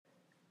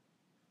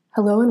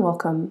Hello and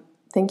welcome.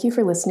 Thank you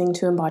for listening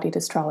to Embodied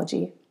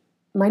Astrology.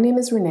 My name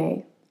is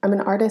Renee. I'm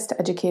an artist,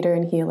 educator,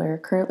 and healer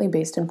currently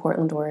based in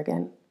Portland,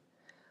 Oregon.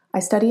 I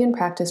study and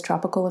practice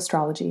tropical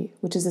astrology,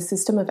 which is a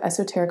system of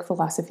esoteric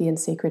philosophy and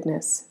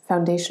sacredness,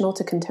 foundational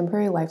to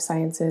contemporary life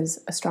sciences,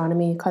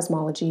 astronomy,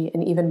 cosmology,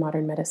 and even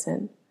modern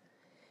medicine.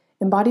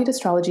 Embodied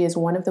astrology is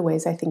one of the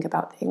ways I think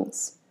about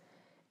things.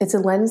 It's a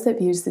lens that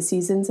views the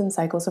seasons and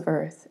cycles of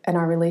Earth and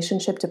our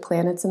relationship to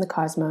planets and the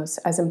cosmos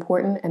as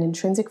important and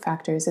intrinsic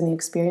factors in the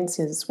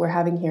experiences we're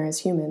having here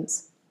as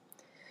humans.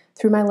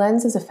 Through my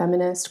lens as a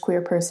feminist,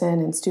 queer person,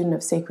 and student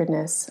of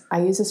sacredness,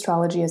 I use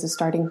astrology as a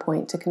starting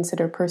point to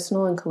consider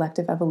personal and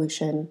collective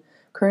evolution,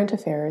 current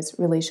affairs,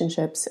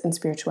 relationships, and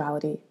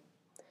spirituality.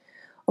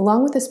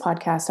 Along with this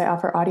podcast, I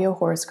offer audio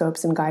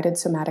horoscopes and guided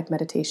somatic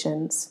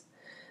meditations.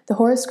 The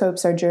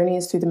horoscopes are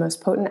journeys through the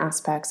most potent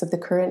aspects of the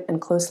current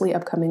and closely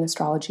upcoming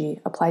astrology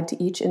applied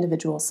to each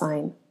individual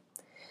sign.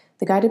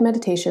 The guided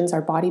meditations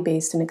are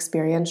body-based and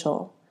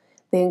experiential.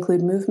 They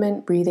include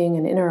movement, breathing,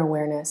 and inner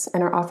awareness,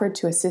 and are offered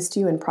to assist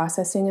you in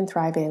processing and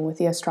thriving with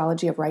the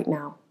astrology of right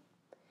now.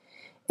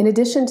 In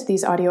addition to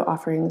these audio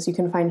offerings, you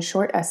can find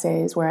short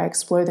essays where I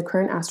explore the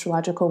current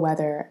astrological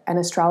weather and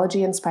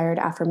astrology-inspired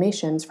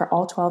affirmations for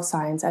all 12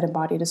 signs at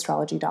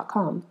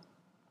embodiedastrology.com.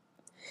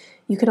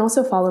 You can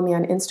also follow me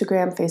on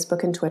Instagram,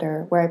 Facebook, and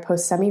Twitter, where I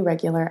post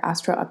semi-regular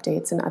astro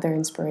updates and other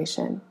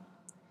inspiration.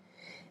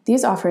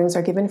 These offerings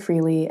are given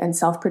freely and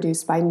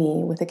self-produced by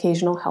me with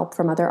occasional help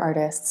from other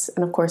artists,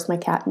 and of course my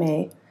cat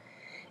May.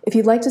 If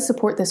you'd like to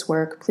support this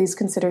work, please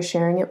consider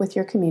sharing it with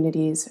your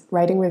communities,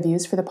 writing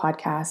reviews for the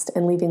podcast,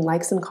 and leaving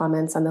likes and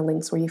comments on the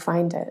links where you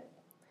find it.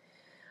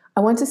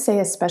 I want to say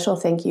a special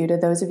thank you to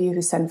those of you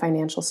who send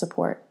financial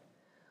support.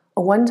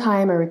 A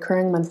one-time or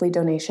recurring monthly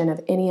donation of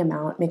any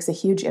amount makes a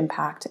huge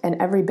impact,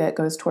 and every bit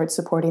goes towards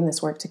supporting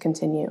this work to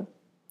continue.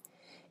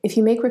 If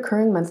you make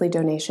recurring monthly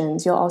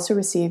donations, you'll also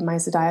receive my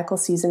zodiacal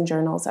season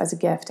journals as a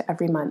gift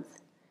every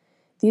month.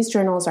 These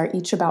journals are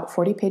each about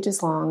 40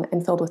 pages long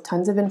and filled with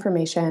tons of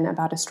information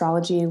about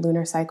astrology,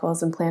 lunar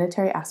cycles, and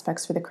planetary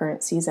aspects for the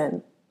current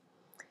season.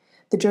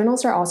 The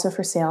journals are also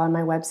for sale on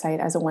my website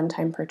as a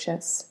one-time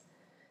purchase.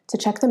 To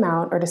check them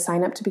out or to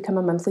sign up to become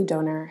a monthly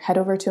donor, head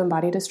over to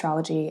Embodied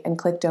Astrology and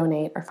click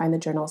Donate or find the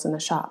journals in the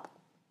shop.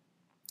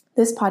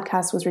 This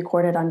podcast was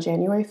recorded on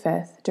January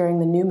 5th during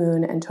the new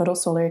moon and total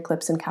solar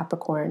eclipse in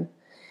Capricorn.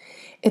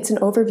 It's an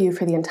overview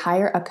for the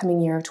entire upcoming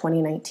year of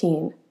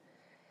 2019.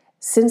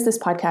 Since this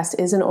podcast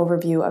is an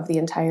overview of the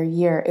entire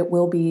year, it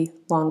will be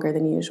longer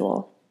than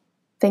usual.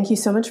 Thank you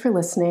so much for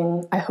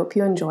listening. I hope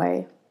you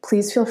enjoy.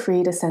 Please feel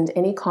free to send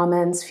any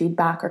comments,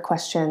 feedback, or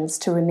questions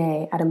to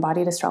Renee at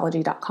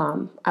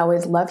embodiedastrology.com. I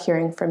always love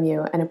hearing from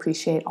you and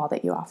appreciate all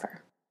that you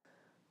offer.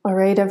 All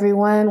right,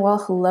 everyone. Well,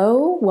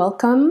 hello.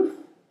 Welcome.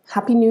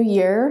 Happy New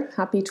Year.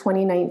 Happy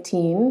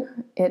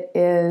 2019. It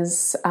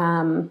is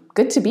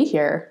good to be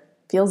here.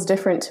 Feels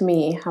different to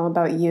me. How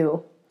about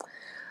you?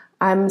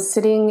 I'm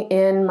sitting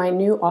in my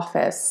new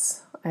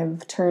office.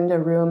 I've turned a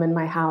room in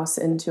my house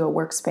into a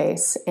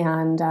workspace,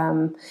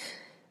 and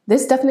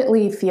this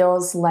definitely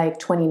feels like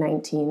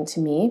 2019 to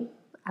me.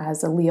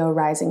 As a Leo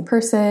rising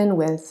person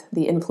with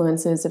the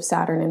influences of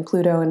Saturn and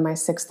Pluto in my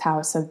 6th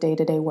house of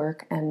day-to-day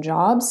work and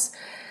jobs,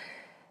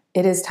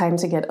 it is time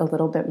to get a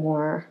little bit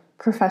more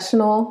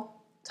professional,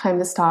 time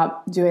to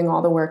stop doing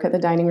all the work at the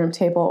dining room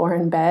table or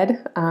in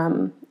bed.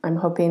 I'm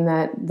hoping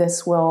that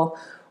this will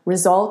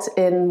result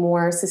in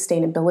more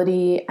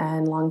sustainability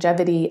and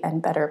longevity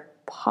and better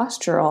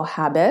postural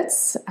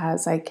habits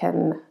as I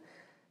can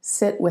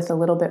sit with a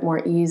little bit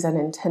more ease and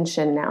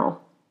intention now.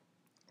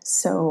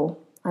 So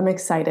I'm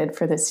excited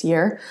for this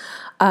year.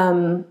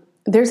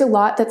 There's a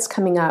lot that's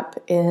coming up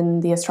in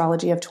the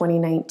astrology of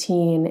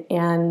 2019,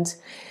 and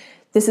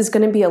this is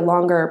going to be a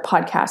longer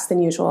podcast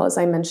than usual, as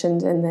I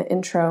mentioned in the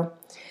intro.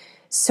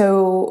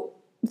 So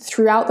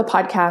throughout the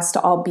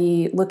podcast, I'll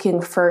be looking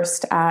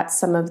first at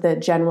some of the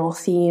general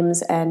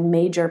themes and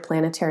major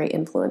planetary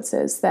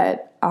influences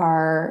that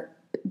are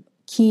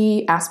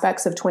key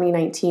aspects of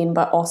 2019,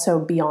 but also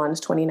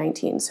beyond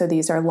 2019. So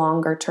these are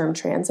longer term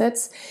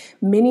transits,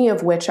 many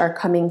of which are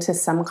coming to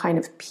some kind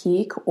of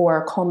peak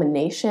or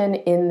culmination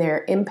in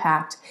their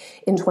impact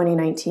in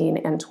 2019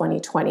 and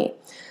 2020.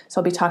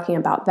 So I'll be talking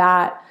about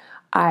that.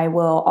 I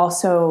will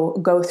also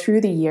go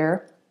through the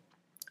year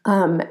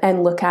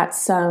and look at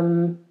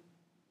some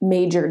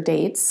major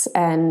dates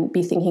and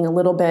be thinking a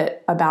little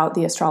bit about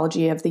the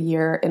astrology of the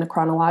year in a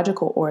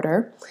chronological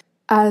order.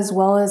 As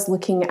well as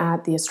looking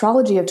at the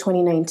astrology of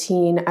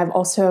 2019, I've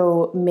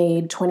also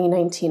made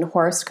 2019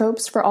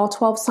 horoscopes for all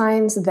 12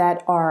 signs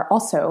that are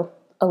also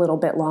a little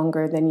bit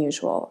longer than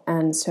usual.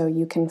 And so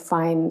you can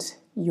find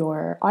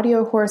your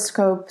audio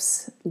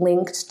horoscopes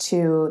linked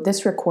to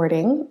this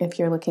recording if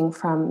you're looking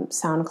from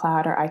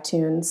SoundCloud or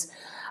iTunes.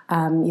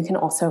 You can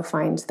also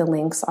find the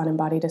links on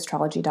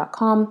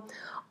embodiedastrology.com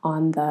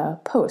on the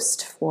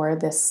post for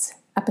this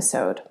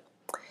episode.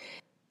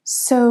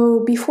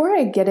 So before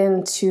I get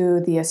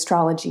into the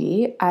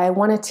astrology, I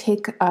want to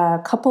take a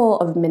couple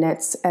of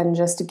minutes and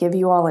just give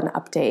you all an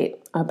update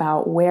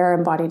about where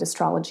embodied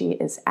astrology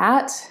is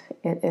at.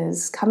 It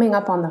is coming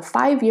up on the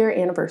 5-year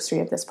anniversary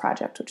of this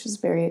project, which is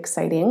very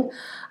exciting.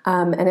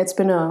 And it's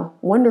been a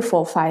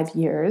wonderful 5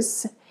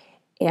 years.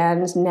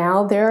 And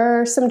now there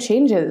are some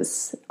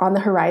changes on the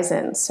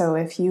horizon. So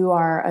if you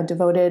are a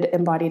devoted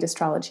embodied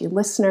astrology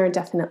listener,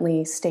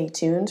 definitely stay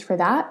tuned for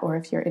that, or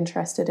if you're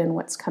interested in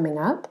what's coming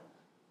up.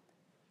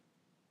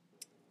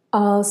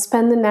 I'll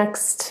spend the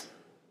next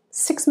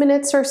 6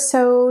 minutes or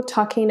so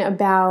talking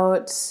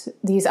about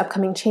these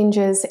upcoming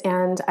changes,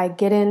 and I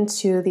get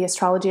into the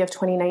astrology of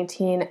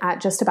 2019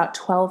 at just about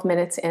 12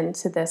 minutes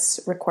into this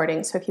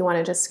recording. So if you want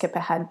to just skip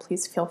ahead,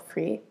 please feel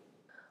free.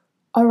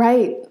 All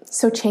right,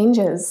 so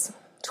changes.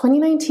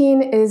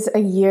 2019 is a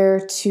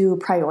year to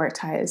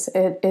prioritize.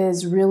 It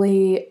is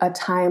really a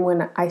time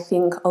when I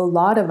think a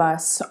lot of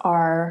us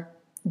are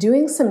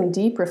doing some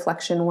deep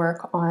reflection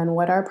work on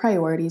what our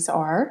priorities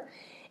are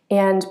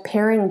and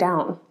paring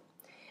down.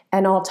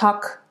 And I'll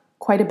talk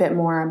quite a bit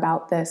more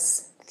about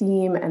this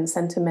theme and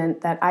sentiment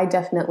that I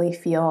definitely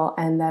feel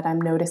and that I'm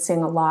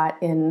noticing a lot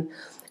in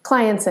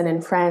clients and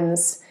in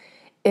friends.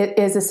 It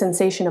is a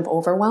sensation of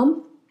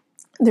overwhelm.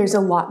 There's a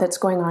lot that's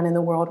going on in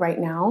the world right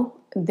now.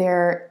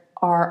 There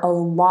are a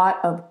lot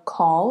of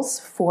calls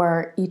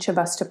for each of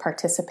us to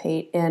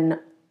participate in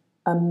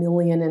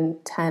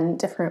 1,010,000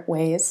 different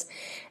ways.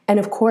 And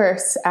of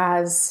course,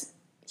 as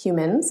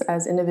humans,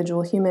 as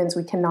individual humans,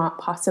 we cannot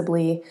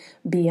possibly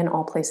be in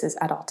all places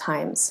at all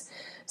times.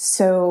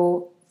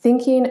 So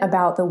thinking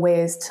about the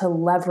ways to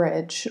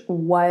leverage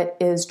what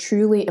is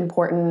truly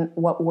important,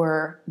 what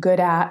we're good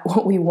at,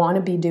 what we want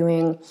to be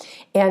doing,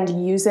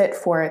 and use it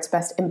for its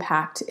best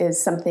impact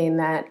is something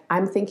that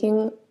I'm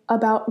thinking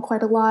about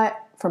quite a lot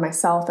for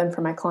myself and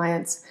for my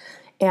clients.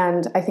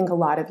 And I think a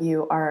lot of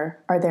you are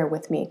there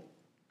with me.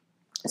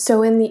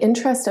 So in the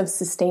interest of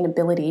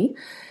sustainability,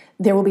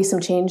 there will be some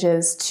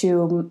changes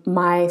to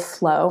my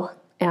flow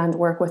and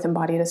work with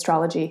embodied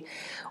astrology.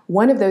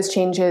 One of those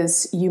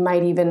changes you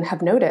might even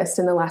have noticed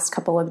in the last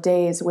couple of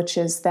days, which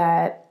is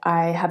that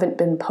I haven't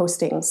been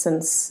posting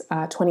since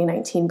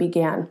 2019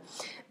 began.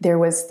 There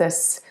was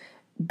this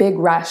big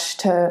rush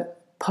to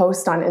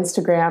post on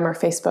Instagram or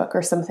Facebook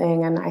or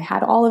something, and I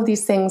had all of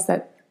these things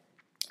that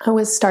I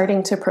was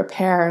starting to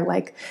prepare,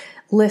 like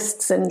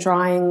lists and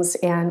drawings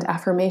and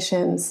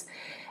affirmations.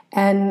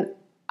 And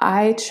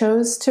I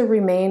chose to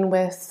remain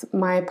with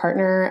my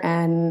partner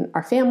and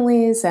our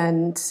families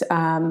and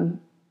kind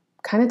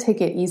of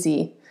take it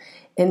easy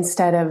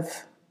instead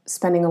of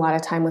spending a lot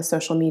of time with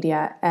social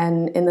media.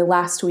 And in the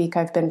last week,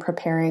 I've been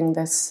preparing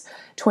this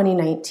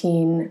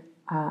 2019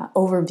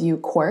 overview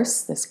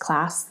course, this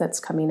class that's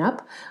coming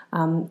up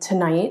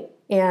tonight.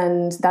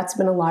 And that's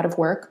been a lot of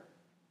work.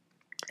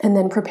 And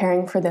then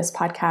preparing for this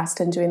podcast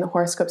and doing the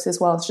horoscopes as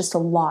well. It's just a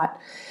lot.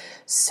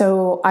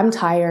 So I'm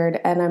tired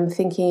and I'm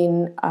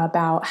thinking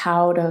about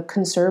how to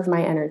conserve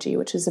my energy,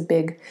 which is a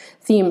big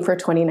theme for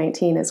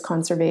 2019 is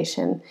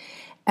conservation.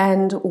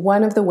 And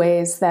one of the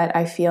ways that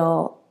I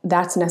feel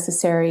that's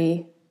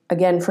necessary,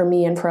 again, for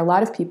me and for a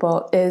lot of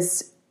people,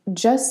 is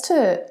just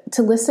to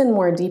listen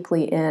more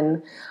deeply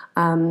in,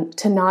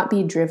 to not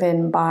be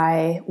driven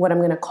by what I'm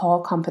going to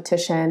call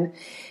competition.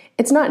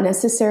 It's not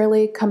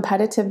necessarily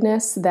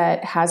competitiveness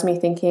that has me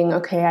thinking,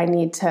 okay, I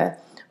need to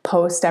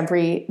post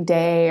every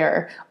day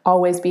or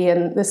always be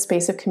in this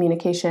space of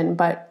communication,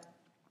 but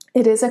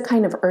it is a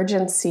kind of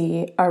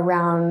urgency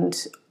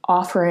around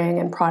offering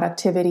and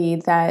productivity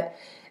that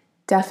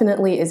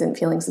definitely isn't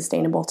feeling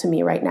sustainable to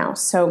me right now.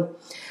 So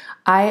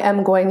I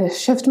am going to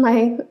shift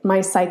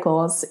my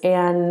cycles,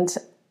 and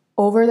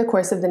over the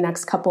course of the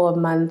next couple of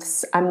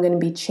months, I'm going to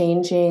be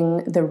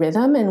changing the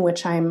rhythm in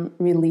which I'm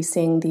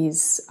releasing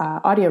these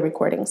audio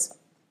recordings.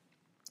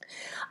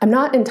 I'm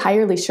not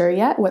entirely sure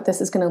yet what this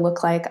is going to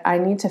look like. I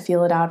need to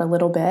feel it out a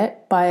little bit,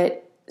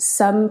 but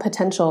some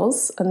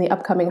potentials on the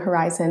upcoming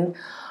horizon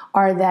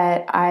are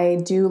that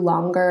I do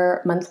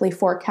longer monthly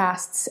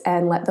forecasts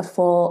and let the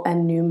full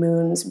and new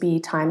moons be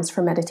times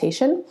for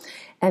meditation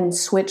and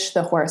switch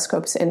the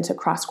horoscopes into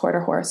cross-quarter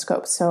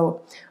horoscopes.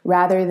 So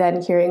rather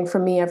than hearing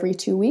from me every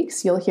 2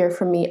 weeks, you'll hear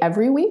from me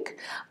every week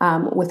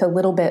with a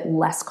little bit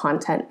less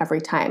content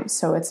every time.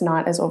 So it's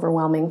not as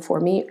overwhelming for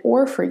me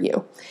or for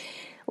you.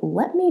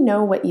 Let me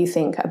know what you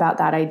think about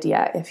that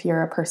idea. If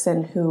you're a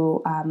person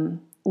who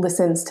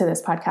listens to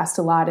this podcast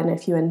a lot and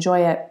if you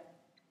enjoy it,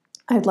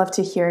 I'd love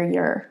to hear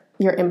your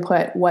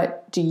input.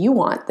 What do you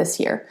want this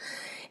year?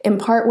 In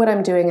part, what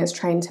I'm doing is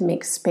trying to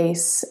make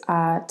space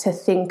to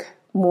think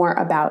more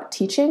about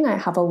teaching. I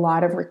have a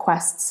lot of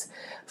requests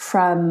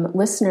from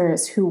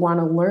listeners who want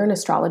to learn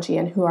astrology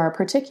and who are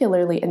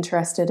particularly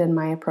interested in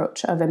my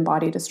approach of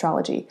embodied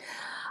astrology.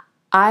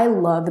 I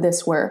love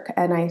this work,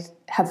 and I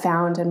have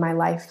found in my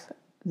life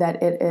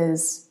that it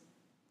is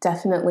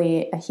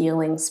definitely a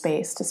healing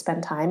space to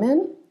spend time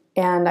in.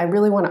 And I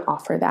really want to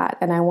offer that.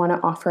 And I want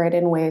to offer it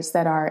in ways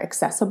that are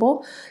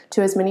accessible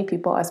to as many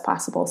people as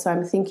possible. So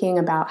I'm thinking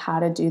about how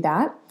to do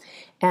that.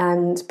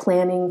 and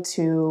planning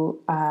to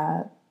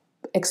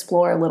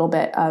explore a little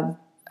bit of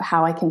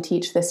how I can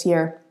teach this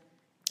year,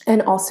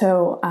 and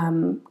also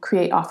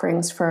create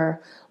offerings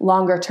for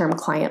longer term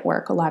client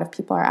work. A lot of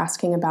people are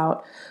asking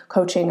about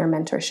coaching or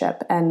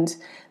mentorship, and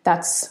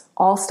that's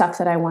all stuff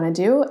that I want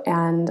to do,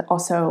 and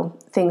also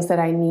things that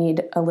I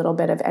need a little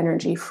bit of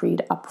energy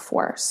freed up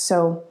for.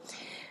 So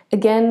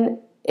again,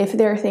 if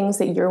there are things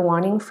that you're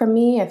wanting from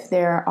me, if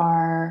there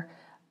are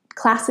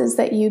classes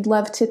that you'd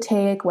love to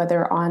take,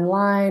 whether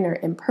online or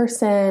in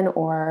person,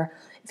 or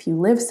if you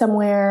live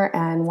somewhere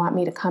and want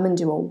me to come and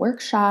do a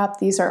workshop,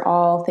 these are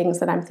all things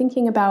that I'm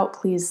thinking about.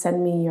 Please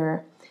send me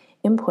your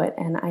input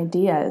and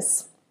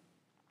ideas.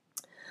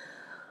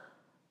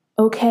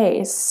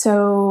 Okay,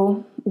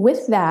 so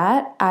with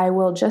that, I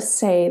will just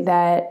say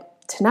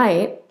that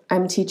tonight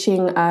I'm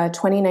teaching a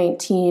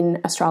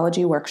 2019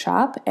 astrology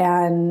workshop,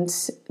 and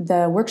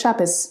the workshop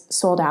is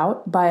sold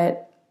out,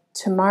 but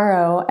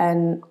tomorrow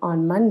and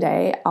on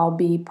Monday, I'll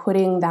be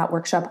putting that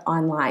workshop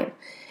online,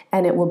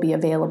 and it will be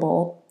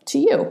available to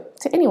you,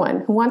 to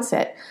anyone who wants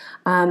it.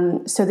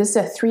 So this is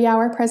a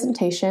 3-hour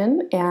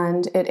presentation,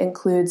 and it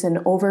includes an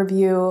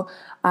overview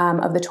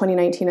of the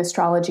 2019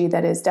 astrology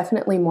that is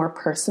definitely more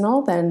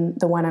personal than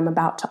the one I'm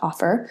about to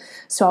offer.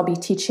 So I'll be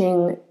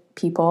teaching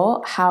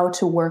people how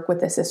to work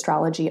with this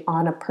astrology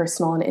on a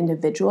personal and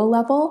individual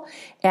level,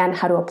 and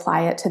how to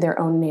apply it to their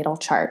own natal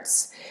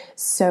charts.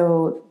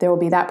 So there will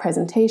be that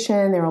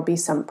presentation. There will be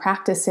some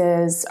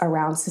practices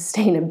around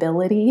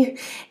sustainability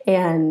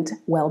and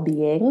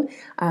well-being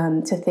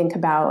to think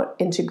about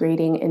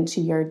integrating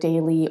into your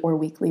daily or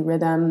weekly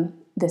rhythm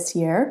this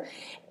year.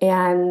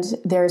 And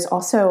there's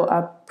also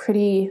a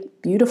pretty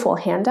beautiful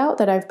handout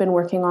that I've been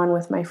working on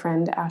with my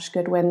friend Ash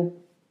Goodwin.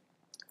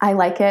 I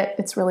like it.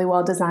 It's really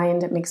well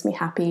designed. It makes me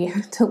happy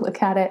to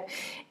look at it.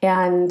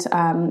 And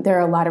there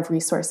are a lot of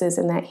resources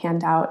in that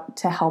handout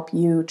to help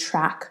you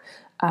track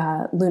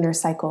lunar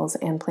cycles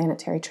and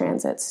planetary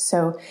transits.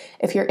 So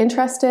if you're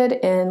interested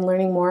in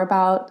learning more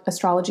about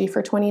astrology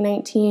for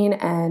 2019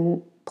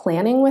 and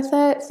planning with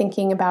it,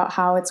 thinking about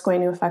how it's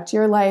going to affect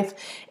your life,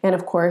 and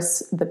of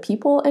course the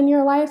people in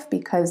your life,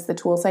 because the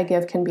tools I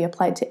give can be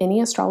applied to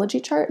any astrology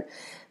chart,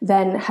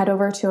 then head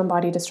over to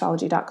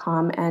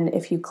embodiedastrology.com, and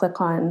if you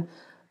click on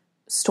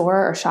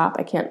store or shop,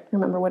 I can't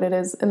remember what it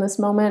is in this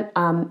moment,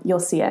 you'll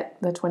see it,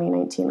 the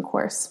 2019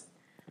 course.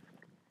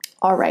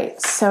 All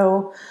right,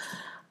 so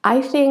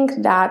I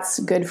think that's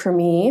good for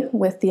me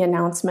with the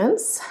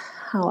announcements.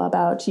 How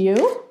about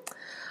you?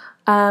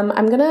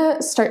 I'm going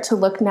to start to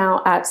look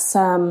now at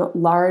some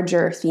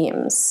larger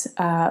themes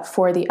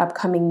for the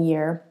upcoming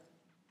year.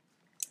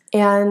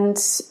 And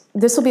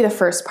this will be the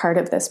first part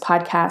of this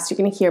podcast. You're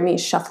going to hear me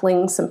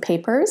shuffling some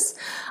papers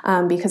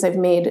because I've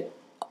made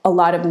a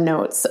lot of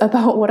notes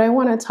about what I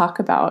want to talk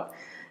about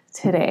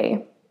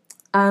today.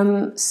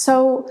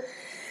 So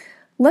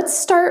let's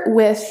start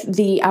with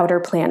the outer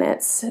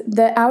planets.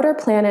 The outer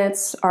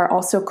planets are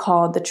also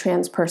called the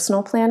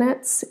transpersonal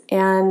planets,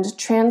 and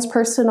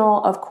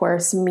transpersonal, of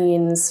course,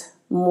 means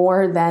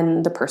more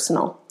than the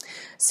personal.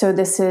 So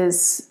this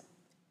is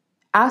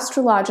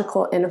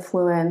astrological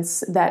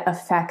influence that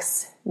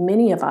affects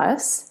many of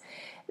us,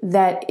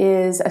 that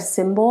is a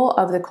symbol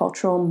of the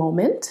cultural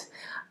moment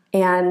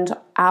and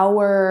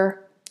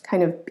our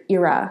kind of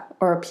era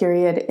or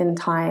period in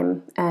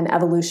time and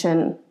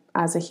evolution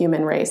as a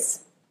human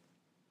race.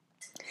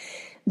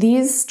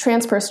 These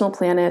transpersonal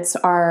planets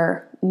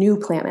are new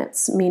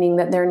planets, meaning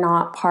that they're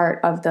not part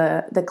of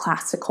the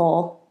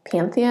classical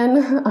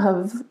pantheon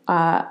of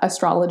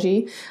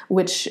astrology,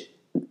 which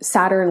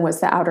Saturn was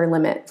the outer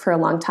limit for a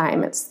long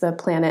time. It's the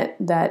planet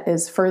that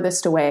is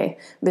furthest away,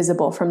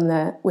 visible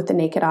with the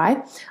naked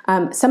eye.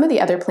 Some of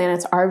the other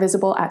planets are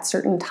visible at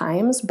certain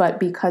times, but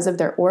because of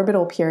their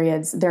orbital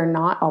periods, they're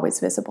not always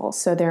visible.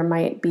 So there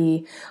might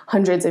be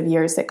hundreds of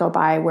years that go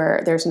by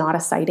where there's not a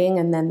sighting,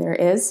 and then there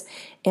is.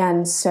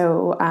 And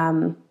so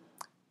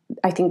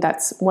I think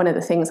that's one of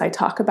the things I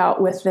talk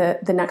about with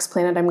the next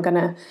planet I'm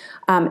going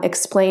to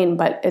explain,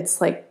 but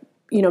it's like,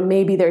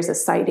 maybe there's a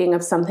sighting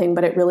of something,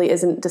 but it really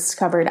isn't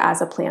discovered as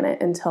a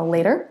planet until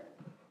later.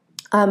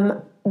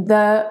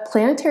 The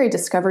planetary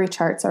discovery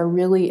charts are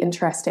really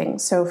interesting.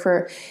 So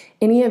for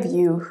any of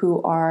you who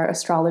are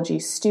astrology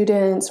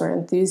students or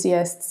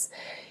enthusiasts,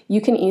 you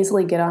can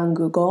easily get on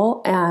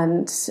Google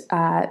and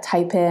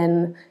type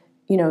in,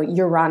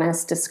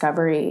 Uranus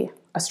discovery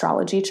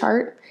astrology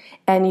chart,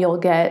 and you'll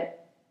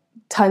get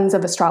tons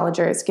of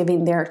astrologers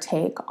giving their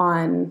take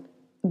on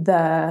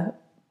the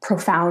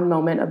profound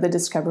moment of the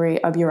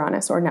discovery of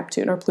Uranus or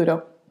Neptune or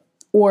Pluto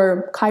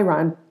or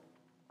Chiron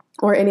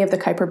or any of the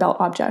Kuiper Belt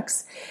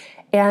objects.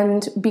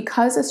 And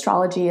because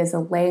astrology is a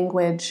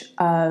language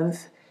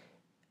of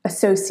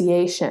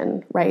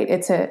association, right?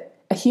 It's a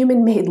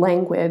human-made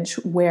language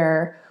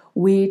where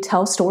we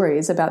tell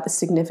stories about the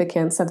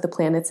significance of the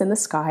planets in the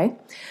sky.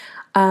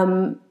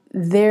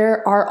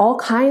 There are all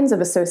kinds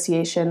of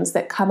associations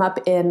that come up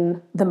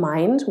in the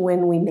mind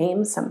when we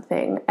name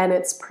something, and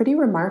it's pretty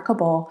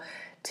remarkable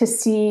to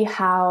see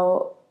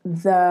how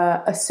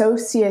the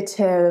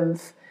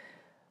associative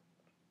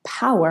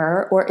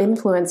power or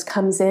influence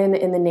comes in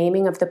the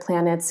naming of the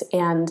planets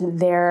and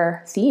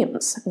their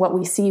themes, what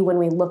we see when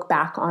we look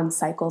back on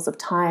cycles of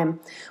time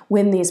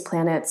when these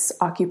planets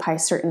occupy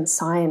certain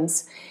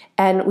signs.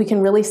 And we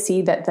can really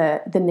see that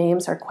the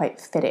names are quite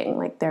fitting,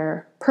 like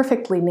they're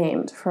perfectly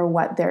named for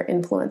what their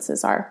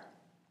influences are.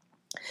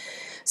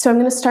 So I'm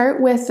going to start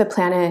with the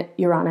planet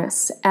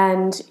Uranus.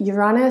 And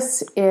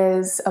Uranus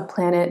is a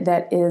planet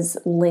that is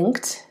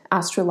linked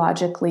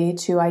astrologically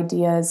to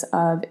ideas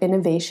of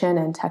innovation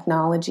and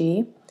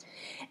technology.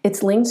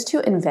 It's linked to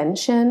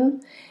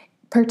invention,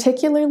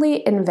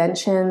 particularly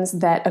inventions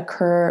that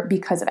occur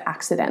because of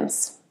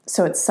accidents.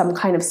 So it's some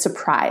kind of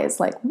surprise,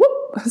 like,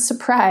 whoop,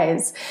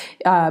 surprise,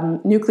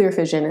 nuclear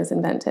fission is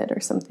invented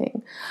or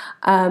something.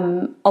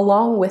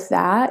 Along with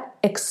that,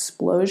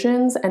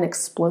 explosions and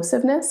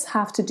explosiveness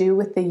have to do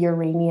with the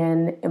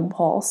Uranian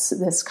impulse,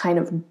 this kind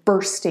of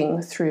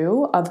bursting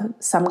through of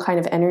some kind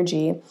of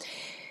energy,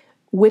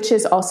 which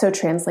is also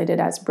translated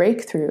as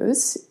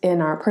breakthroughs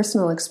in our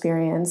personal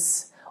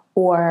experience,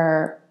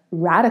 or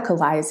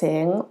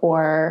radicalizing,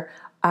 or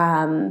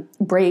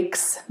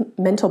breaks,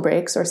 mental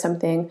breaks or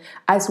something,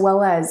 as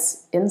well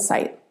as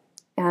insight.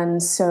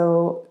 And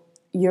so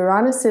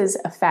Uranus's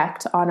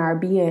effect on our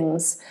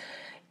beings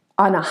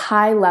on a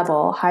high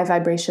level, high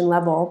vibration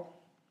level,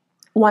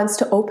 wants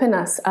to open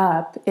us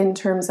up in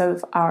terms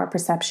of our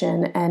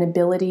perception and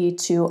ability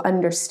to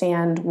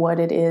understand what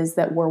it is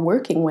that we're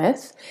working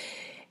with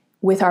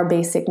our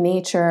basic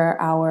nature,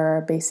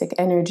 our basic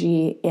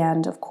energy,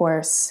 and of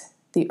course,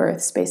 the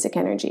Earth's basic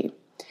energy.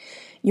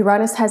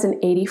 Uranus has an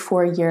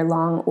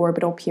 84-year-long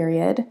orbital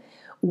period,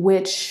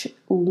 which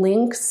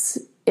links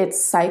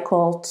its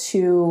cycle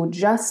to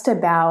just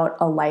about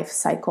a life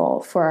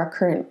cycle for our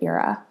current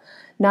era.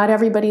 Not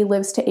everybody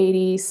lives to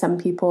 80. Some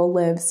people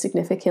live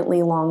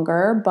significantly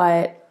longer,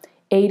 but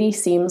 80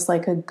 seems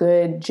like a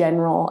good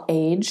general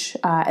age,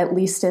 at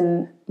least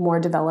in more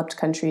developed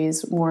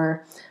countries,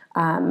 more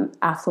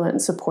affluent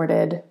and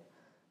supported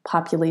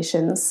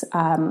populations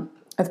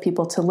of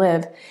people to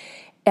live.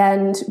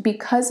 And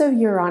because of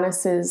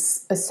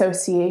Uranus's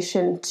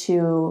association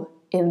to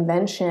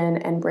invention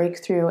and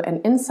breakthrough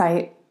and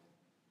insight,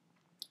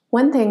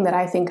 one thing that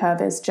I think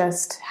of is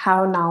just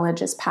how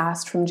knowledge is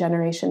passed from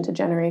generation to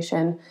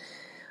generation.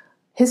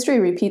 History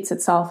repeats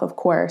itself, of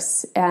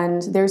course,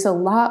 and there's a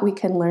lot we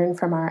can learn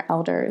from our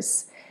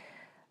elders,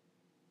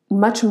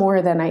 much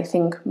more than I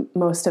think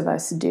most of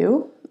us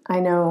do. I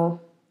know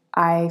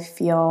I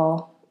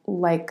feel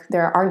like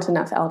there aren't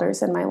enough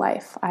elders in my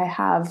life. I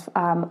have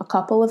a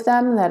couple of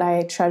them that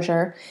I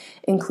treasure,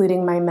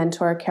 including my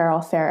mentor,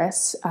 Carol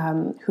Ferris,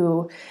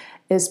 who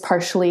is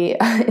partially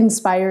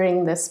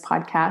inspiring this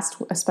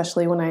podcast,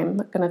 especially when I'm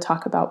going to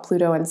talk about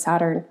Pluto and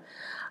Saturn.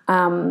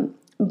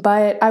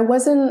 But I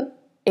wasn't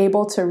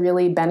able to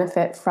really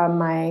benefit from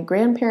my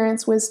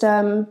grandparents'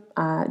 wisdom,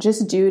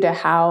 just due to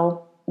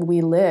how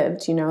we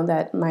lived,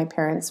 that my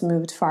parents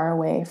moved far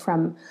away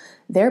from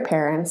their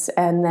parents,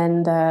 and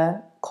then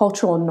the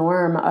cultural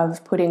norm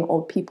of putting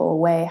old people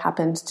away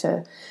happened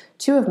to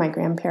two of my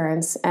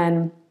grandparents.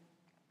 And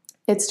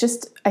it's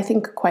just, I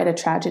think, quite a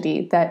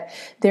tragedy that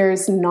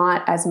there's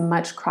not as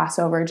much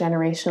crossover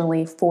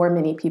generationally for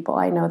many people.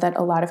 I know that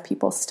a lot of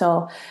people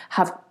still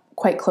have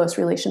quite close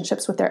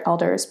relationships with their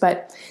elders,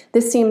 but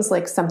this seems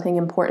like something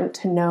important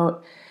to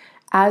note,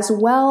 as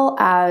well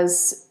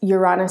as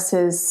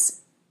Uranus's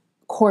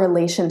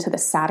correlation to the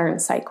Saturn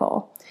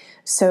cycle.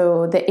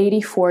 So the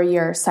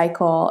 84-year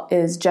cycle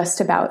is just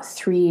about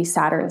 3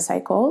 Saturn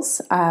cycles.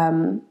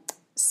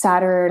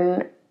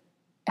 Saturn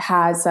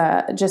has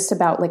just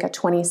about like a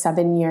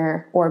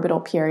 27-year orbital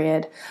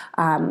period.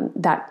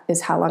 That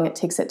is how long it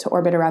takes it to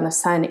orbit around the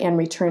sun and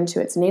return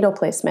to its natal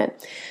placement.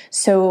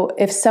 So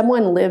if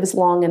someone lives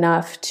long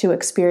enough to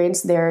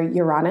experience their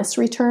Uranus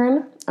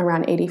return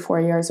around 84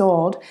 years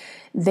old,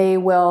 they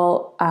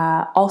will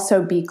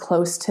also be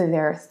close to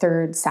their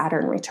 3rd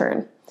Saturn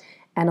return.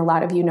 And a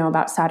lot of you know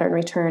about Saturn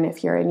return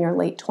if you're in your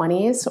late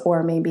 20s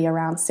or maybe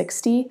around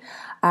 60,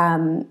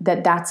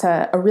 that's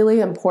a really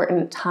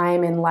important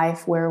time in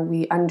life where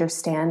we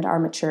understand our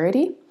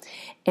maturity.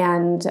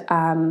 And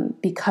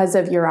because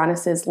of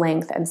Uranus's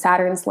length and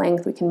Saturn's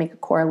length, we can make a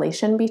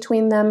correlation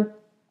between them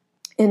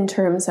in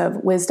terms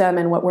of wisdom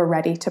and what we're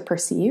ready to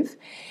perceive.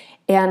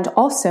 And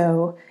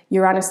also,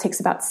 Uranus takes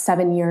about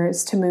 7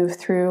 years to move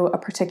through a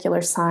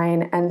particular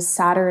sign, and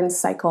Saturn's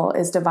cycle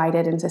is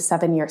divided into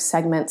 7-year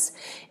segments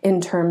in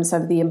terms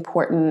of the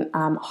important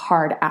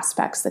hard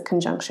aspects, the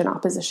conjunction,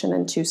 opposition,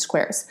 and 2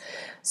 squares.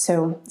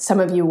 So some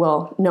of you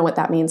will know what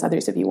that means,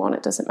 others of you won't.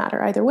 It doesn't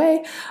matter either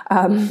way.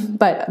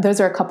 But those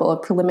are a couple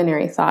of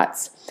preliminary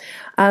thoughts.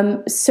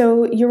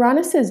 So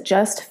Uranus is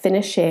just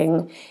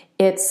finishing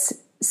its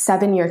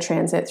 7-year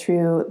transit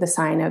through the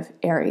sign of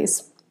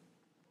Aries.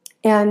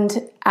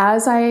 And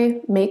as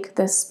I make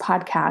this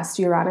podcast,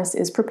 Uranus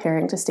is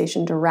preparing to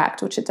station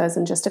direct, which it does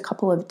in just a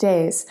couple of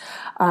days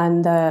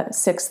on the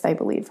 6th, I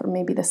believe, or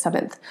maybe the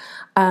 7th.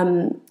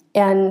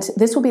 And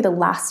this will be the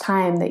last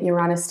time that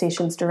Uranus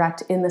stations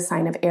direct in the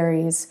sign of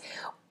Aries.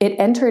 It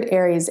entered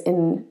Aries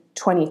in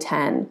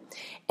 2010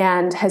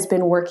 and has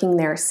been working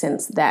there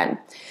since then.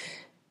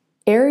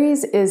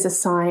 Aries is a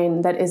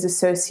sign that is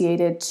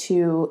associated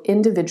to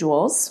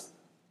individuals,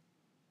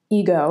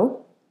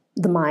 ego,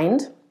 the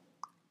mind,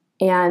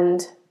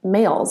 and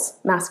males,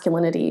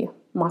 masculinity,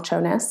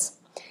 macho-ness.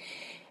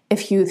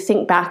 If you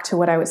think back to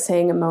what I was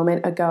saying a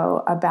moment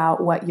ago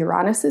about what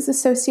Uranus is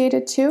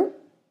associated to,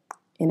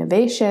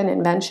 innovation,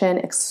 invention,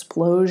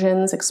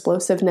 explosions,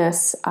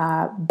 explosiveness,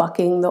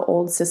 bucking the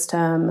old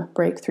system,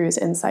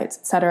 breakthroughs, insights,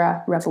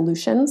 etc.,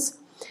 revolutions.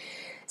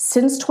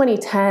 Since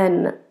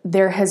 2010,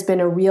 there has been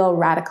a real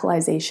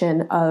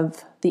radicalization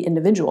of the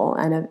individual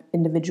and of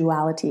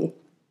individuality.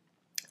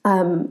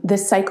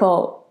 This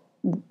cycle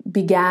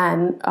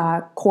began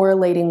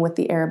correlating with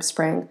the Arab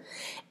Spring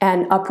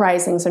and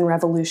uprisings and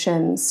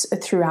revolutions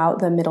throughout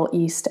the Middle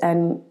East,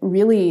 and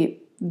really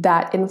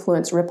that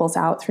influence ripples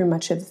out through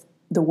much of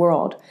the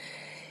world.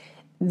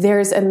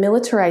 There's a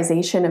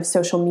militarization of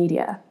social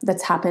media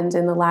that's happened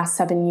in the last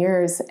 7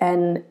 years,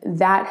 and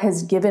that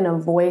has given a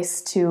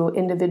voice to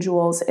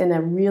individuals in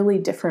a really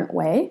different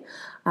way.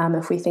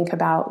 If we think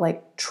about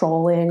like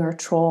trolling or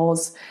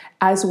trolls,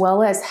 as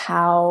well as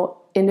how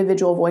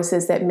individual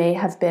voices that may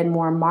have been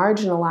more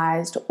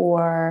marginalized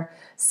or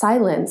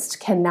silenced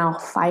can now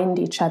find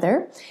each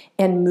other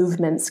and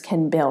movements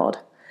can build.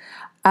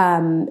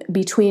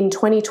 Between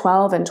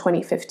 2012 and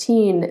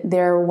 2015,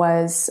 there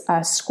was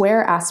a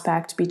square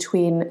aspect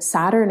between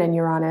Saturn and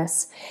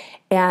Uranus,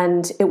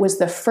 and it was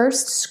the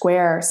first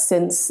square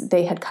since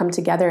they had come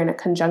together in a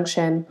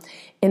conjunction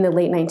in the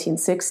late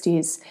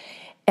 1960s.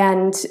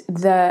 And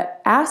the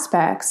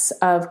aspects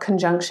of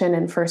conjunction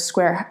and first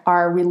square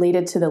are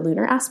related to the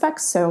lunar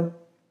aspects. So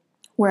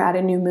we're at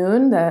a new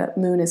moon. The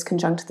moon is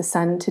conjunct the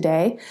sun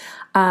today.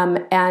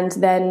 And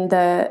then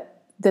the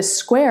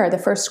square, the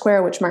first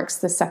square, which marks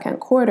the second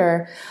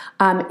quarter,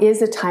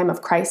 is a time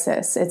of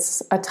crisis.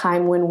 It's a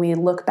time when we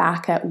look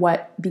back at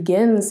what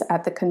begins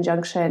at the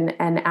conjunction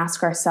and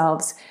ask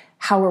ourselves,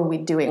 how are we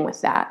doing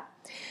with that?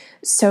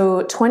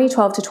 So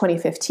 2012 to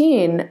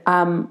 2015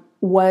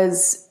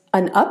 was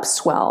an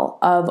upswell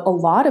of a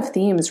lot of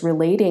themes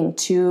relating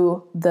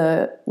to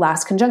the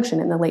last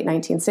conjunction in the late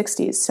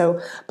 1960s. So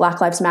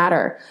Black Lives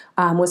Matter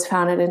was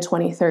founded in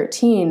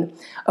 2013,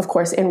 of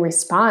course, in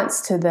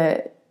response to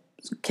the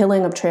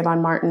killing of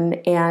Trayvon Martin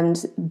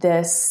and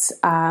this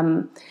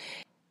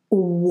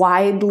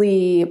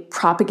widely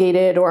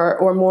propagated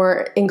or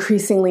more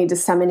increasingly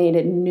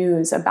disseminated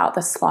news about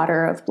the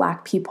slaughter of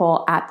Black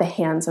people at the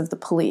hands of the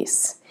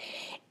police.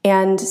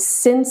 And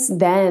since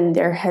then,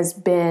 there has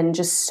been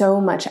just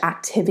so much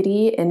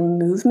activity and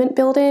movement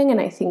building. And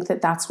I think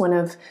that that's one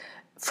of,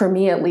 for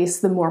me at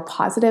least, the more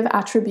positive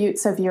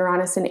attributes of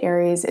Uranus and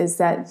Aries is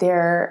that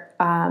there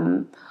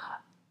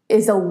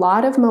is a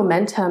lot of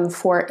momentum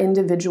for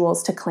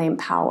individuals to claim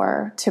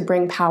power, to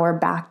bring power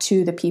back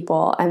to the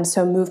people. And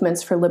so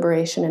movements for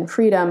liberation and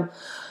freedom,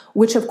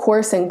 which of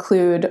course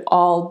include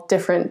all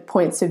different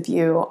points of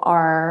view,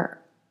 are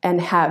and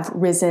have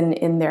risen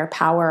in their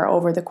power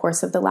over the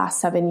course of the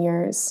last 7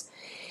 years.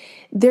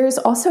 There's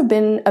also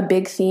been a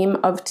big theme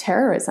of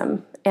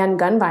terrorism and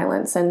gun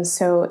violence. And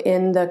so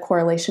in the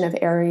correlation of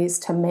Aries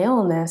to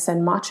maleness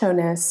and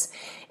macho-ness,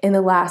 in the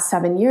last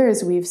 7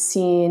 years, we've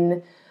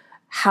seen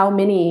how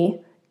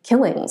many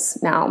killings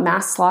now,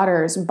 mass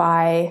slaughters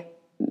by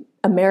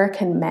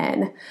American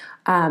men,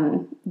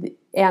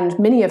 and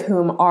many of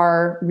whom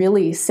are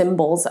really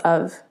symbols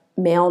of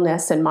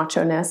maleness and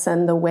macho-ness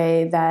and the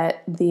way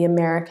that the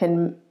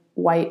American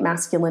white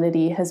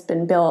masculinity has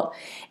been built.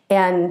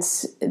 And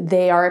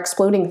they are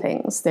exploding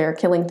things. They're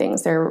killing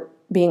things. They're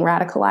being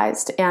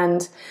radicalized.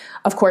 And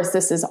of course,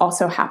 this is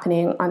also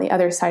happening on the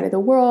other side of the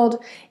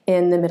world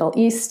in the Middle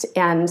East.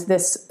 And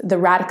the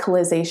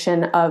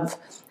radicalization of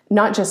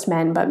not just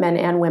men, but men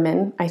and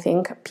women, I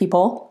think,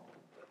 people,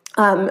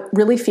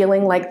 really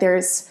feeling like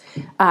there's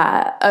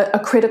a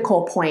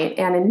critical point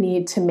and a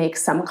need to make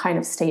some kind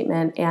of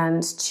statement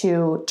and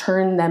to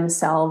turn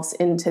themselves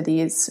into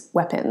these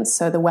weapons.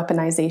 So the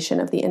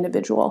weaponization of the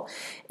individual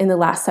in the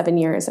last 7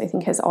 years, I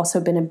think, has also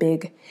been a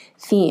big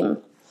theme.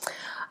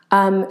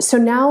 So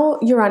now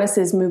Uranus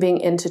is moving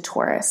into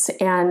Taurus.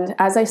 And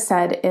as I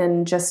said,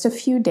 in just a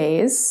few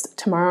days,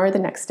 tomorrow or the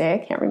next day,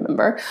 I can't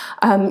remember,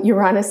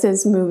 Uranus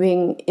is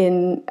moving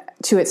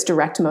into its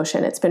direct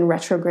motion. It's been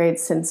retrograde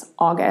since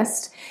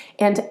August.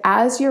 And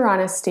as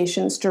Uranus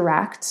stations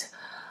direct,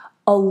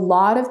 a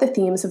lot of the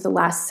themes of the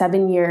last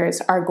 7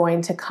 years are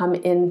going to come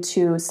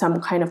into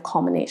some kind of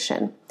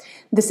culmination.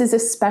 This is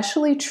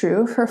especially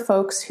true for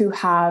folks who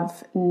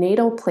have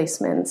natal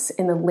placements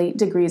in the late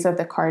degrees of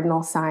the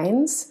cardinal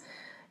signs.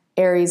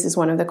 Aries is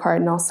one of the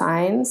cardinal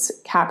signs.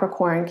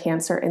 Capricorn,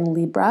 Cancer, and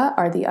Libra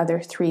are the other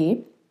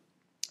three.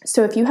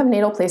 So if you have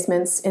natal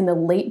placements in the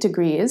late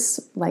degrees,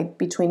 like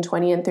between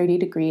 20 and 30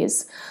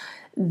 degrees,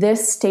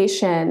 this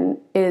station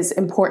is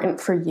important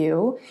for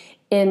you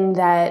in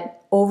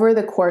that over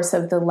the course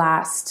of the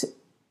last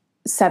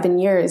 7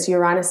 years,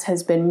 Uranus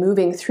has been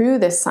moving through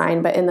this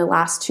sign, but in the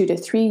last 2 to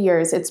 3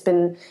 years, it's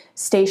been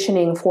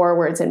stationing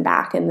forwards and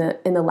back in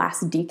the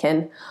last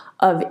decan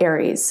of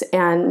Aries.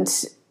 And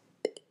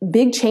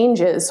big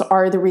changes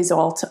are the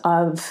result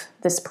of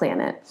this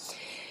planet.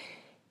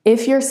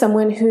 If you're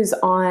someone who's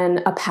on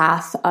a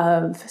path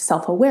of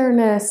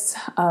self-awareness,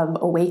 of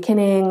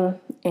awakening,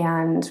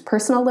 and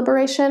personal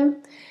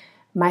liberation,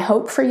 my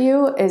hope for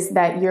you is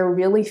that you're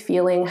really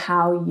feeling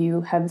how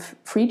you have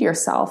freed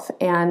yourself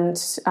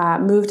and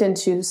moved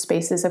into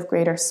spaces of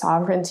greater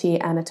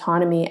sovereignty and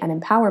autonomy and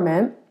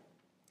empowerment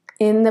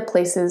in the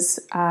place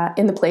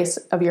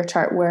of your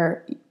chart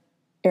where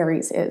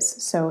Aries is.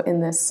 So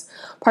in this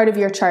part of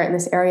your chart, in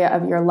this area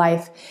of your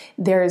life,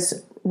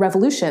 there's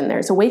revolution,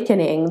 there's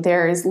awakening,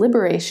 there's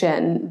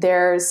liberation,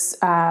 there's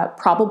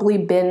probably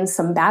been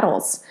some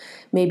battles,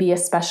 maybe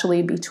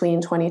especially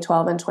between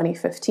 2012 and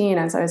 2015,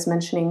 as I was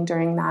mentioning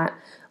during that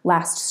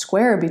last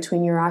square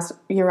between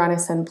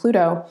Uranus and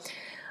Pluto.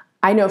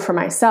 I know for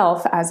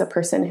myself, as a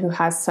person who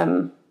has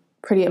some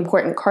pretty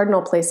important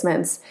cardinal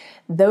placements,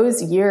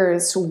 those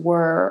years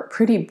were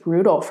pretty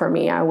brutal for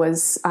me. I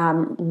was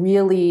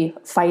really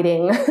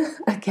fighting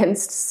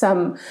against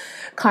some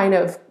kind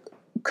of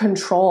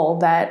control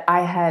that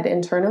I had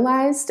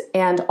internalized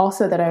and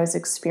also that I was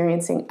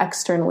experiencing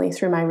externally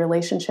through my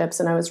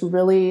relationships. And I was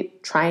really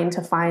trying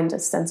to find a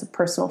sense of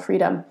personal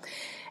freedom.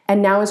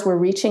 And now as we're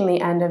reaching the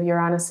end of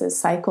Uranus's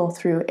cycle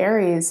through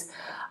Aries,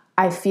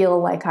 I feel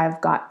like I've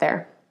got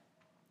there.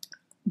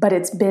 But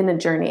it's been a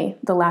journey.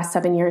 The last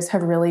 7 years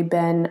have really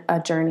been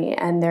a journey,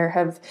 and there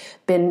have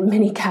been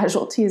many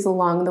casualties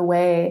along the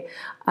way,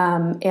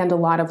 and a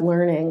lot of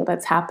learning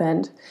that's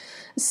happened.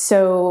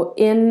 So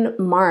in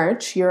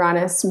March,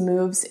 Uranus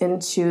moves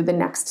into the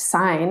next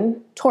sign,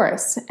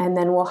 Taurus, and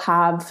then we'll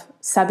have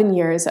 7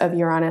 years of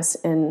Uranus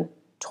in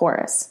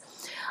Taurus.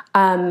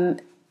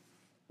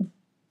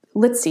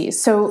 Let's see.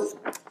 So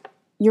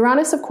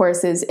Uranus, of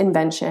course, is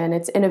invention,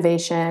 it's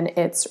innovation,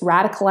 it's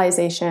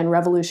radicalization,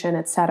 revolution,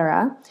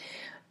 etc.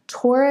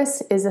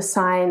 Taurus is a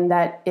sign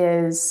that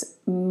is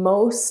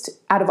most,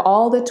 out of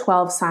all the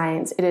 12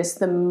 signs, it is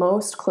the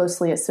most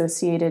closely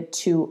associated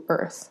to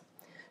Earth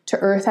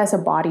as a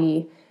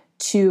body,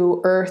 to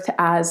Earth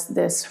as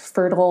this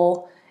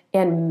fertile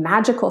and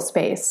magical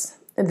space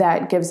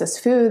that gives us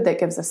food, that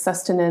gives us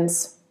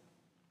sustenance.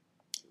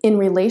 In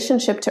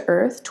relationship to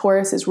Earth,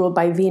 Taurus is ruled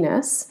by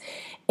Venus,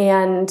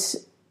 and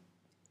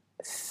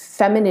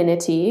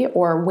femininity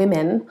or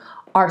women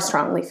are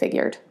strongly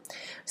figured.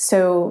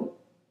 So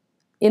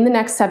in the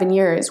next 7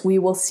 years, we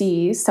will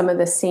see some of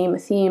the same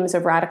themes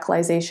of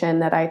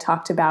radicalization that I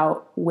talked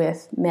about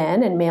with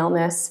men and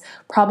maleness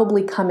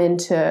probably come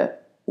into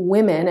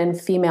women and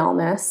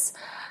femaleness.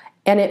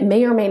 And it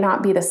may or may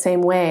not be the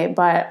same way,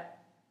 but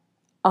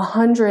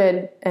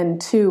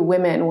 102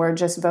 women were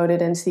just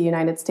voted into the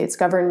United States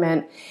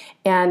government.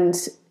 And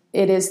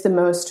it is the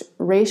most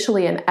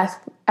racially and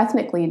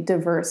ethnically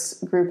diverse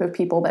group of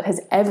people that has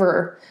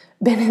ever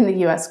been in the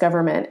U.S.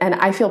 government, and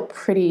I feel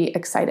pretty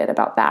excited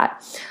about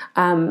that.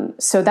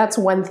 So that's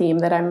one theme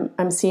that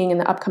I'm seeing in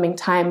the upcoming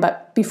time.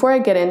 But before I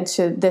get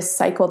into this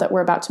cycle that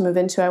we're about to move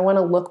into, I want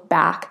to look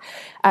back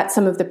at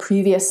some of the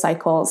previous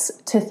cycles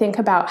to think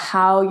about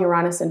how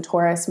Uranus and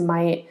Taurus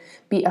might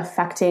be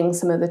affecting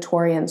some of the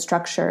Taurian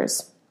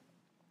structures.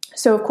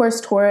 So, of course,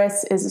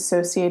 Taurus is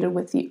associated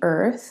with the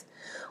earth,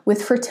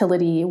 with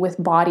fertility,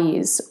 with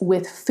bodies,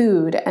 with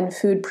food and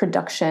food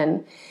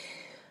production,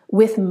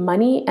 with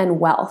money and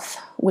wealth,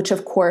 which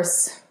of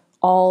course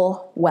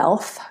all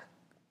wealth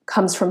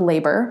comes from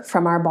labor,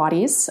 from our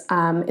bodies,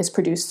 is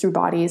produced through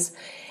bodies,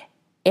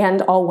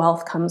 and all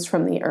wealth comes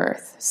from the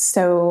earth.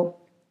 So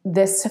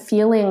this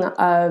feeling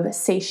of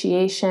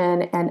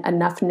satiation and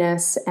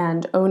enoughness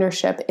and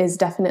ownership is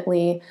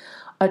definitely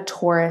a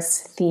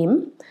Taurus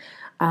theme.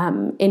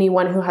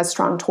 Anyone who has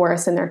strong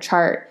Taurus in their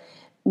chart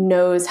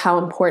knows how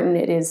important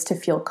it is to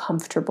feel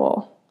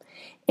comfortable.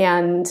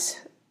 And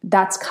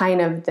that's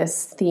kind of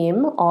this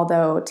theme,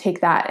 although take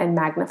that and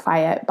magnify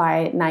it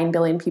by 9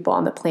 billion people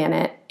on the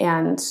planet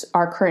and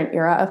our current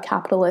era of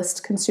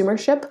capitalist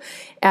consumership,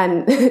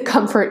 and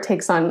comfort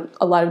takes on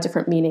a lot of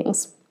different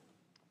meanings.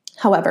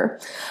 However,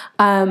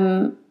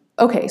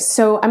 okay,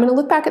 so I'm going to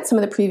look back at some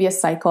of the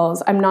previous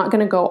cycles. I'm not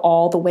going to go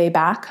all the way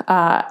back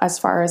as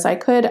far as I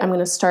could. I'm going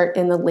to start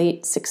in the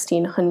late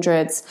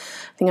 1600s.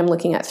 I think I'm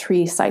looking at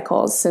 3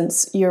 cycles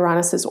since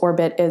Uranus's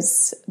orbit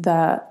is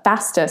the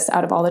fastest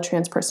out of all the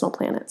transpersonal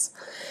planets.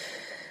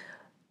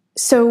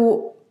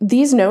 So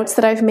these notes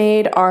that I've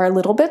made are a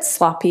little bit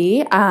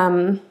sloppy.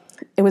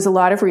 It was a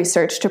lot of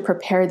research to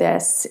prepare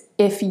this.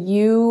 If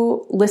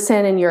you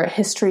listen and you're a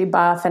history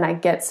buff and I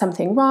get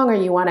something wrong or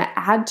you want to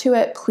add to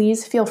it,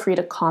 please feel free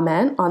to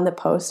comment on the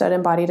post at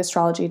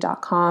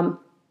embodiedastrology.com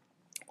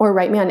or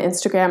write me on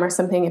Instagram or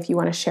something if you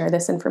want to share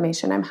this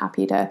information. I'm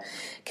happy to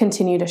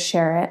continue to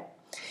share it.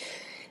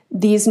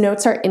 These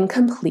notes are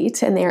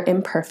incomplete and they are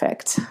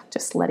imperfect.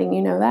 Just letting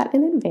you know that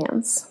in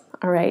advance.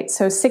 All right,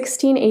 so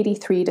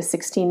 1683 to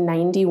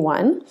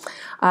 1691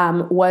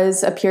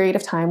 was a period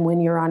of time when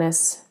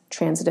Uranus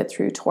transited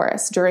through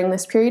Taurus. During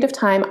this period of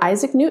time,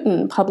 Isaac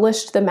Newton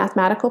published the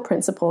mathematical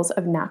principles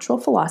of natural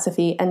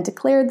philosophy and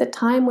declared that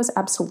time was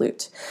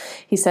absolute.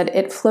 He said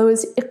it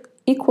flows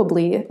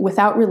equably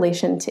without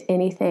relation to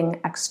anything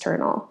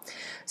external.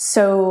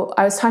 So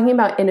I was talking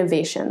about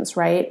innovations,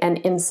 right?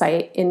 And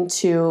insight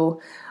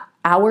into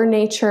our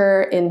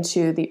nature,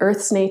 into the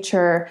Earth's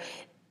nature.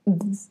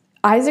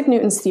 Isaac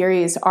Newton's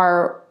theories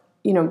are,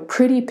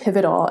 pretty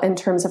pivotal in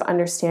terms of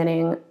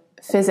understanding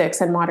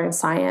physics and modern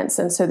science.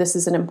 And so this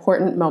is an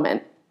important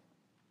moment.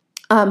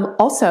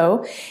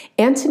 Also,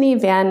 Antony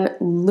van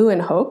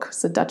Leeuwenhoek,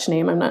 it's a Dutch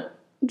name, I'm not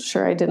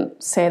sure I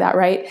didn't say that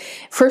right,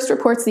 first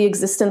reports the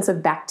existence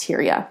of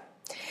bacteria.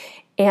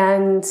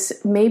 And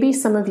maybe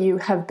some of you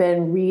have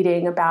been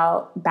reading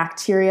about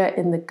bacteria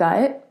in the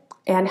gut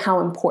and how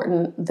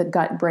important the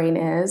gut brain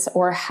is,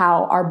 or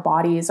how our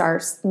bodies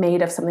are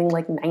made of something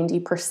like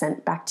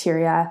 90%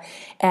 bacteria,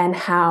 and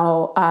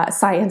how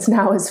science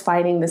now is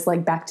fighting this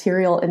like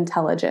bacterial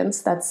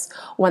intelligence. That's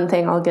one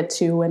thing I'll get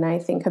to when I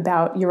think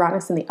about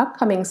Uranus in the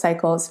upcoming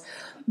cycles.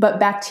 But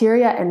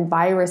bacteria and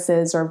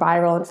viruses or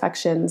viral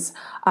infections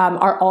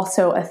are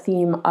also a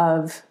theme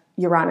of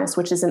Uranus,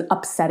 which is an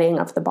upsetting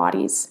of the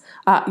bodies,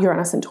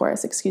 Uranus and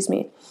Taurus, excuse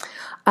me.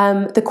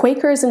 The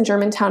Quakers in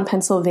Germantown,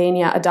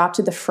 Pennsylvania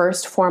adopted the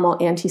first formal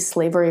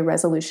anti-slavery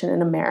resolution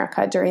in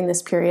America during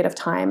this period of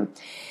time.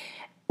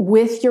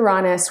 With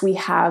Uranus, we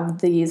have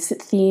these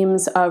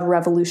themes of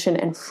revolution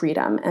and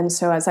freedom. And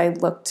so as I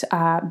looked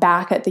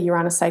back at the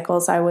Uranus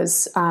cycles, I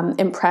was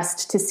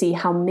impressed to see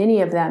how many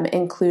of them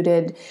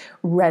included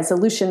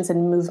resolutions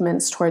and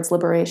movements towards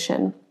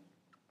liberation.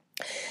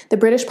 The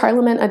British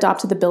Parliament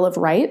adopted the Bill of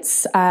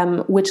Rights,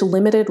 which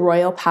limited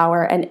royal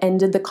power and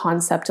ended the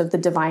concept of the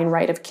divine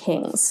right of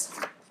kings.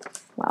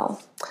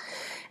 Well,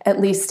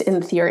 at least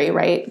in theory,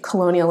 right?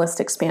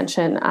 Colonialist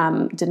expansion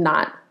did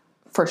not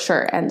for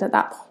sure end at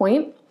that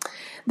point.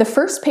 The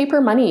first paper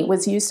money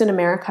was used in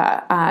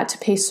America to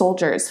pay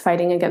soldiers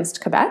fighting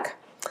against Quebec.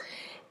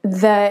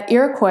 The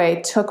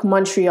Iroquois took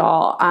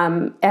Montreal,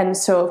 and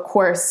so, of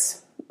course,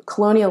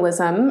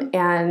 colonialism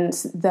and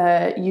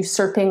the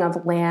usurping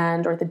of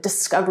land or the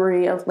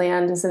discovery of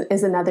land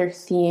is another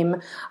theme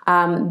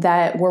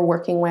that we're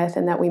working with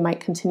and that we might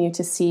continue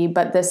to see.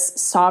 But this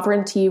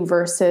sovereignty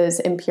versus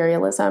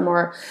imperialism,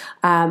 or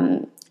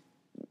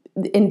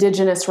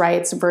indigenous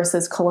rights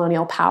versus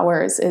colonial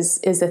powers,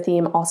 is a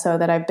theme also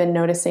that I've been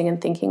noticing and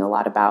thinking a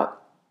lot about.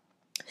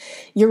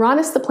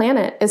 Uranus, the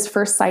planet, is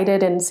first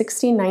sighted in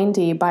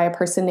 1690 by a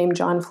person named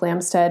John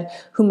Flamsteed,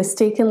 who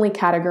mistakenly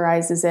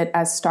categorizes it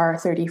as star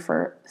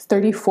 34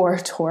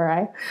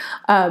 Tauri.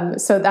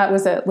 So that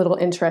was a little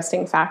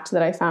interesting fact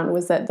that I found,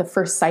 was that the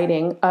first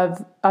sighting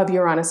of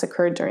Uranus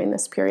occurred during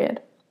this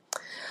period.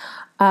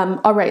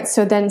 All right,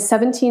 so then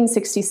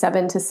 1767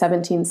 to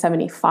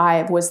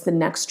 1775 was the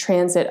next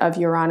transit of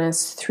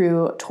Uranus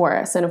through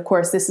Taurus. And of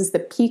course, this is the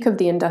peak of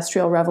the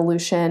Industrial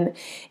Revolution.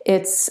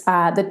 It's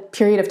the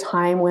period of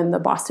time when the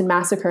Boston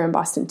Massacre and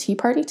Boston Tea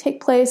Party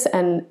take place,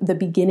 and the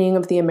beginning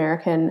of the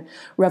American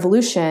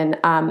Revolution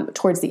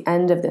towards the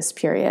end of this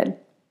period.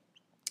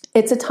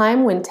 It's a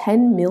time when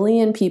 10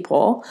 million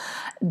people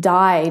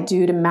die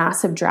due to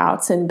massive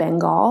droughts in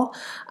Bengal.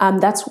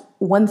 That's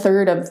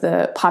 1/3 of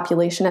the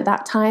population at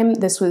that time.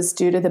 This was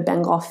due to the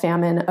Bengal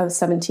famine of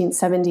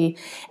 1770.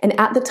 And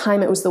at the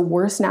time, it was the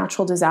worst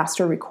natural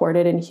disaster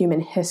recorded in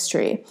human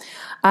history.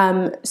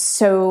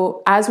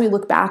 So as we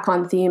look back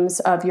on themes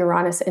of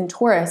Uranus and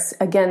Taurus,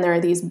 again, there are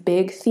these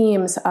big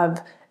themes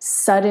of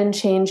sudden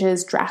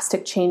changes,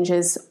 drastic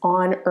changes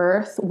on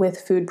Earth with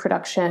food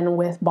production,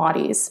 with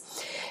bodies.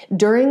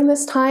 During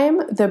this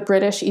time, the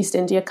British East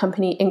India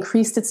Company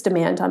increased its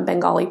demand on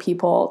Bengali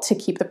people to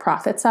keep the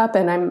profits up.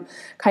 And I'm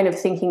kind of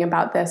thinking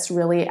about this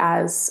really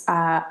as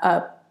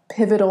a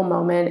pivotal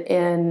moment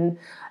in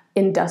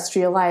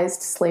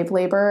industrialized slave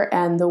labor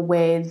and the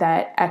way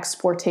that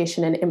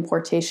exportation and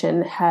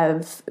importation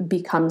have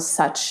become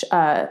such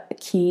a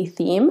key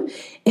theme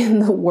in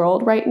the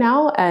world right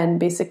now. And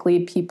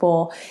basically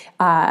people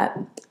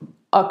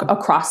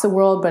across the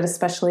world, but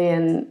especially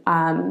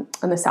on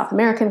the South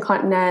American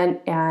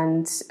continent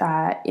and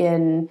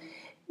in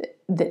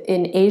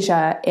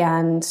Asia,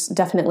 and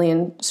definitely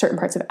in certain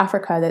parts of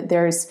Africa, that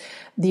there's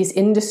these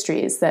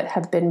industries that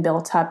have been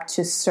built up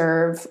to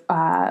serve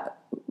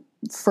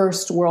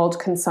first world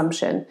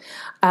consumption,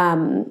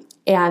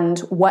 and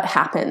what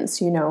happens,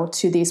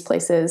 to these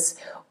places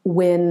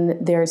when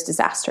there's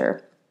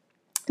disaster.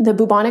 The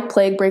bubonic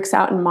plague breaks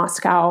out in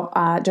Moscow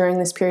during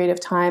this period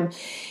of time.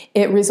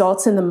 It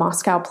results in the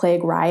Moscow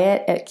Plague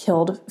Riot. It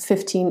killed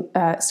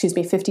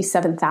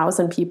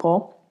 57,000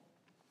 people.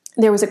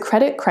 There was a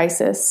credit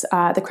crisis,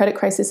 the credit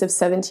crisis of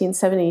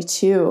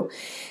 1772.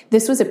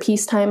 This was a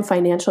peacetime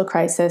financial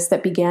crisis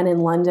that began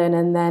in London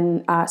and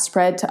then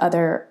spread to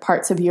other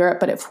parts of Europe,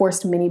 but it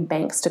forced many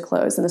banks to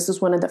close. And this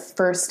was one of the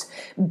first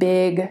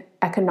big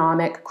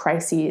economic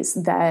crises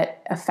that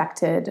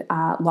affected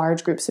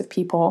large groups of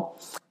people.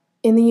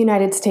 In the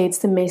United States,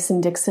 the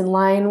Mason-Dixon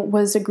line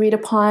was agreed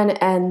upon,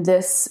 and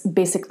this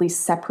basically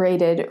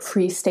separated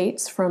free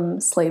states from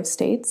slave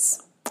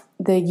states.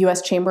 the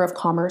U.S. Chamber of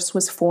Commerce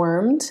was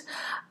formed.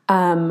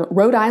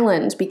 Rhode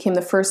Island became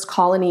the first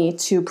colony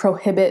to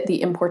prohibit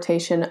the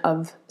importation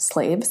of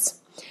slaves.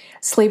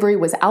 Slavery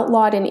was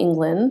outlawed in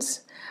England.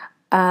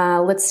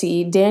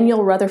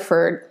 Daniel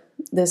Rutherford,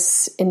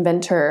 this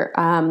inventor,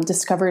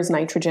 discovers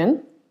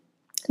nitrogen.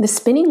 The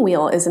spinning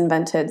wheel is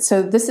invented.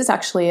 So this is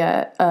actually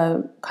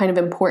a kind of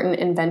important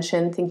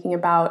invention, thinking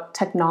about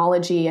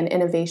technology and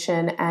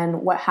innovation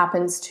and what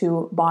happens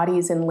to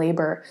bodies in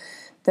labor.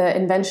 The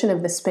invention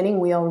of the spinning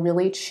wheel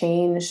really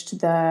changed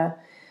the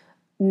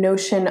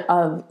notion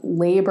of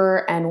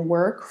labor and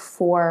work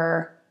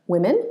for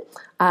women,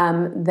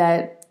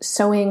 that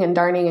sewing and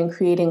darning and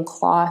creating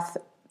cloth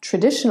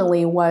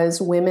traditionally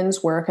was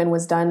women's work and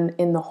was done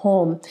in the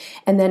home.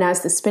 And then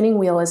as the spinning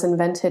wheel is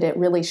invented, it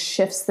really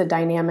shifts the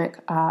dynamic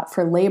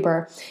for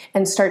labor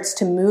and starts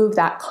to move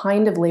that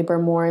kind of labor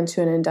more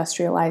into an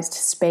industrialized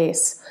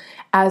space,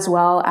 as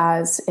well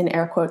as, in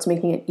air quotes,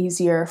 making it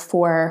easier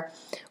for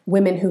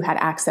women who had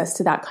access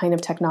to that kind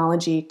of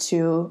technology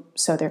to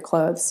sew their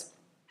clothes.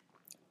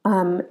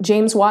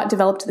 James Watt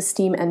developed the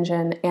steam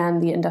engine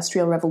and the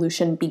Industrial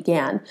Revolution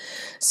began.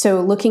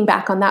 So looking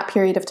back on that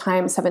period of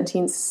time,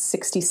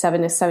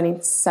 1767 to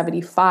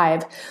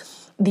 1775,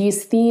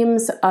 these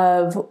themes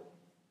of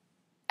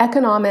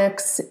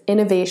economics,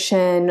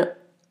 innovation,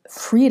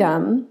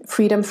 freedom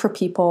for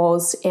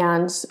peoples,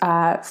 and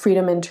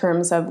freedom in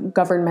terms of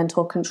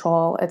governmental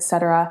control,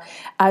 etc.,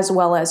 as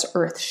well as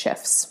earth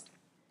shifts.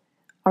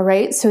 All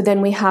right, so then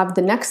we have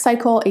the next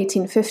cycle,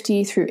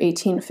 1850 through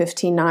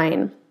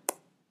 1859.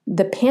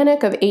 The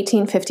Panic of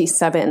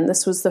 1857,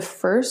 this was the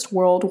first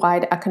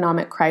worldwide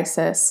economic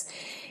crisis.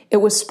 It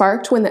was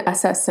sparked when the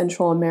SS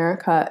Central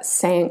America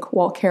sank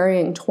while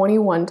carrying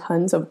 21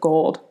 tons of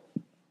gold.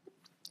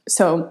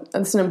 So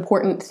that's an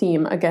important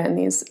theme, again,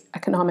 these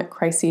economic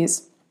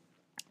crises.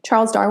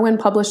 Charles Darwin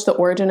published The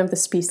Origin of the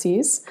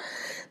Species.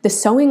 The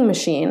sewing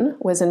machine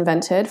was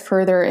invented,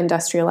 further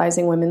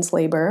industrializing women's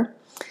labor.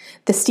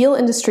 The steel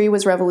industry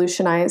was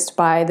revolutionized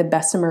by the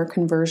Bessemer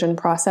conversion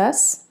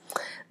process.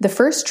 The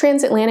first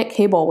transatlantic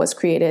cable was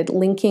created,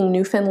 linking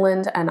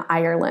Newfoundland and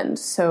Ireland.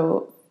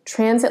 So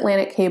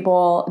transatlantic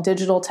cable,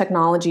 digital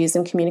technologies,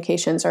 and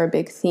communications are a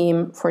big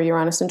theme for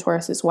Uranus and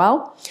Taurus as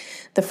well.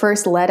 The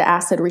first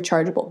lead-acid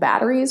rechargeable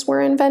batteries were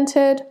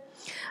invented.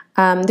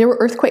 There were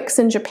earthquakes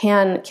in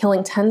Japan,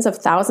 killing tens of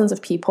thousands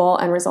of people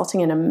and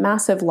resulting in a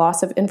massive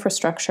loss of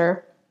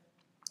infrastructure.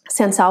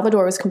 San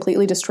Salvador was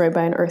completely destroyed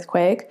by an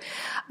earthquake.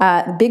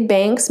 Big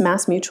banks,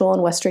 Mass Mutual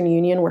and Western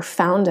Union, were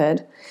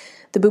founded.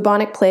 The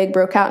bubonic plague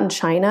broke out in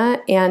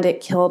China, and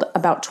it killed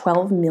about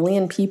 12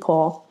 million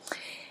people.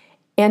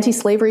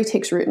 Anti-slavery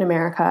takes root in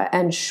America,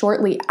 and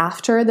shortly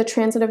after the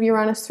transit of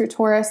Uranus through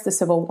Taurus, the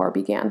Civil War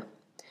began.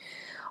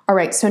 All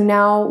right, so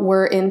now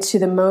we're into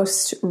the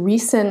most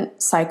recent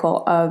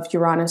cycle of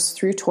Uranus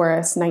through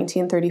Taurus,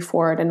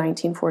 1934 to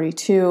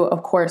 1942.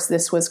 Of course,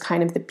 this was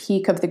kind of the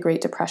peak of the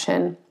Great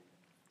Depression,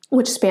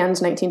 which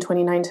spans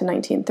 1929 to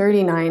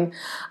 1939,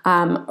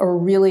 a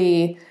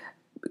really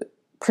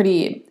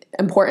pretty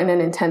important and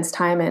intense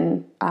time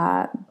in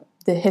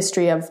the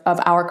history of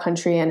our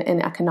country and in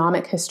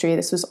economic history.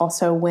 This was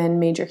also when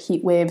major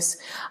heat waves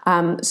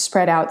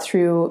spread out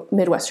through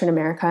Midwestern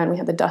America, and we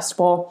had the Dust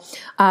Bowl.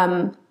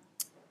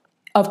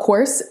 Of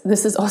course,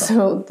 this is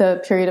also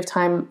the period of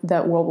time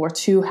that World War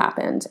II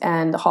happened,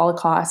 and the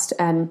Holocaust,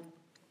 and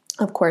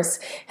of course,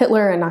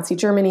 Hitler and Nazi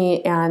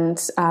Germany,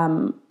 and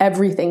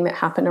everything that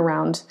happened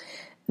around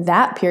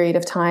that period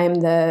of time,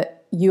 the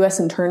U.S.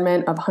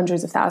 internment of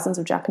hundreds of thousands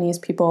of Japanese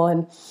people,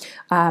 and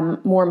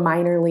more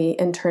minorly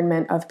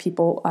internment of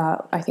people,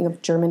 I think,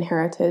 of German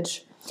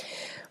heritage.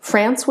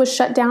 France was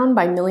shut down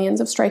by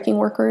millions of striking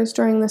workers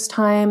during this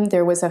time.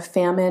 There was a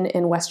famine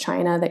in West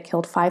China that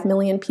killed 5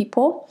 million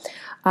people.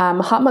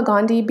 Mahatma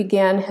Gandhi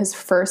began his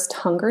first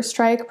hunger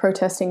strike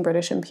protesting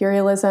British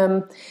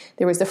imperialism.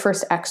 There was the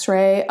first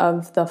X-ray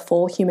of the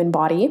full human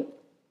body.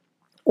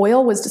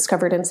 Oil was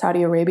discovered in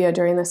Saudi Arabia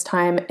during this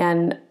time,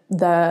 and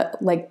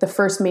the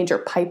first major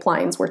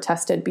pipelines were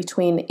tested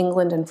between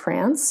England and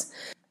France.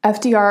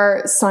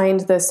 FDR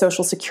signed the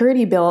Social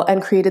Security Bill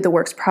and created the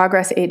Works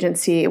Progress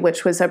Agency,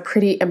 which was a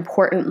pretty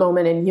important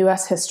moment in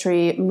U.S.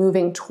 history,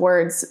 moving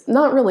towards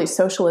not really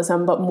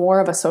socialism, but more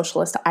of a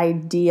socialist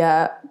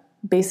idea,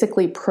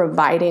 basically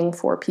providing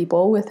for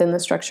people within the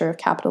structure of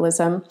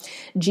capitalism.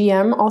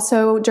 GM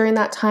also, during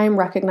that time,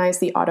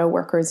 recognized the Auto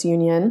Workers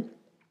Union,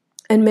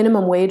 and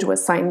minimum wage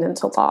was signed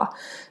into law.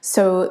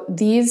 So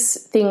these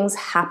things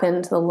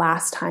happened the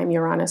last time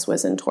Uranus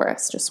was in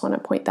Taurus. Just want to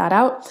point that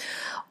out.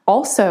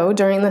 Also,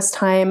 during this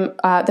time,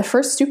 the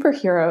first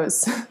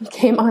superheroes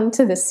came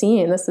onto the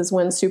scene. This is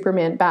when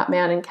Superman,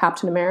 Batman, and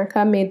Captain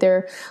America made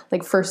their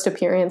first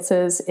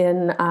appearances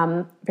in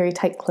very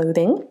tight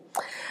clothing.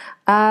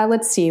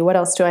 Let's see, what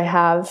else do I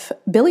have?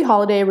 Billie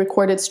Holiday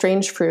recorded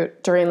Strange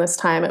Fruit during this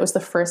time. It was the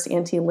first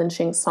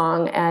anti-lynching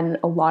song, and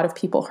a lot of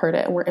people heard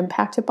it and were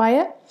impacted by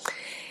it.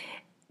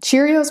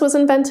 Cheerios was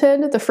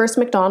invented, the first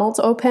McDonald's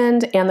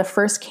opened, and the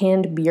first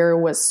canned beer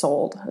was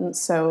sold. And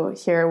so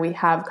here we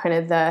have kind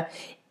of the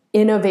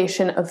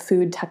innovation of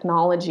food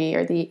technology,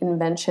 or the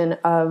invention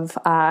of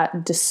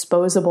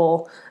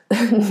disposable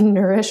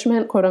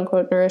nourishment, quote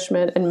unquote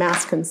nourishment, and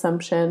mass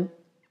consumption.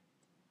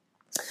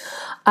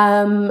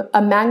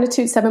 A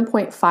magnitude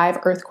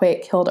 7.5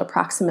 earthquake killed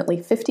approximately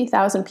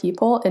 50,000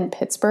 people in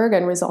Pittsburgh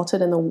and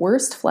resulted in the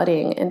worst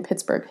flooding in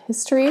Pittsburgh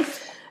history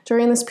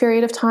during this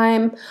period of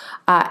time.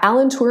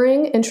 Alan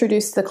Turing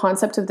introduced the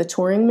concept of the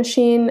Turing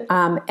machine,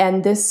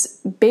 and this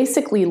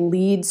basically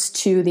leads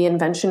to the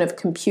invention of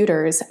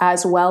computers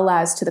as well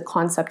as to the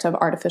concept of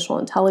artificial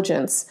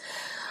intelligence.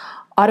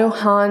 Otto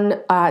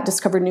Hahn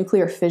discovered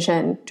nuclear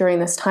fission during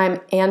this time,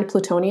 and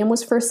plutonium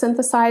was first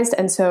synthesized.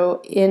 And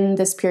so in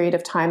this period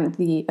of time,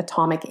 the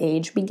atomic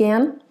age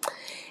began.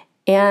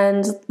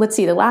 And let's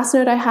see, the last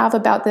note I have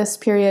about this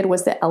period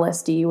was that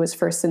LSD was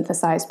first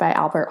synthesized by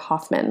Albert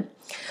Hofmann.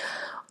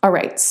 All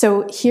right,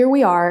 so here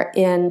we are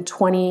in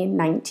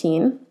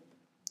 2019.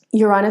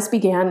 Uranus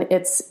began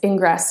its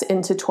ingress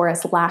into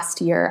Taurus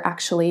last year,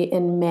 actually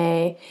in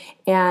May.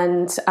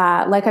 And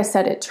like I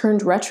said, it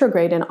turned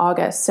retrograde in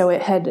August. So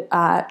it had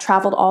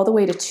traveled all the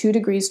way to 2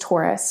 degrees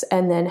Taurus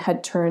and then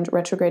had turned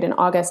retrograde in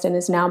August and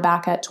is now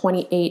back at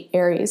 28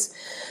 Aries.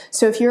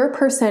 So if you're a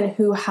person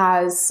who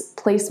has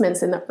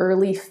placements in the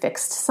early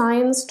fixed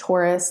signs,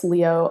 Taurus,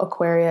 Leo,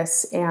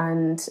 Aquarius,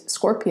 and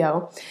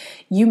Scorpio,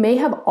 you may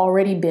have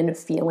already been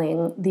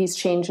feeling these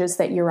changes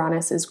that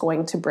Uranus is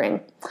going to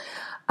bring.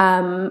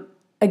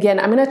 Again,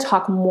 I'm going to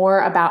talk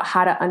more about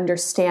how to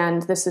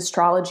understand this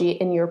astrology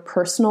in your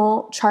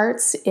personal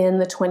charts in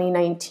the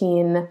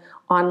 2019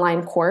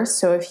 online course.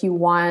 So if you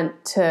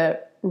want to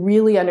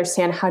really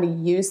understand how to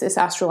use this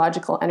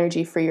astrological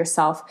energy for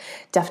yourself,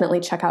 definitely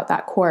check out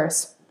that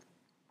course.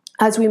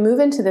 As we move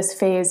into this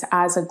phase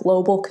as a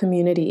global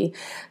community,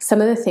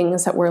 some of the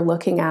things that we're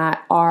looking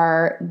at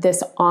are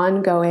this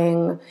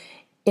ongoing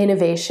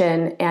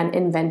innovation and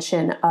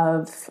invention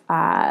of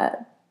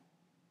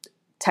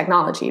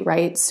technology,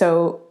 right?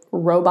 So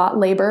robot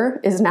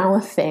labor is now a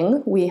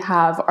thing. We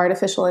have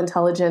artificial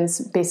intelligence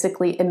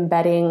basically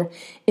embedding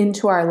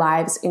into our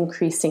lives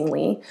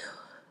increasingly.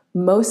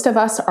 Most of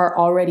us are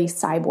already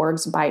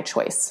cyborgs by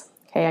choice.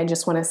 Okay, I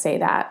just want to say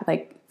that.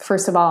 Like,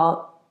 first of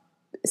all,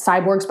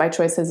 cyborgs by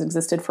choice has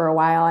existed for a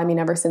while. I mean,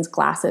 ever since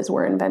glasses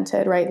were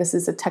invented, right? This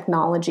is a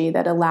technology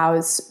that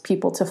allows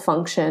people to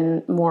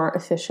function more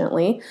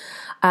efficiently,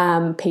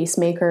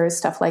 pacemakers,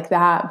 stuff like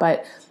that.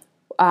 But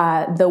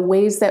the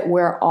ways that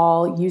we're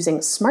all using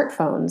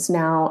smartphones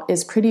now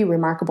is pretty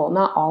remarkable.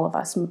 Not all of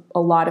us, a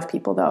lot of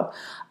people though,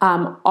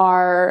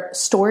 are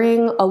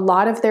storing a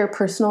lot of their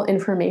personal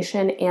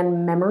information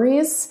and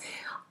memories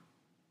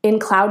in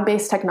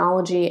cloud-based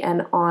technology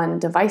and on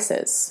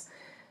devices.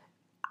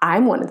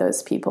 I'm one of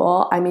those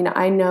people. I mean,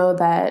 I know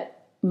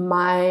that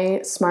my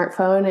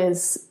smartphone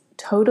is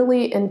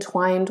totally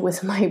entwined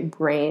with my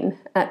brain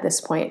at this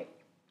point.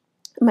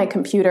 My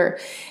computer.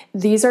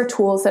 These are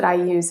tools that I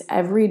use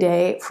every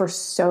day for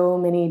so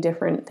many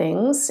different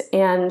things,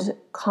 and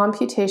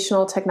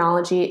computational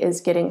technology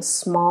is getting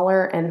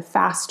smaller and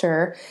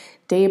faster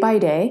day by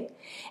day,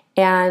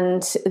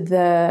 and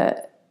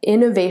the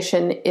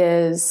innovation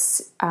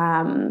is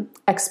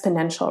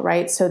exponential,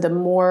 right? So the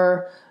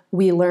more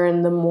we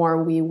learn, the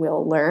more we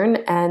will learn,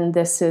 and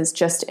this is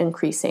just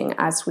increasing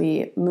as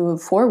we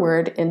move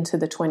forward into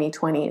the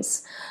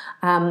 2020s.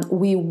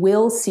 We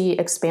will see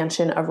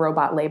expansion of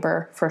robot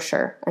labor for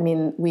sure. I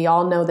mean, we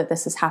all know that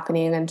this is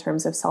happening in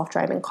terms of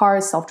self-driving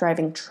cars,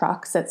 self-driving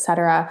trucks,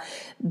 etc.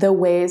 The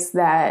ways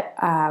that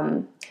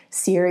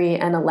Siri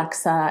and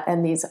Alexa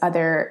and these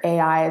other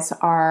AIs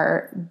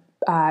are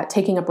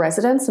taking up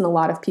residence in a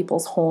lot of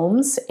people's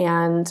homes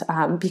and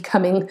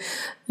becoming,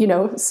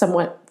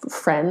 somewhat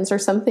friends or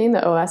something,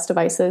 the OS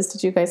devices.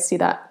 Did you guys see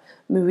that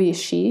movie,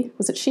 She?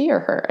 Was it She or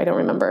Her? I don't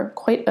remember.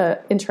 Quite an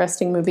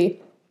interesting movie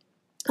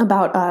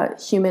about a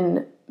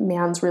human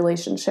man's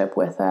relationship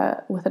with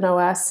an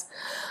OS.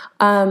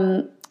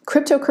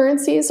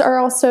 Cryptocurrencies are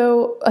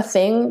also a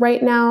thing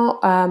right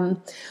now.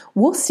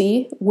 We'll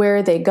see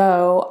where they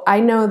go.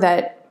 I know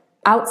that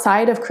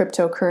outside of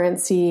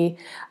cryptocurrency,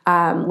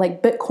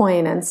 like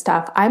Bitcoin and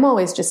stuff, I'm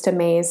always just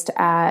amazed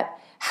at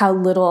how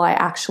little I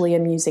actually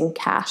am using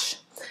cash.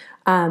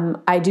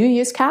 I do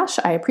use cash.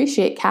 I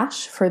appreciate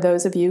cash. For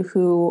those of you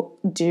who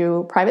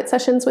do private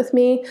sessions with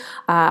me,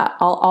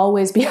 I'll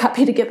always be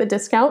happy to give a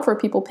discount for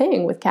people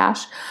paying with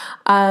cash.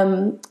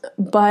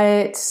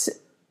 But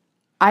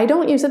I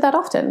don't use it that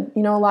often.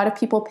 A lot of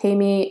people pay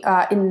me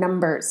in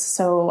numbers.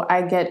 So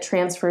I get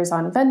transfers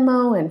on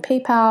Venmo and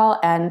PayPal,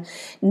 and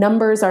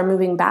numbers are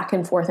moving back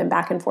and forth and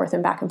back and forth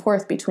and back and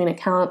forth between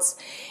accounts.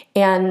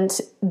 And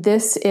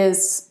this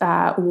is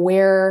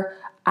where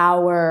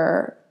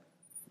our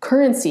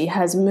currency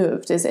has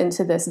moved, is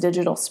into this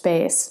digital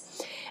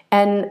space.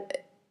 And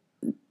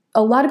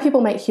a lot of people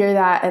might hear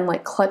that and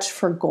like clutch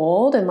for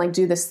gold and like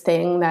do this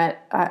thing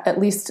that at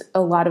least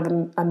a lot of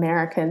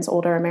Americans,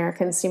 older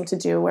Americans, seem to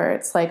do, where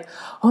it's like,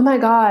 oh my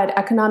God,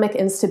 economic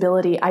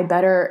instability, I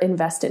better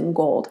invest in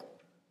gold.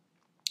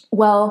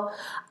 Well,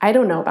 I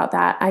don't know about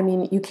that. I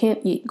mean, you can't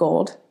eat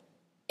gold.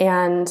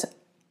 And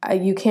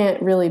You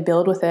can't really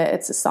build with it.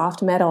 It's a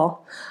soft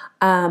metal.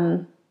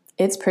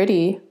 It's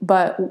pretty,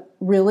 but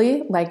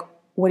really, like,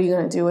 what are you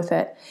going to do with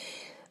it?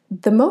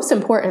 The most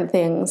important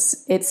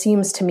things, it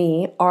seems to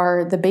me,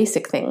 are the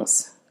basic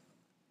things: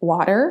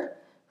 water,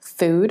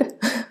 food,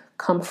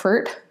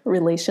 comfort,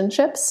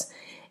 relationships,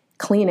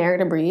 clean air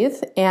to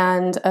breathe,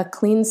 and a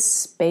clean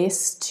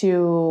space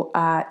to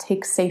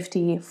take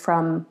safety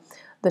from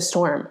the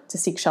storm, to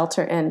seek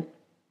shelter in.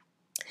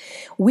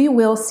 We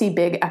will see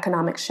big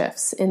economic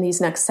shifts in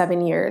these next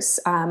 7 years.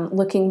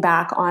 Looking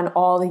back on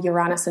all the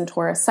Uranus and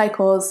Taurus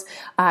cycles,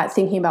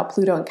 thinking about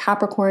Pluto and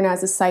Capricorn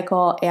as a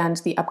cycle, and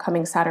the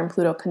upcoming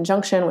Saturn-Pluto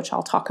conjunction, which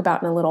I'll talk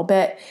about in a little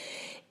bit,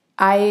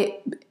 I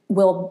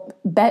will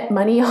bet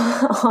money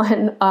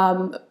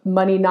on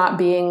money not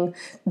being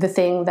the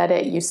thing that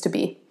it used to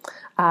be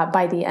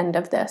by the end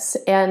of this.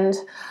 And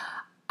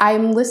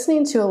I'm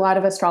listening to a lot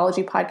of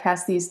astrology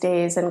podcasts these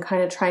days and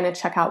kind of trying to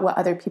check out what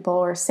other people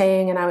are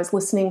saying. And I was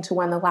listening to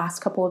one the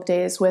last couple of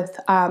days with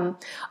a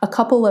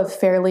couple of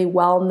fairly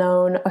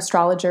well-known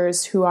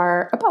astrologers who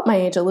are about my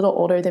age, a little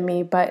older than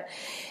me, but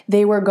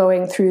they were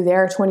going through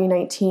their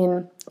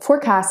 2019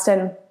 forecast.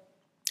 And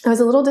I was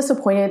a little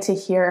disappointed to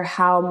hear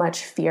how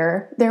much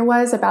fear there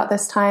was about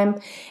this time.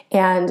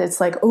 And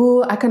it's like,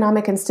 oh,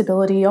 economic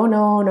instability. Oh,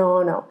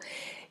 no.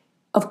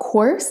 Of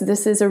course,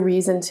 this is a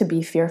reason to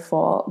be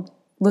fearful.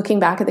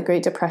 Looking back at the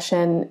Great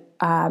Depression,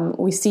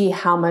 we see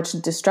how much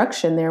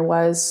destruction there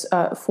was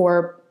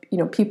for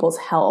people's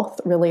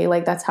health, really.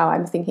 Like, that's how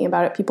I'm thinking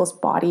about it. People's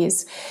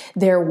bodies,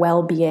 their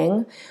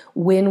well-being.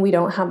 When we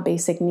don't have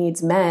basic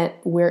needs met,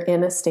 we're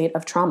in a state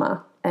of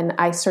trauma. And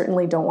I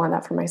certainly don't want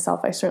that for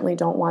myself. I certainly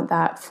don't want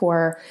that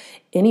for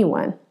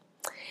anyone.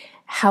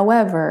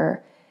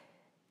 However,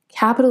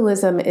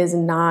 capitalism is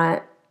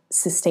not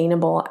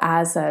sustainable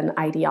as an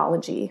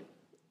ideology.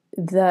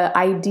 The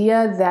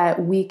idea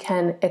that we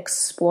can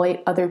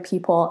exploit other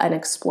people and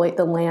exploit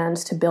the land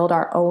to build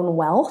our own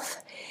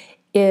wealth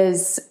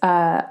is,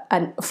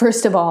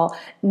 first of all,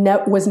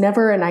 was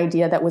never an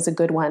idea that was a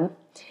good one.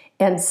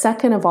 And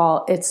second of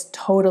all, it's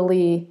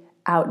totally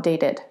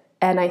outdated.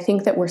 And I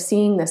think that we're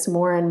seeing this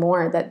more and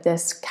more, that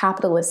this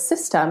capitalist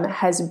system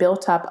has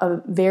built up a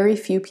very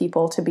few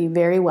people to be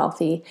very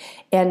wealthy,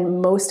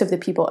 and most of the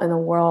people in the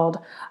world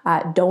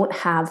don't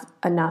have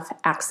enough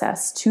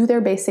access to their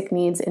basic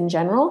needs in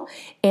general,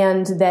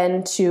 and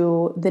then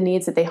to the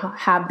needs that they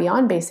have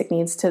beyond basic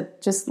needs to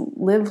just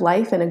live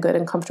life in a good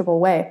and comfortable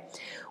way.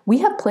 We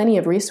have plenty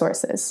of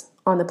resources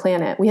on the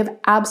planet. We have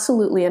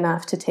absolutely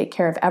enough to take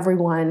care of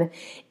everyone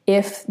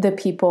if the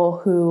people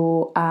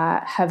who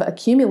have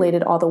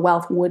accumulated all the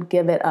wealth would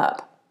give it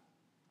up.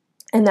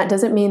 And that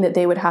doesn't mean that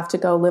they would have to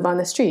go live on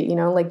the street.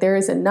 Like, there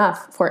is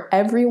enough for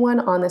everyone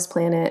on this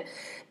planet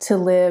to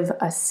live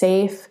a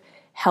safe,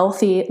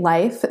 healthy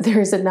life.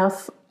 There's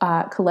enough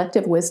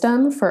collective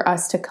wisdom for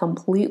us to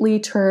completely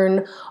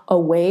turn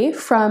away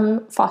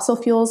from fossil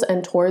fuels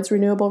and towards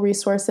renewable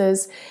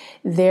resources.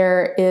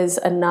 There is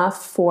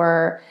enough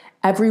for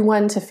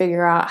everyone to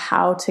figure out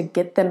how to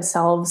get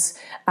themselves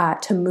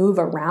to move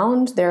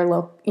around their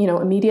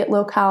immediate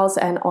locales,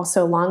 and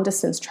also long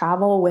distance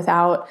travel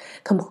without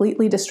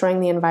completely destroying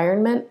the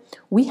environment.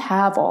 We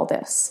have all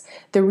this.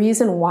 The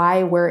reason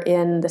why we're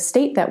in the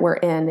state that we're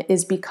in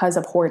is because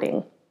of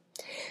hoarding.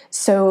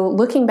 So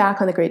looking back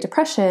on the Great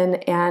Depression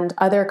and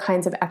other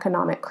kinds of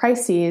economic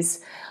crises,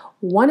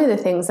 one of the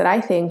things that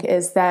I think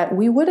is that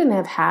we wouldn't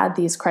have had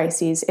these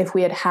crises if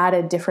we had had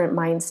a different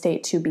mind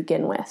state to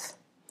begin with.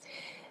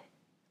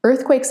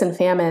 Earthquakes and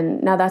famine,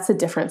 now that's a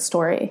different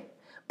story.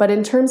 But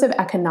in terms of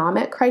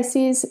economic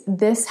crises,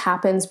 this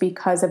happens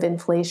because of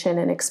inflation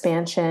and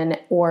expansion,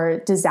 or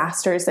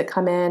disasters that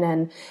come in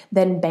and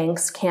then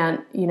banks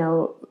can't,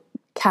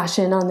 cash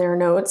in on their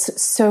notes.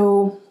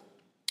 So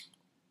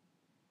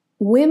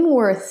when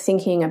we're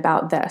thinking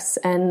about this,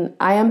 and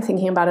I am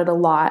thinking about it a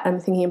lot,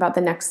 I'm thinking about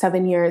the next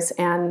 7 years,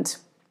 and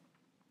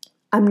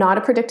I'm not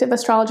a predictive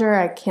astrologer.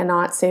 I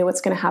cannot say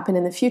what's going to happen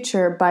in the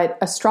future, but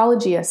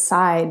astrology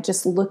aside,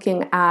 just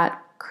looking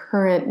at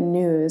current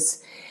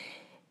news,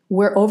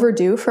 we're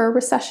overdue for a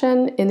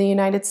recession in the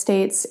United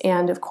States.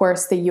 And of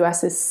course, the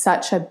US is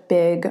such a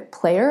big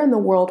player in the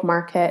world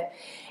market.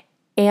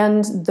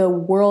 And the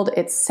world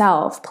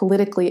itself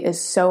politically is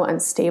so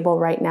unstable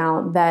right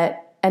now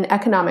that an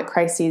economic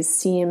crisis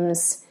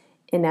seems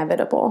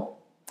inevitable.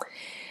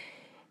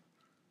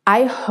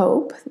 I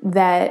hope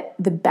that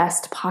the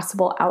best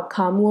possible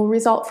outcome will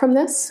result from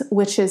this,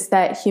 which is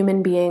that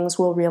human beings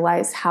will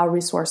realize how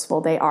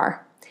resourceful they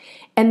are.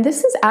 And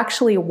this is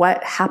actually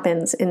what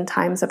happens in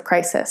times of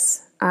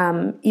crisis.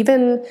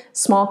 Even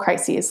small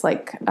crises,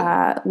 like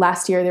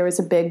last year there was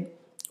a big,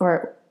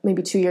 or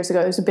maybe 2 years ago,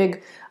 there was a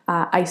big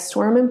ice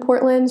storm in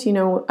Portland.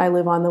 I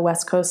live on the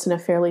West Coast in a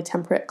fairly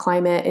temperate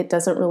climate. It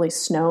doesn't really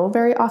snow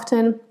very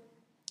often.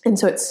 And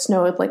so it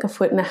snowed like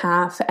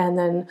 1.5 feet, and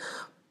then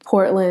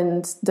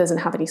Portland doesn't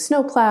have any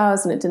snow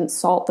plows, and it didn't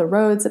salt the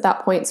roads at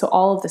that point. So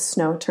all of the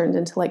snow turned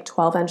into like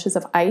 12 inches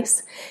of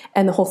ice,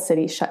 and the whole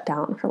city shut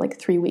down for like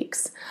 3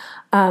 weeks.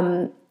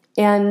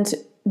 And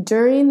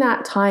during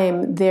that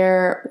time,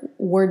 there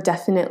were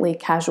definitely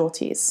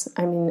casualties.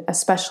 I mean,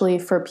 especially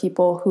for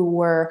people who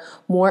were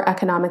more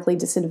economically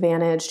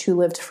disadvantaged, who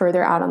lived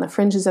further out on the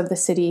fringes of the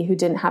city, who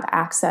didn't have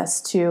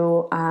access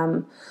to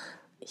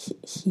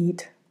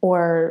heat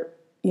or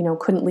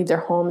couldn't leave their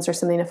homes or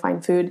something to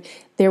find food.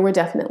 There were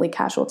definitely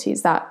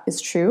casualties. That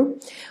is true.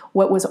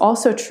 What was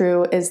also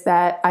true is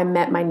that I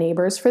met my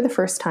neighbors for the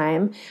first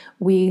time.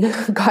 We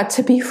got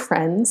to be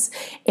friends,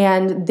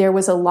 and there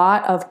was a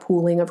lot of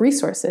pooling of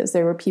resources.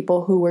 There were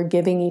people who were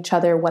giving each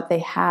other what they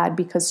had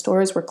because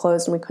stores were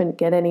closed and we couldn't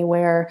get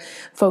anywhere.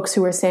 Folks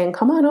who were saying,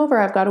 come on over,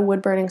 I've got a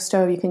wood-burning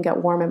stove. You can get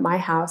warm at my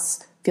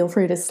house. Feel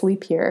free to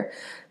sleep here.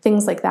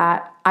 Things like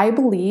that. I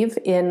believe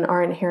in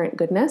our inherent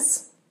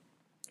goodness.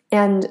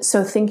 And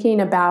so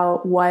thinking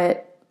about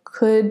what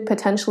could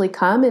potentially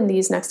come in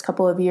these next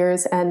couple of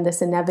years and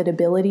this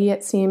inevitability,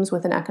 it seems,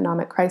 with an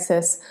economic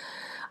crisis,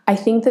 I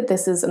think that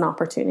this is an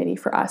opportunity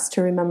for us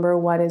to remember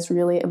what is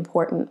really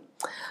important.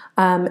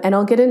 And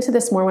I'll get into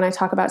this more when I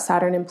talk about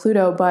Saturn and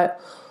Pluto, but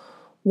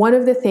one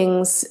of the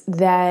things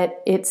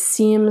that it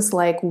seems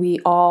like we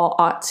all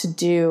ought to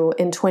do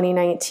in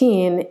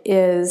 2019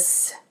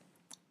 is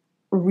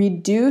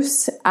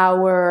reduce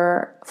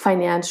our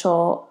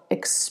financial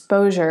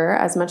exposure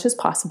as much as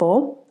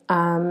possible.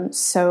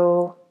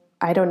 So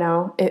I don't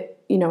know,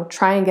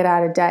 try and get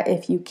out of debt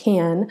if you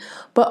can,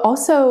 but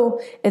also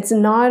it's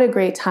not a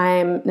great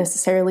time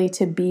necessarily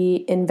to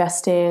be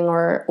investing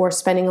or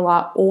spending a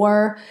lot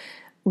or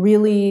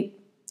really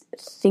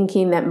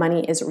thinking that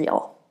money is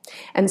real.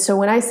 And so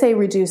when I say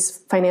reduce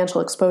financial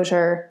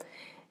exposure,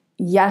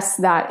 yes,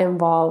 that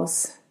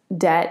involves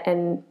debt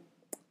and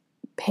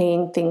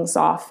paying things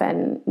off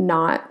and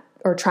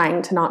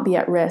trying to not be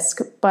at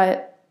risk.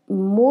 But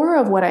more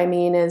of what I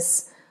mean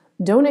is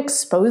don't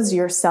expose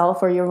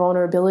yourself or your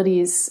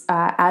vulnerabilities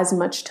as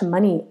much to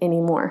money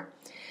anymore.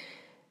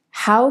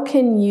 How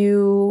can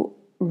you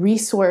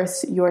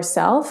resource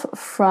yourself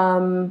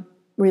from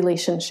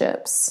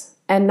relationships?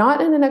 And not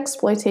in an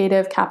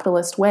exploitative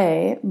capitalist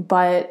way,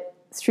 but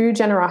through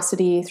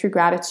generosity, through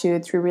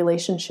gratitude, through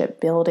relationship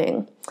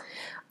building.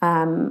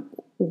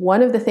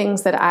 One of the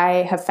things that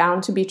I have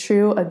found to be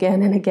true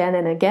again and again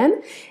and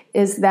again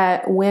is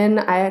that when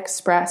I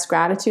express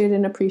gratitude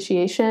and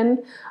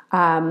appreciation,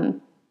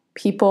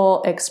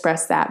 people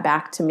express that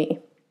back to me.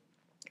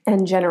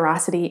 And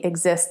generosity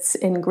exists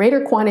in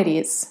greater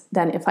quantities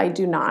than if I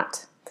do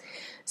not.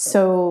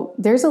 So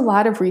there's a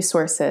lot of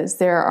resources.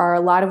 There are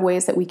a lot of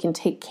ways that we can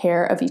take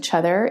care of each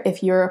other.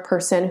 If you're a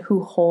person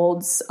who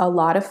holds a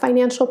lot of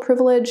financial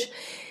privilege,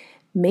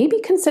 maybe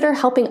consider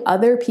helping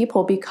other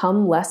people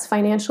become less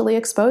financially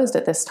exposed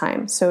at this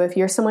time. So if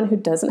you're someone who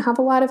doesn't have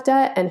a lot of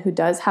debt and who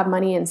does have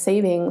money in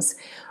savings,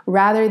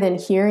 rather than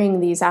hearing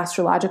these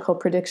astrological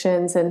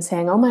predictions and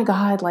saying, oh my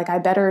God, I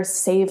better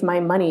save my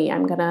money.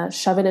 I'm going to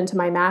shove it into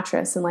my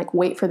mattress and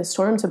wait for the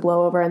storm to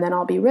blow over and then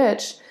I'll be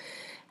rich.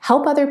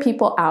 Help other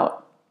people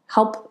out.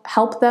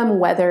 Help them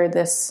weather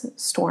this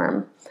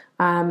storm.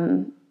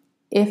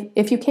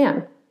 If you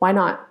can, why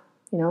not?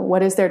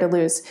 What is there to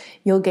lose?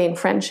 You'll gain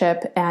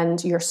friendship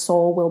and your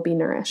soul will be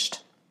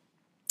nourished.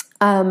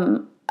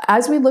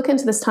 As we look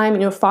into this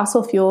time,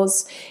 fossil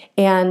fuels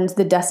and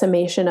the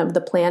decimation of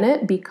the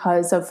planet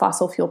because of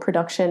fossil fuel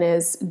production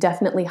is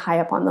definitely high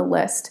up on the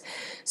list.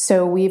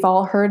 So we've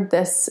all heard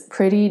this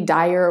pretty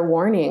dire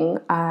warning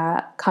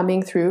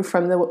coming through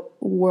from the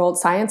world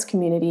science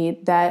community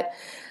that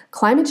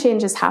climate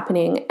change is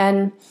happening.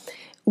 And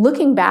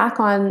looking back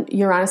on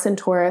Uranus and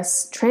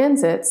Taurus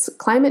transits,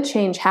 climate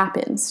change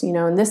happens,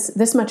 and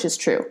this much is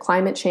true.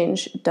 Climate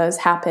change does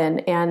happen,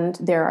 and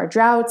there are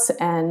droughts,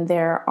 and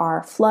there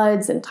are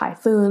floods, and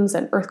typhoons,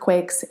 and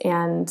earthquakes,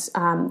 and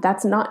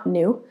that's not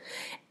new.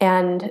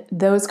 And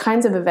those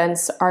kinds of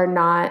events are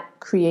not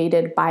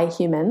created by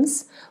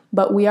humans,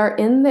 but we are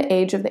in the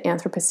age of the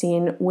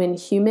Anthropocene when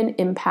human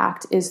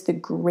impact is the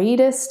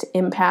greatest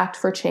impact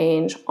for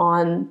change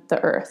on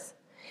the earth.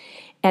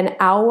 And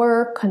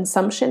our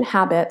consumption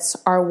habits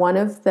are one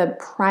of the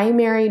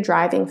primary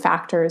driving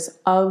factors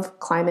of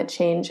climate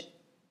change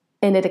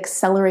in an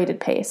accelerated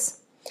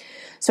pace.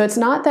 So it's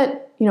not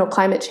that,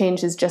 climate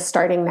change is just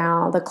starting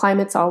now. The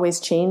climate's always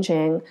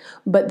changing,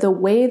 but the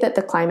way that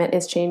the climate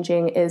is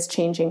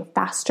changing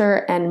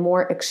faster and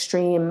more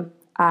extreme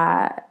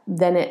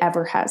than it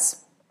ever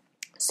has.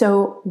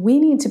 So we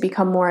need to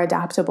become more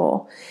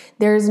adaptable.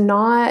 There's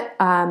not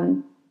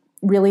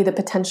really the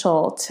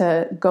potential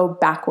to go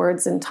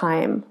backwards in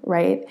time,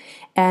 right?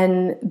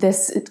 And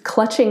this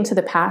clutching to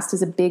the past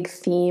is a big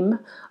theme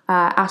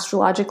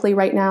astrologically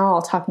right now.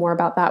 I'll talk more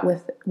about that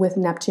with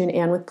Neptune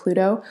and with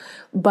Pluto.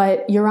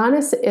 But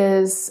Uranus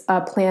is a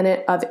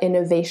planet of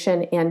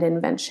innovation and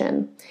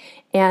invention.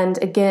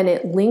 And again,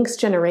 it links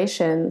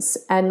generations.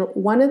 And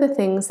one of the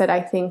things that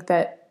I think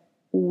that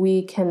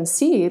we can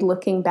see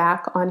looking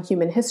back on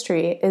human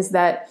history is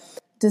that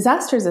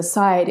disasters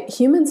aside,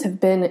 humans have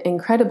been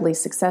incredibly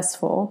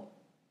successful.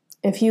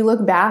 If you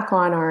look back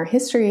on our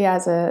history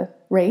as a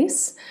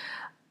race,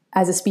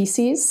 as a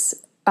species,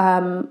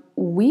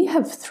 we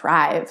have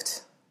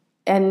thrived.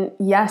 And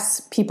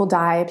yes, people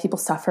die, people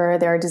suffer,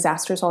 there are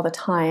disasters all the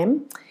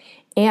time.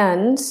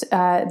 And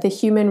the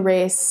human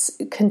race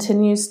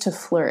continues to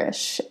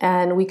flourish,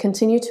 and we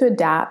continue to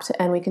adapt,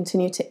 and we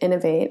continue to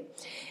innovate.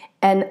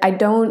 And I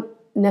don't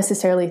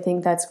necessarily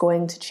think that's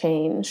going to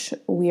change.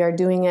 We are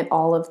doing it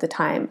all of the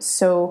time.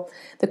 So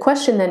the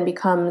question then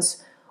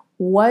becomes,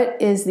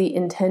 what is the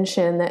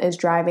intention that is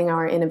driving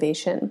our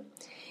innovation?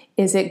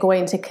 Is it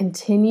going to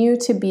continue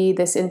to be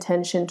this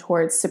intention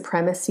towards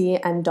supremacy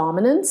and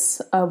dominance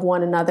of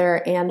one another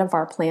and of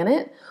our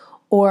planet?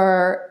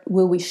 Or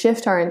will we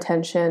shift our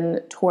intention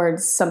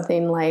towards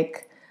something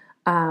like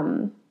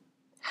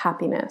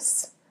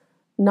happiness?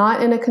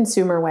 Not in a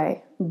consumer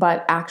way,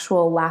 but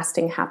actual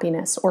lasting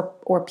happiness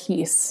or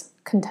peace,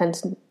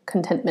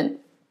 contentment.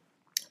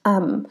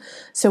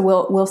 So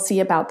we'll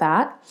see about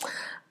that.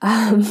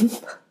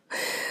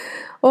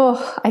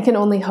 I can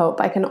only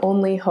hope. I can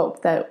only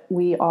hope that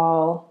we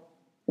all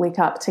wake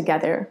up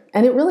together.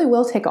 And it really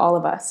will take all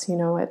of us.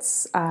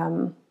 It's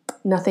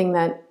nothing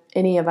that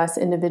any of us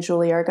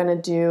individually are going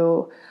to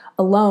do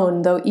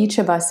alone, though each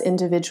of us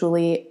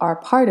individually are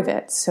part of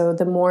it. So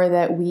the more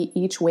that we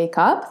each wake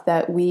up,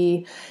 that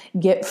we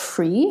get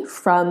free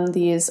from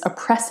these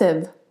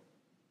oppressive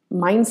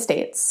mind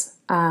states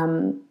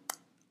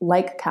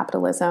like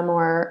capitalism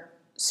or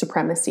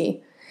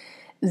supremacy,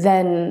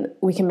 then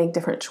we can make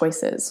different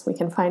choices. We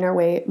can find our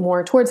way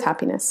more towards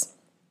happiness.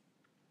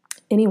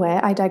 Anyway,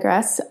 I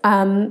digress.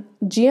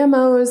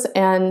 GMOs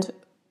and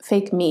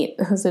fake meat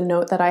is a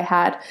note that I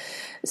had.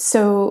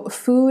 So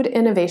food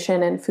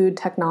innovation and food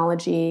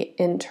technology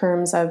in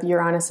terms of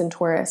Uranus and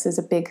Taurus is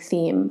a big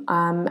theme.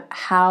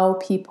 How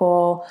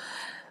people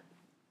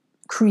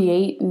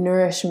create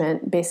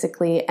nourishment,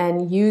 basically,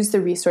 and use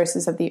the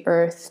resources of the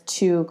earth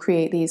to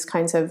create these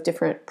kinds of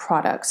different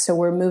products. So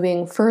we're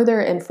moving further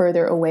and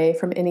further away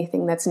from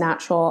anything that's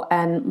natural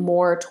and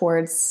more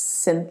towards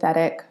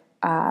synthetic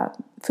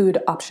food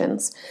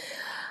options.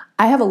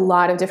 I have a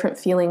lot of different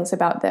feelings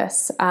about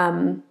this.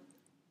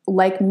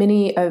 Like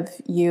many of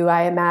you,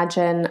 I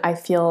imagine I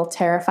feel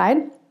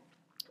terrified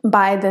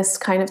by this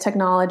kind of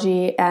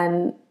technology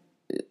and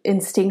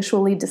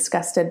instinctually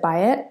disgusted by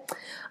it,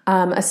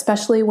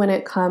 especially when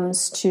it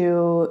comes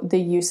to the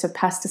use of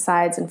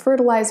pesticides and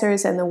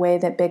fertilizers and the way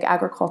that big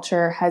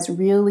agriculture has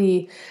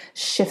really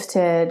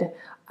shifted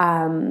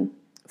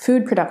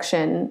food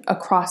production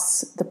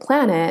across the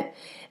planet.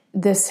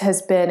 This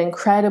has been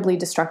incredibly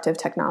destructive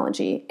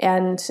technology.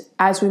 And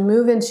as we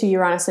move into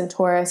Uranus and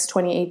Taurus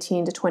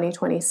 2018 to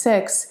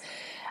 2026,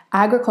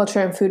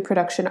 agriculture and food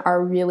production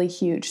are really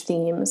huge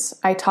themes.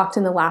 I talked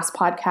in the last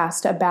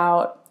podcast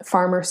about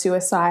farmer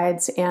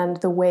suicides and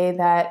the way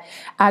that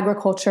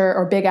agriculture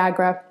or big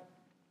agra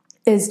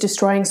is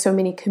destroying so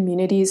many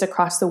communities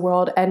across the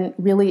world and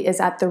really is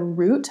at the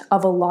root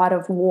of a lot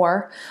of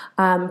war,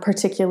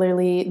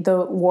 particularly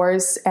the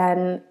wars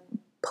and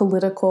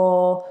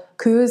political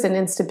coups and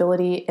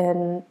instability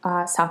in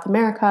South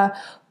America,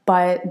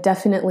 but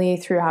definitely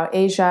throughout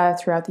Asia,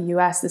 throughout the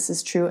US, this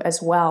is true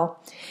as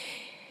well.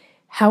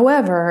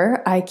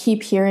 However, I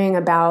keep hearing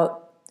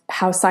about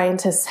how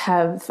scientists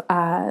have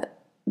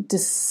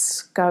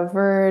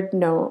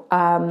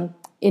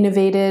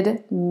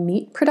innovated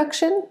meat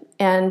production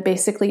and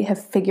basically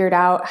have figured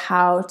out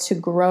how to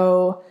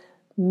grow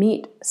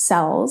meat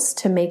cells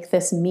to make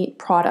this meat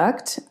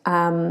product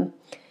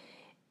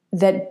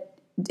that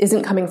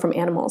isn't coming from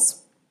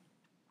animals.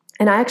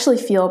 And I actually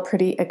feel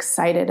pretty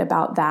excited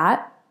about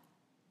that,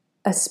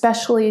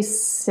 especially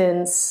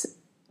since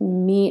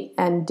meat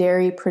and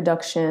dairy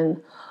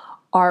production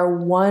are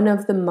one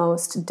of the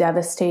most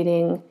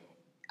devastating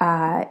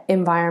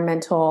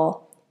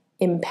environmental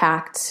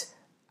impact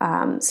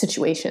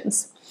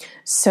situations.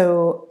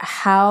 So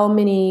how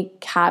many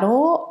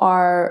cattle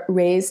are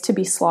raised to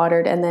be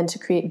slaughtered and then to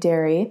create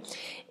dairy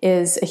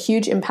is a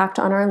huge impact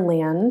on our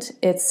land.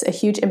 It's a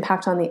huge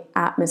impact on the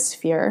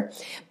atmosphere,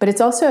 but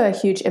it's also a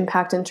huge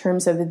impact in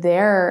terms of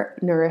their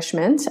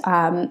nourishment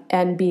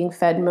and being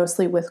fed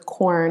mostly with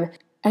corn,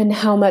 and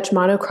how much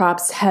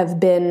monocrops have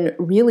been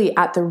really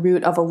at the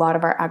root of a lot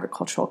of our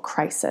agricultural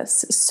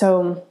crisis.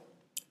 So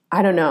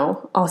I don't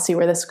know. I'll see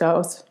where this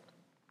goes.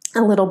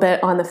 A little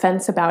bit on the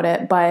fence about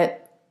it, but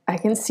I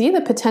can see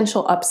the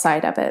potential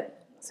upside of it.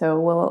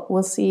 So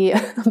we'll see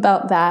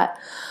about that.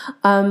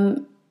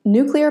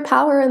 Nuclear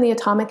power in the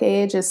atomic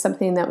age is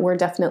something that we're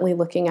definitely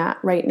looking at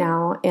right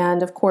now.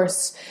 And of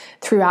course,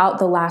 throughout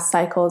the last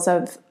cycles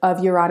of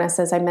Uranus,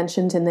 as I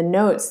mentioned in the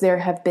notes, there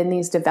have been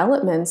these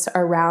developments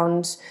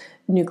around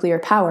nuclear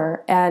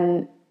power.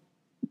 And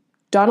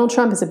Donald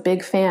Trump is a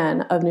big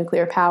fan of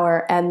nuclear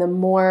power, and the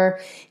more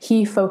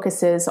he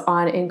focuses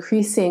on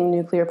increasing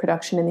nuclear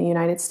production in the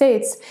United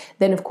States,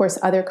 then of course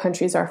other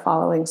countries are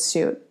following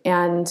suit.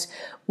 And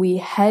we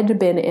had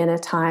been in a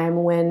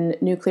time when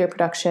nuclear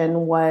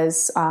production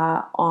was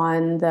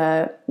on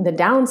the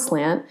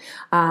downslant,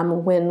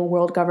 when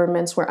world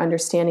governments were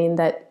understanding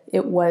that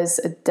it was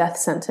a death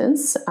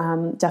sentence,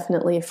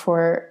 definitely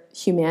for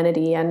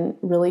humanity and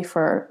really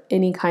for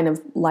any kind of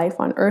life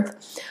on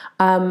Earth.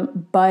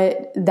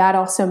 But that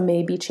also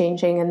may be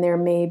changing, and there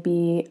may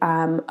be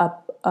a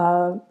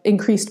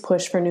increased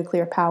push for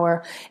nuclear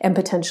power and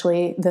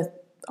potentially the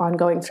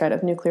ongoing threat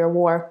of nuclear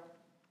war.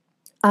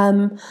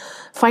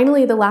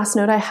 Finally, the last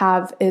note I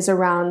have is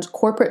around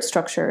corporate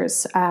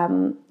structures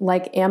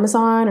like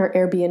Amazon or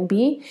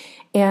Airbnb,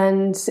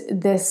 and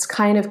this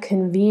kind of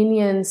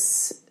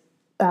convenience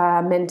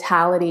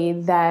mentality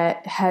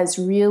that has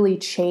really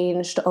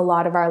changed a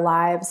lot of our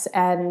lives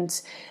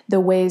and the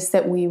ways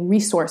that we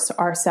resource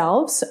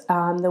ourselves,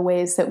 the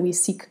ways that we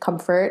seek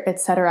comfort,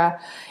 etc.,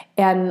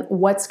 and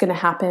what's going to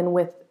happen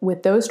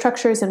with those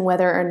structures and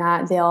whether or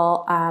not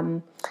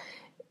they'll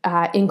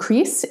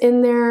increase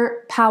in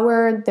their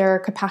power, their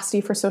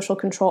capacity for social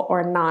control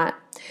or not.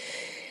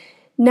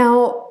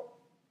 Now,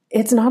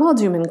 it's not all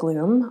doom and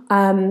gloom.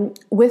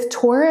 With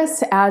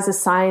Taurus as a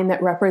sign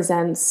that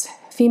represents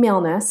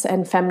femaleness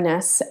and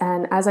femness,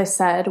 and as I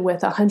said,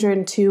 with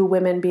 102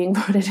 women being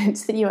voted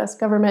into the US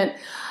government,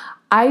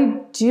 I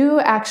do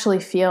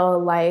actually feel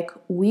like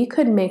we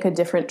could make a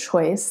different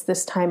choice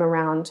this time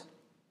around.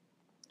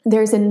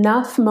 There's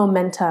enough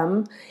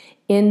momentum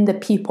in the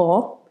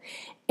people.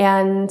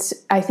 And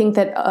I think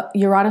that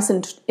Uranus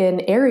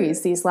in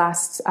Aries these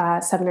last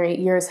 7 or 8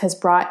 years has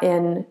brought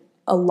in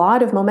a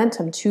lot of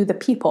momentum to the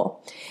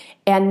people.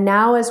 And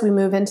now as we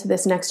move into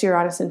this next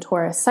Uranus and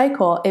Taurus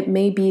cycle, it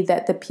may be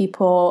that the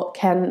people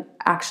can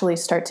actually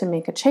start to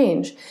make a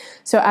change.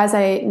 So as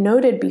I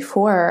noted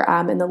before,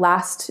 in the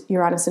last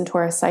Uranus and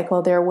Taurus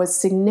cycle, there was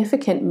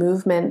significant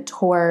movement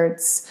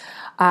towards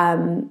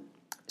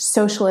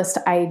socialist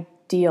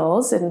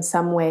ideals in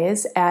some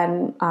ways,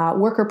 and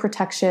worker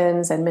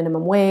protections and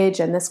minimum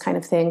wage and this kind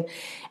of thing.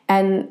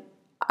 And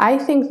I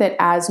think that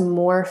as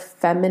more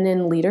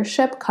feminine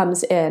leadership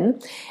comes in,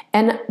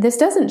 and this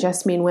doesn't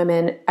just mean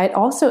women, it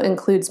also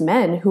includes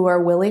men who are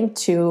willing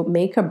to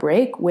make a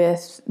break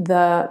with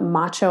the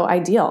macho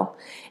ideal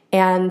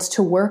and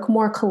to work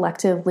more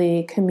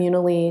collectively,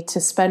 communally, to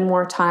spend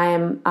more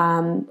time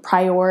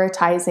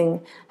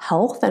prioritizing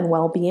health and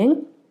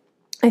well-being,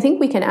 I think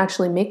we can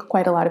actually make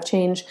quite a lot of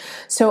change.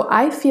 So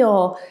I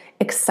feel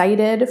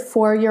excited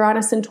for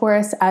Uranus and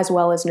Taurus as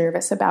well as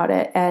nervous about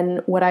it.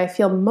 And what I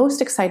feel most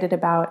excited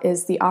about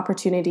is the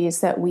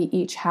opportunities that we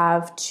each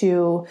have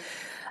to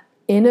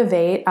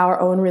innovate our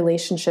own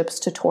relationships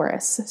to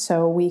Taurus.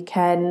 So we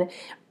can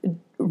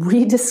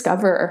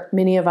rediscover,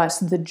 many of us,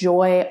 the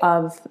joy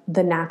of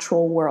the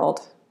natural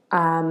world.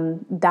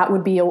 That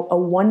would be a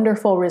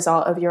wonderful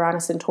result of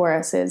Uranus and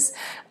Taurus is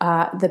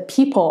the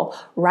people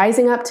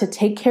rising up to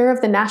take care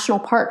of the national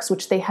parks,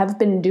 which they have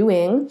been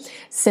doing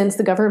since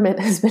the government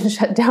has been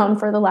shut down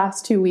for the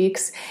last 2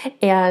 weeks.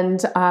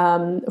 And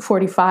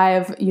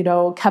 45,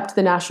 kept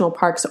the national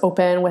parks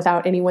open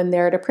without anyone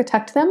there to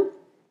protect them.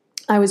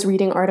 I was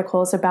reading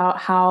articles about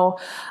how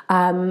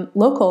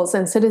locals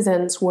and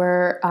citizens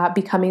were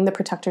becoming the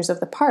protectors of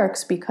the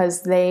parks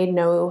because they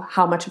know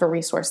how much of a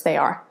resource they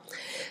are.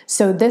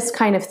 So this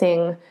kind of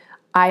thing,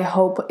 I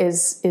hope,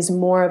 is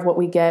more of what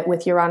we get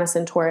with Uranus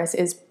and Taurus,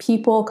 is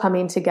people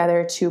coming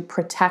together to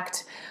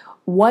protect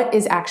what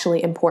is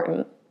actually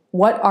important,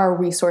 what our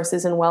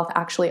resources and wealth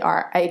actually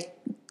are. I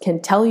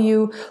can tell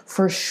you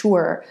for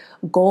sure,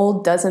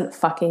 gold doesn't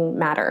fucking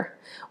matter.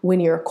 When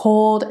you're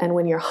cold and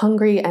when you're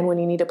hungry and when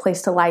you need a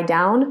place to lie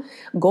down,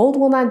 gold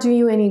will not do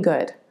you any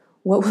good.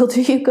 What will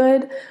do you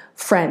good?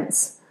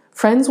 Friends.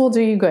 Friends will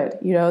do you good.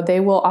 They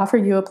will offer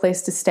you a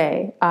place to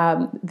stay.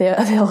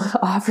 They'll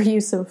offer you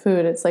some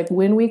food. It's like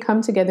when we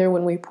come together,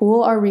 when we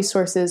pool our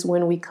resources,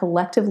 when we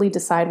collectively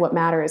decide what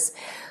matters,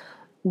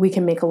 we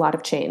can make a lot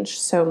of change.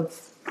 So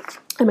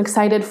I'm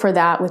excited for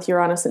that with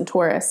Uranus and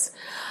Taurus.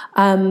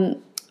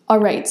 All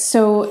right,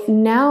 so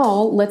now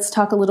let's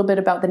talk a little bit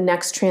about the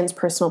next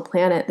transpersonal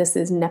planet. This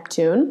is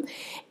Neptune.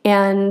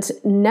 And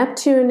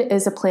Neptune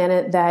is a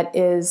planet that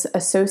is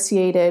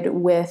associated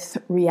with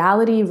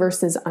reality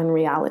versus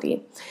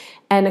unreality.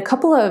 And a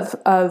couple of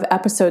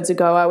episodes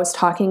ago, I was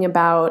talking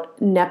about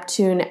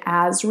Neptune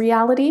as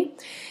reality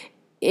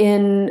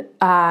in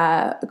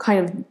kind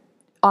of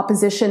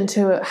opposition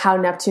to how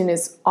Neptune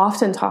is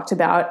often talked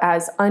about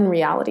as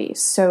unreality.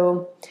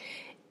 So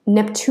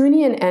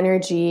Neptunian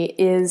energy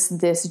is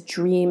this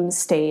dream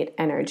state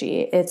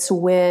energy. It's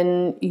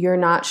when you're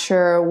not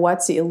sure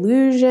what's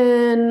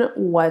illusion,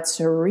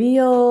 what's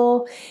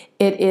real.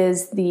 It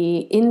is the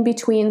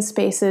in-between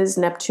spaces.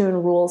 Neptune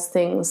rules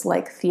things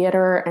like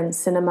theater and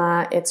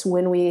cinema. It's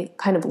when we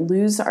kind of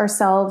lose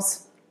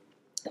ourselves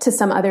to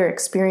some other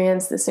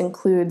experience. This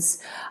includes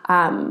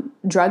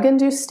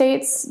drug-induced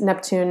states.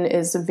 Neptune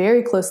is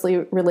very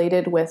closely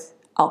related with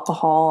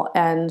alcohol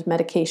and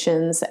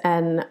medications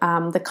and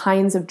the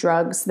kinds of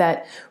drugs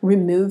that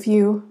remove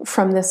you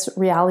from this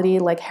reality,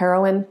 like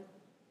heroin,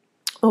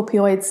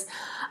 opioids.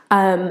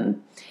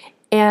 And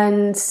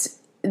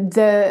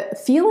the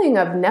feeling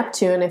of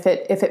Neptune, if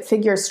it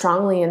figures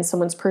strongly in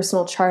someone's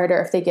personal chart,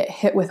 or if they get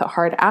hit with a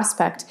hard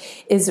aspect,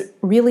 is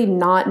really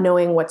not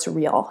knowing what's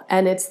real.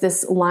 And it's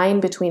this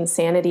line between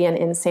sanity and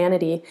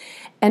insanity.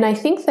 And I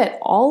think that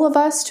all of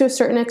us, to a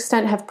certain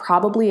extent, have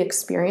probably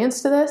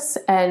experienced this.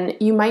 And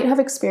you might have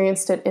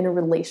experienced it in a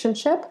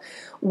relationship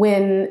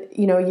when,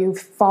 you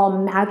fall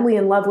madly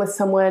in love with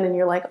someone and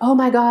you're like, oh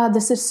my God,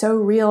 this is so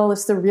real. This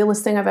is the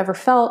realest thing I've ever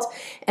felt.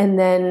 And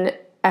then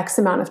X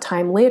amount of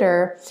time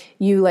later,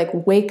 you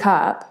wake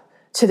up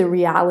to the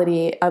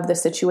reality of the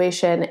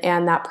situation,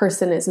 and that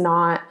person is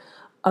not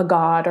a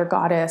god or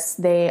goddess.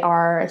 They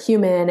are a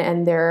human,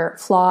 and they're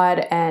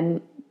flawed,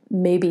 and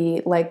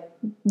maybe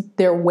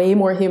they're way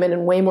more human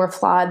and way more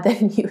flawed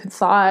than you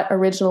thought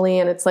originally.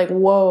 And it's like,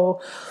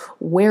 whoa,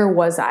 where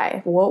was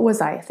I? What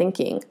was I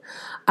thinking?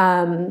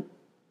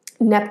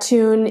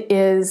 Neptune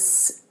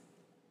is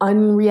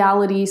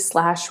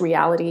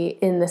unreality/reality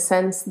in the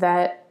sense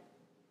that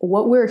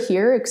what we're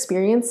here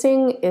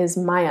experiencing is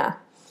Maya.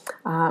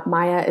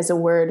 Maya is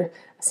a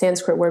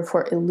Sanskrit word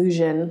for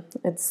illusion.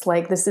 It's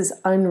like, this is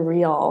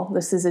unreal.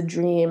 This is a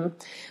dream.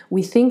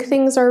 We think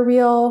things are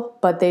real,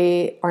 but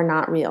they are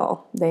not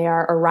real. They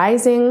are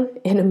arising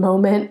in a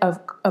moment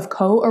of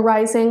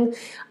co-arising.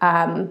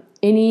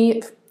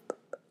 Any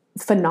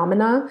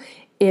phenomena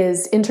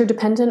is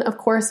interdependent, of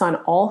course, on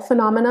all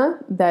phenomena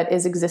that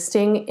is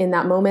existing in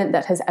that moment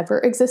that has ever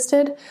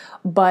existed,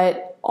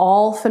 but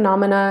all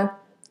phenomena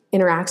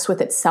interacts with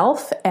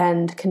itself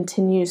and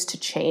continues to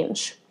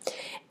change.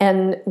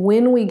 And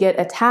when we get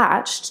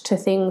attached to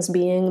things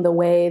being the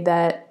way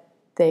that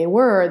they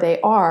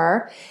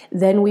are,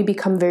 then we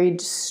become very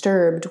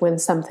disturbed when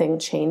something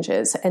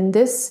changes. And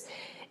this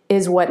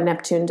is what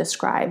Neptune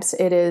describes.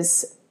 It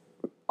is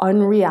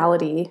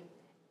unreality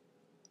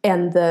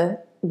and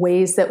the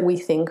ways that we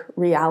think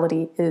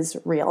reality is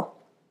real.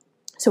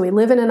 So we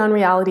live in an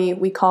unreality.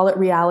 We call it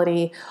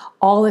reality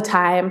all the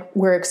time.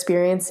 We're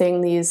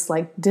experiencing these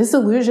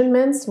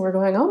disillusionments. We're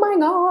going, oh my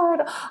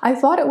God, I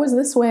thought it was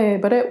this way,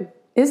 but it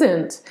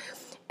isn't.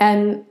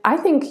 And I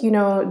think,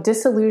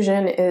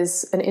 disillusion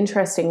is an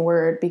interesting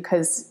word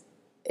because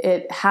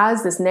it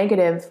has this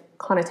negative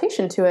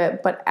connotation to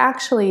it, but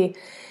actually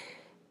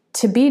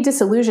to be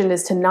disillusioned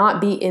is to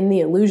not be in the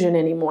illusion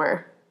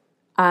anymore.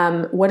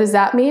 What does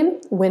that mean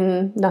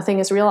when nothing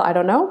is real? I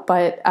don't know,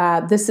 but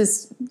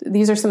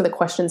these are some of the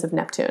questions of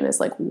Neptune,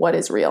 is what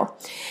is real?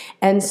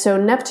 And so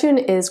Neptune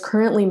is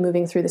currently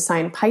moving through the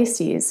sign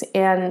Pisces,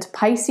 and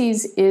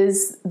Pisces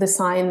is the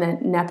sign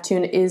that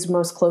Neptune is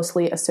most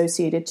closely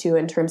associated to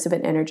in terms of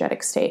an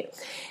energetic state.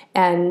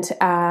 And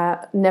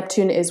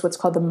Neptune is what's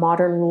called the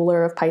modern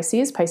ruler of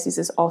Pisces. Pisces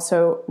is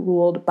also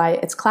ruled by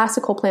its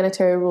classical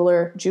planetary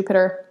ruler,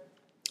 Jupiter.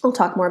 I'll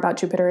talk more about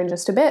Jupiter in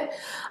just a bit.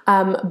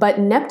 But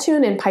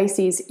Neptune in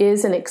Pisces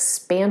is an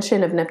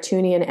expansion of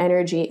Neptunian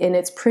energy in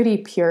its pretty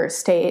pure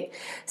state,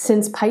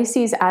 since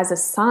Pisces as a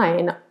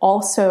sign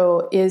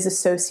also is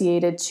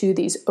associated to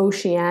these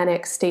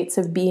oceanic states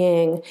of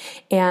being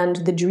and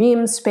the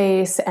dream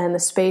space and the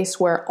space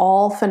where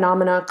all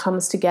phenomena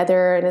comes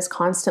together and is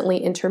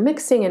constantly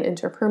intermixing and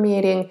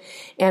interpermeating,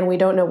 and we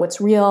don't know what's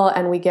real,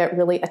 and we get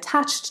really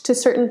attached to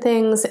certain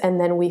things,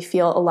 and then we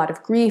feel a lot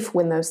of grief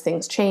when those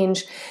things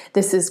change.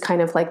 This is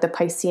kind of like the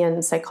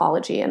Piscean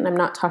psychology. And I'm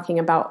not talking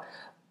about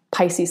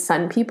Pisces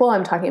sun people.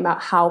 I'm talking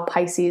about how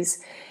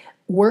Pisces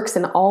works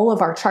in all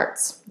of our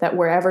charts, that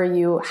wherever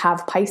you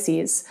have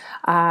Pisces,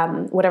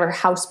 whatever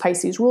house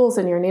Pisces rules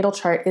in your natal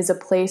chart is a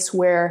place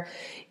where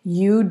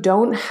you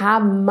don't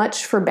have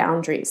much for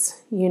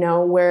boundaries,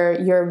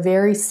 where you're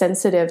very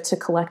sensitive to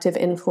collective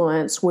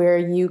influence, where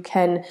you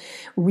can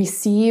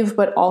receive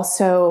but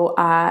also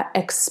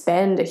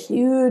expend a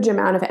huge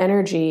amount of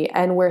energy,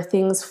 and where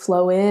things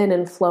flow in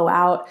and flow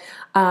out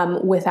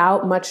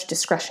without much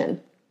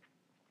discretion.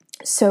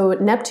 So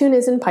Neptune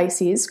is in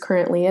Pisces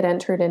currently. It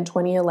entered in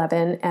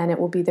 2011, and it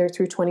will be there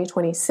through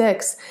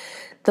 2026.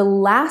 The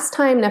last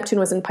time Neptune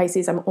was in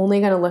Pisces, I'm only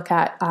going to look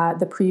at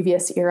the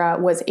previous era,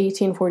 was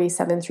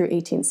 1847 through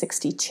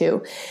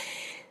 1862.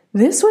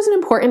 This was an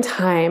important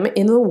time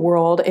in the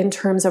world in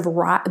terms of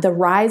the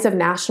rise of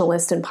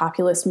nationalist and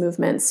populist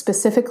movements,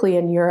 specifically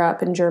in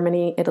Europe, in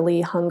Germany, Italy,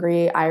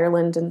 Hungary,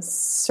 Ireland, and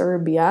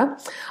Serbia.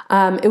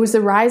 It was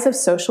the rise of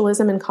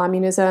socialism and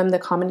communism.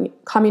 The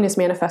Communist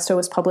Manifesto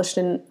was published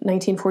in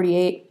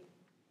 1948.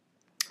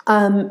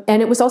 And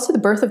it was also the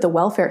birth of the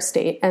welfare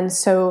state. And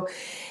so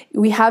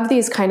we have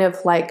these kind of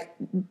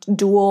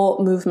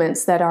dual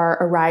movements that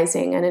are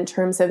arising. And in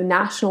terms of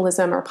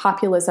nationalism or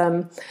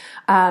populism,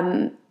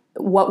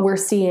 what we're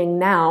seeing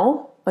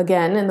now,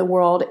 again, in the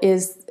world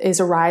is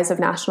a rise of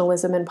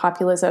nationalism and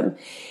populism.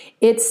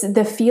 It's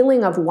the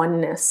feeling of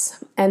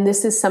oneness. And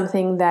this is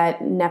something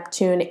that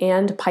Neptune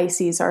and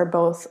Pisces are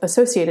both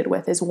associated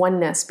with, is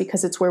oneness,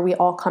 because it's where we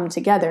all come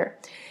together.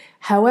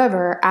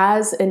 However,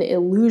 as an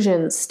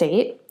illusion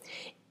state,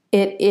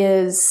 it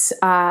is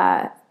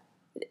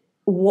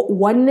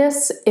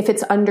oneness, if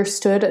it's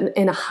understood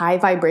in a high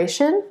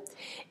vibration,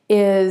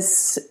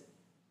 is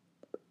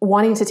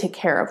wanting to take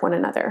care of one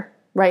another.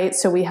 right?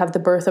 So we have the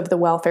birth of the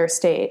welfare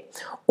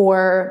state,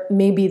 or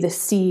maybe the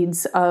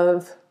seeds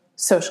of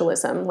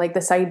socialism, like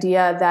this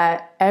idea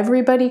that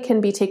everybody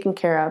can be taken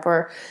care of,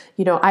 or,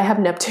 I have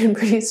Neptune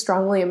pretty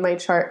strongly in my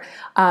chart,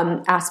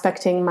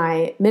 aspecting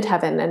my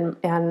midheaven,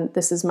 and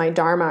this is my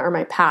dharma or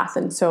my path.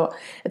 And so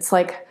it's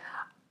like,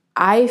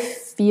 I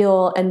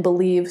feel and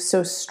believe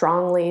so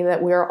strongly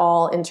that we're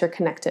all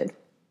interconnected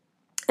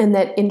and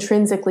that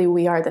intrinsically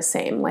we are the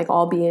same, like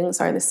all beings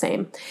are the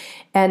same.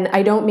 And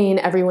I don't mean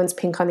everyone's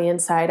pink on the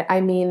inside.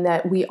 I mean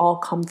that we all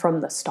come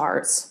from the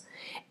stars.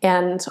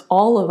 And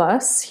all of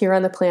us here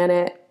on the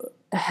planet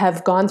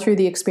have gone through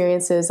the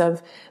experiences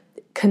of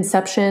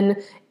conception,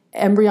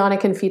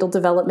 embryonic and fetal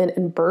development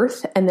and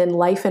birth, and then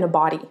life in a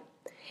body.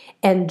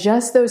 And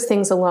just those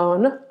things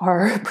alone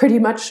are pretty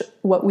much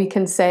what we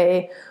can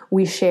say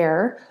we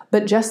share.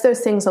 But just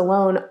those things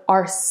alone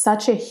are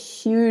such a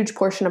huge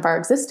portion of our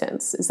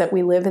existence, is that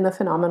we live in the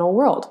phenomenal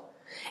world.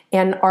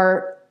 And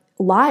our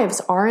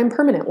lives are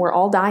impermanent. We're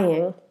all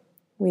dying.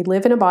 We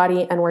live in a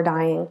body and we're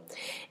dying.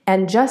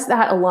 And just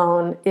that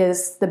alone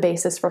is the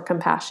basis for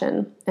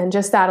compassion. And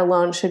just that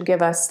alone should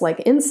give us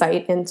like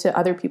insight into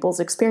other people's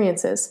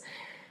experiences.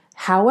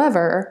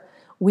 However,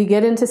 we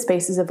get into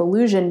spaces of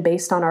illusion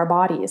based on our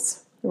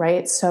bodies,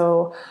 right?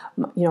 So,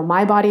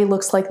 my body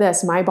looks like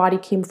this. My body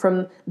came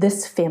from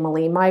this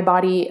family. My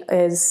body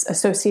is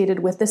associated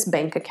with this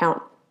bank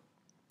account.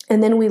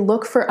 And then we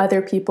look for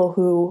other people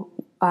who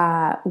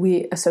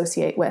we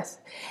associate with.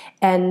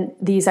 And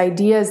these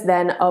ideas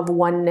then of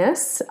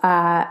oneness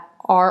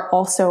are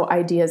also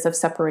ideas of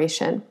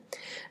separation.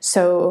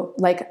 So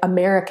like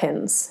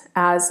Americans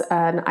as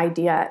an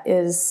idea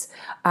is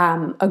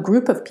a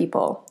group of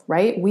people,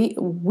 right?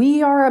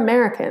 We are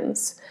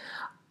Americans.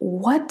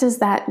 What does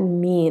that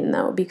mean,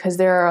 though? Because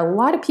there are a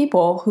lot of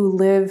people who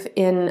live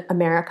in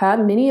America,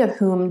 many of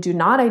whom do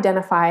not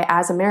identify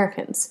as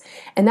Americans.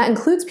 And that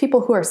includes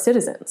people who are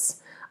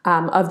citizens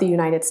of the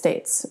United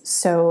States.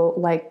 So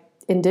like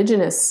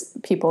indigenous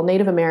people,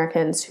 Native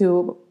Americans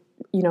who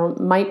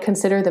might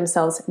consider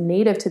themselves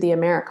native to the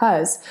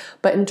Americas,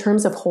 but in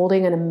terms of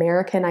holding an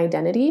American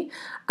identity,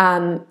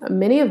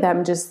 many of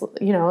them just,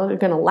 are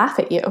going to laugh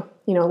at you,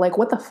 like,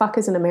 what the fuck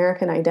is an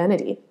American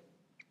identity?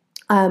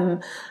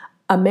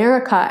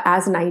 America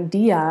as an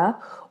idea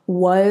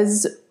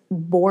was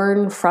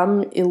born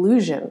from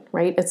illusion,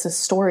 right? It's a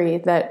story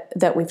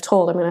that we've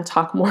told. I'm going to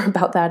talk more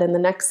about that in the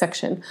next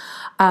section.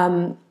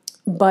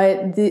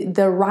 But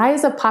the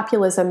rise of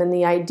populism and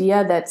the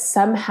idea that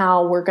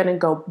somehow we're going to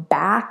go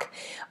back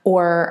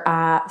or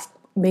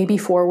maybe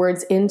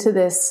forwards into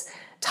this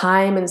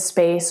time and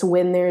space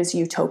when there's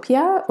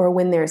utopia or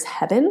when there's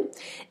heaven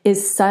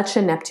is such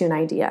a Neptune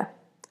idea.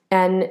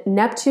 And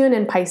Neptune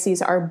and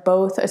Pisces are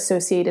both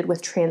associated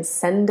with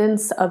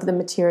transcendence of the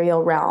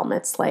material realm.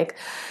 It's like,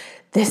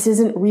 this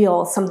isn't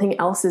real, something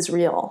else is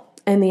real.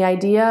 And the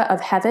idea of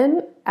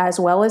heaven, as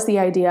well as the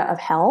idea of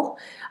hell,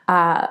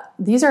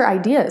 these are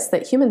ideas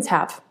that humans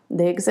have.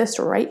 They exist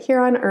right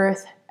here on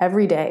Earth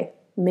every day.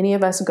 Many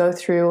of us go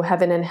through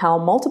heaven and hell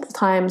multiple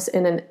times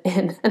in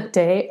a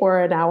day or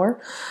an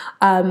hour.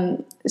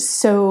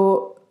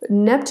 So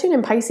Neptune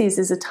in Pisces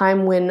is a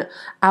time when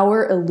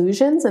our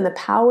illusions and the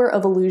power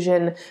of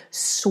illusion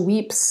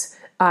sweeps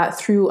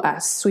through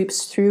us,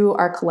 sweeps through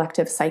our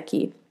collective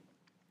psyche.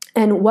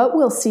 And what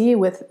we'll see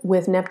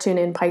with Neptune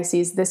in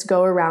Pisces this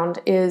go around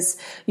is,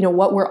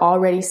 what we're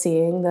already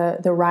seeing,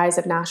 the rise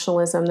of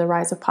nationalism, the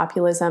rise of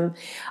populism.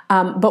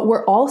 But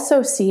we're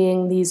also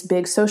seeing these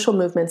big social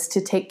movements to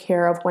take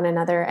care of one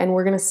another. And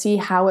we're going to see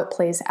how it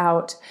plays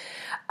out.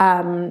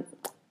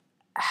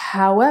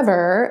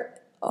 However,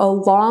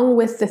 along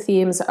with the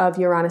themes of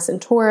Uranus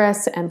and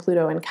Taurus and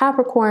Pluto and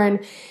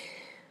Capricorn,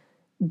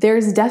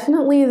 there's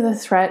definitely the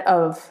threat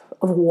of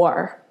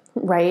war,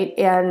 right?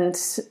 And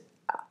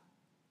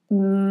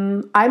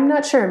I'm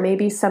not sure.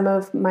 Maybe some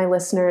of my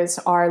listeners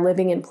are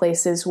living in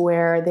places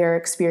where they're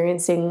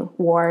experiencing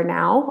war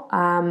now.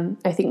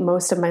 I think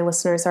most of my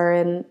listeners are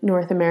in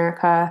North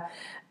America,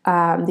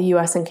 the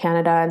US and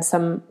Canada, and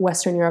some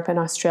Western Europe and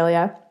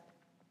Australia.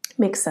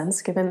 Makes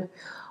sense given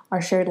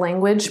our shared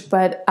language.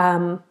 But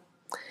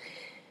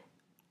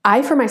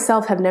I, for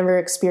myself, have never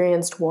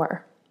experienced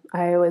war.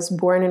 I was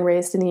born and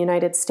raised in the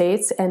United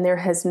States, and there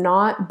has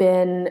not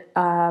been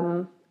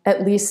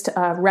at least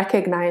a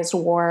recognized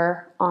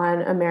war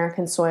on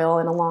American soil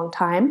in a long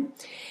time.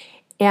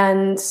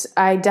 And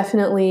I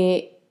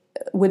definitely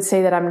would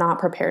say that I'm not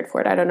prepared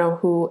for it. I don't know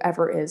who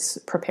ever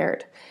is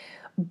prepared.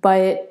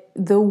 But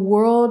the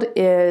world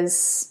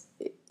is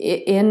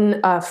in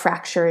a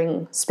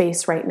fracturing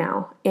space right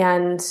now.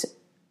 And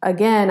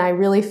again, I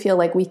really feel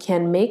like we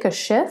can make a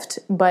shift,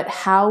 but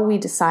how we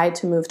decide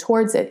to move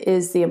towards it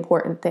is the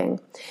important thing.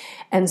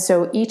 And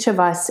so each of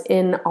us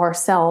in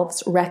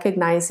ourselves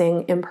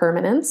recognizing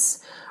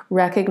impermanence,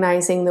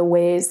 recognizing the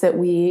ways that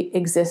we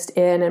exist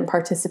in and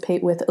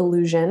participate with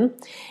illusion,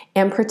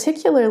 and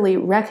particularly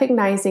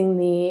recognizing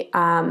the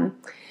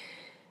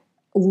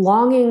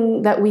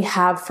longing that we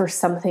have for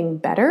something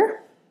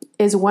better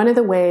is one of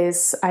the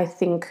ways I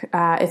think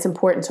it's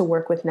important to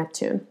work with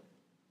Neptune.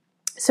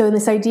 So in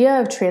this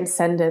idea of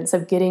transcendence,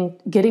 of getting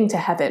to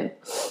heaven,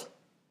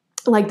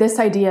 like this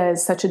idea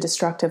is such a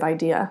destructive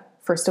idea.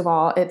 First of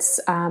all, it's,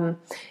 the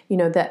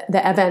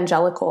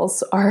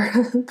evangelicals are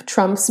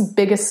Trump's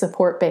biggest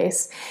support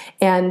base,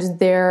 and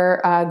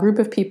they're a group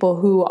of people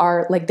who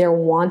are like, they're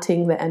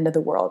wanting the end of the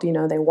world.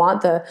 They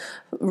want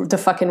the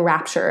fucking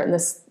rapture and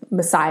this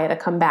Messiah to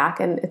come back.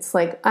 And it's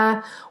like,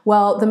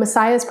 well, the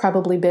Messiah's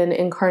probably been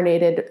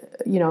incarnated,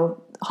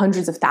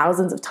 hundreds of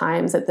thousands of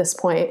times at this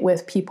point,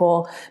 with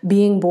people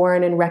being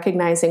born and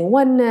recognizing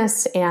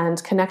oneness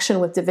and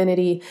connection with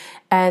divinity.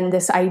 And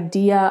this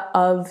idea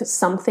of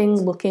something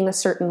looking a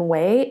certain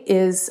way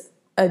is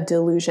a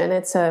delusion.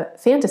 It's a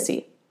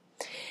fantasy.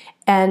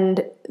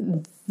 And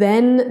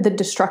then the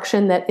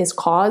destruction that is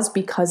caused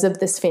because of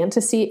this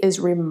fantasy is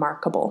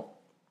remarkable.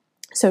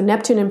 So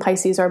Neptune and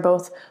Pisces are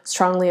both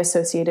strongly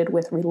associated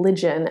with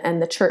religion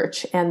and the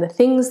church, and the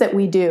things that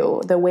we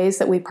do, the ways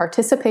that we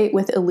participate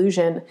with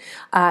illusion,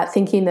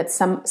 thinking that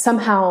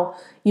somehow,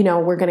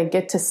 we're going to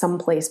get to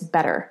someplace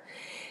better.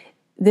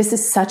 This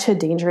is such a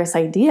dangerous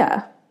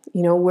idea.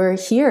 We're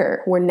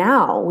here, we're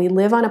now, we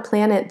live on a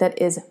planet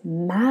that is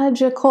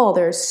magical.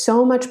 There's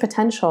so much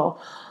potential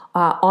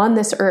on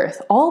this earth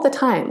all the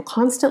time,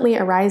 constantly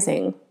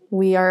arising.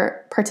 We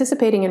are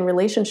participating in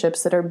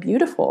relationships that are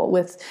beautiful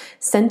with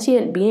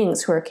sentient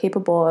beings who are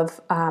capable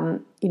of,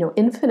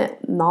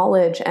 infinite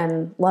knowledge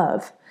and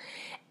love.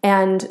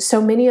 And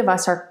so many of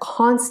us are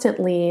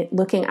constantly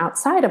looking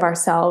outside of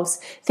ourselves,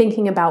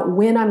 thinking about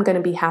when I'm going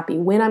to be happy,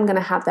 when I'm going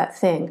to have that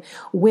thing,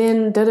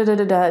 when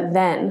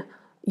then,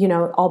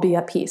 I'll be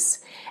at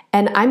peace.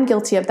 And I'm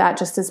guilty of that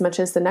just as much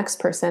as the next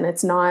person.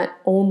 It's not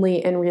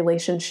only in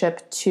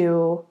relationship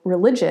to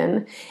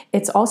religion,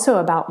 it's also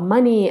about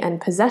money and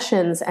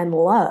possessions and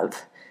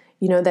love.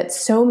 That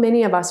so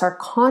many of us are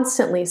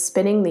constantly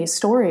spinning these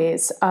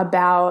stories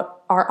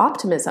about our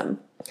optimism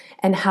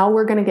and how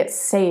we're going to get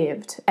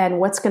saved and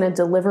what's going to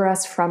deliver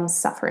us from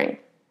suffering.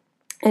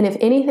 And if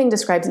anything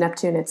describes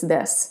Neptune, it's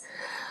this.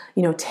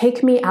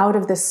 Take me out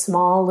of this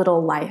small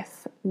little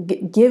life.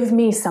 Give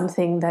me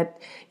something that,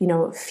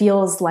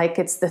 feels like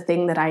it's the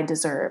thing that I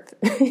deserve.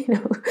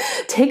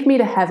 Take me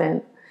to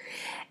heaven.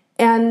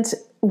 And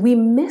we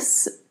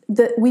miss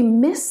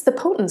the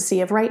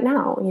potency of right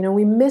now.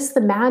 We miss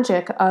the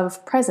magic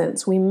of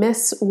presence. We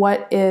miss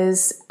what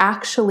is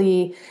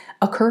actually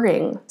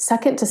occurring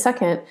second to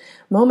second,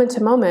 moment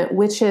to moment,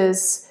 which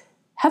is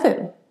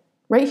heaven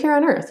right here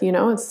on earth.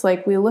 It's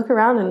like we look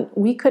around and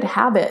we could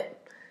have it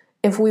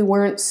if we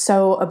weren't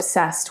so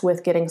obsessed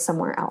with getting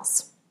somewhere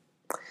else.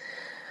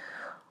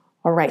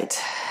 All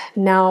right.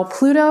 Now,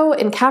 Pluto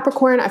in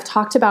Capricorn, I've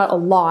talked about a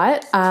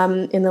lot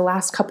in the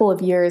last couple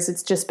of years.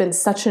 It's just been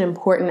such an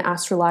important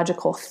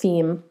astrological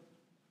theme.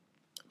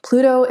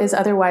 Pluto is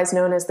otherwise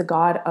known as the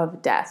god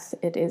of death.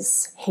 It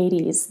is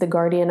Hades, the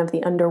guardian of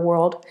the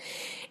underworld.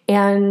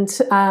 And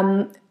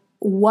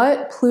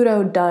what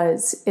Pluto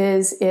does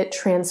is it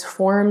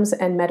transforms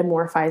and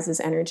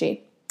metamorphizes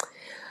energy.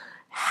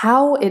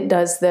 How it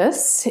does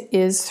this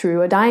is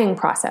through a dying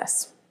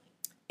process.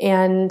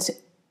 And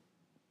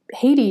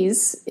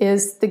Hades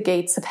is the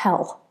gates of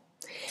hell.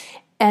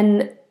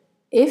 And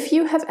if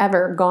you have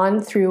ever gone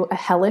through a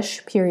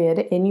hellish period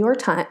in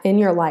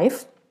your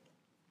life,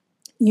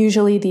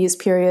 usually these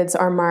periods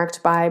are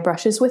marked by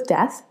brushes with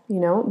death,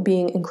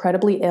 being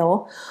incredibly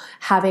ill,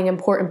 having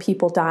important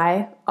people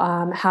die,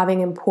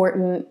 having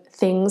important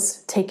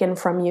things taken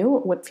from you,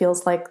 what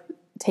feels like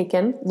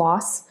taken,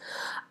 loss,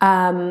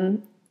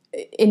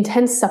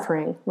 intense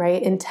suffering,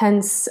 right?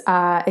 Intense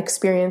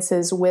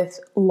experiences with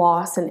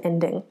loss and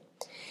ending.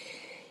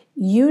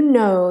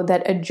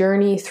 That a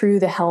journey through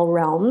the hell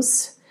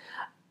realms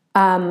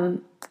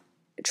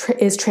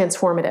is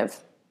transformative.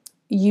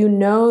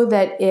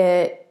 That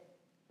it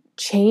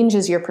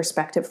changes your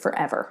perspective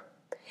forever.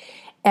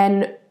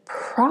 And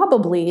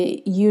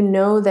probably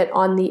that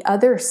on the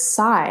other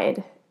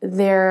side,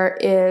 there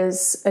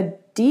is a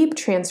deep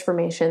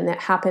transformation that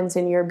happens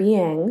in your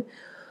being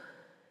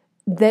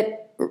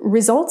that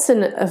results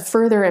in a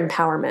further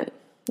empowerment.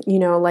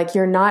 Like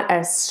you're not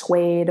as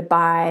swayed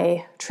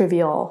by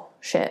trivial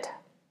shit.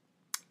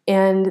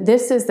 And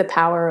this is the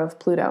power of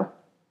Pluto.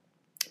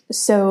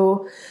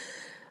 So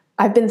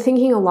I've been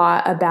thinking a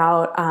lot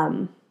about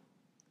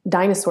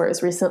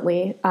dinosaurs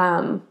recently.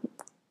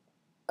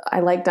 I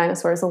like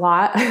dinosaurs a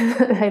lot.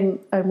 I'm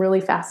really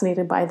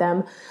fascinated by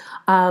them.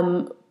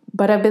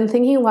 But I've been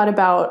thinking a lot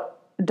about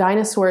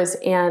dinosaurs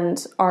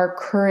and our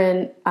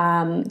current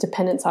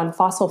dependence on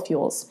fossil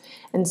fuels.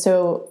 And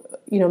so,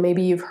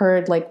 maybe you've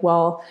heard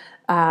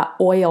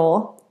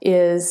oil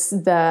is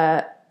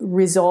the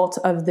result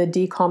of the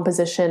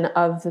decomposition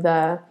of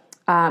the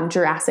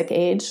Jurassic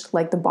age,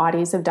 like the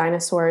bodies of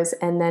dinosaurs,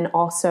 and then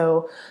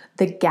also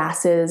the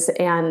gases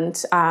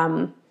and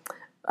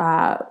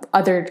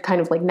other kind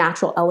of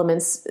natural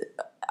elements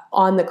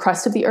on the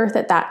crust of the earth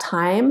at that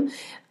time,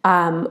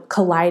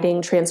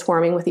 colliding,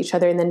 transforming with each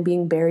other, and then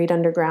being buried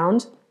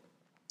underground.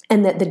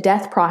 And that the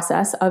death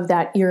process of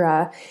that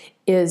era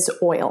is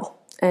oil.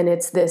 and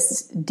it's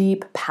this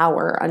deep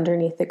power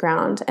underneath the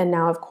ground. And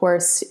now, of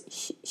course,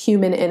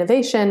 human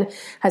innovation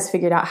has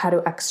figured out how to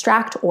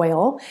extract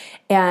oil.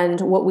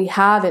 And what we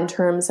have in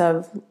terms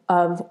of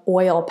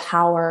oil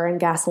power and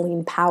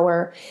gasoline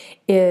power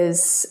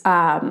is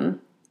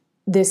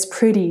this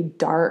pretty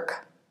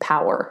dark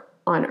power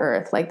on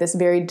Earth, like this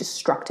very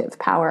destructive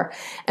power.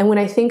 And when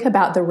I think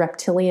about the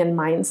reptilian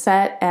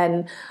mindset,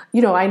 and,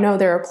 I know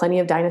there are plenty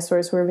of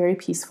dinosaurs who are very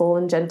peaceful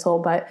and gentle,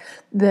 but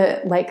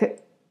the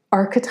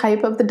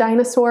archetype of the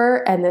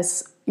dinosaur and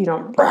this,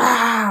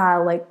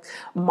 like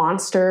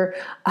monster,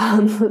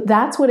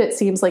 that's what it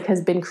seems like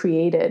has been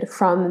created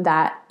from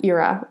that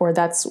era, or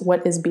that's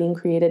what is being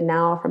created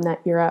now from that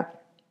era.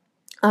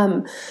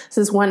 This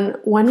is one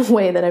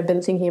way that I've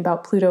been thinking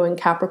about Pluto and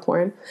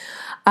Capricorn.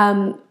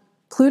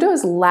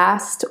 Pluto's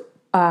last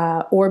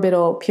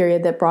orbital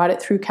period that brought it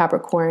through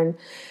Capricorn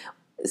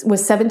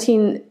was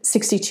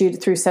 1762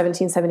 through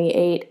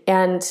 1778.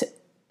 And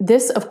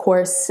this, of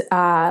course,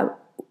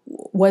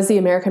 was the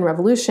American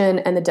Revolution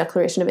and the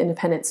Declaration of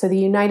Independence. So the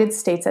United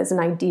States as an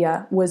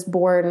idea was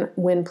born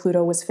when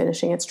Pluto was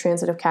finishing its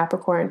transit of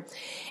Capricorn.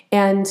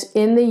 And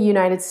in the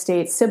United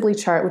States Sibley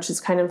chart, which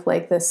is kind of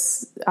like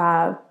this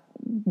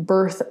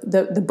birth,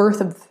 the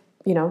birth of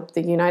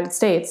the United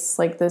States,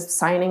 like the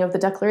signing of the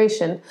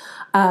Declaration,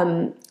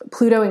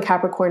 Pluto in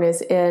Capricorn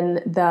is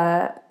in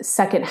the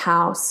second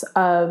house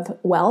of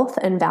wealth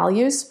and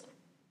values.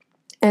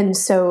 And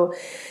so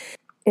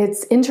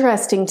it's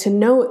interesting to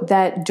note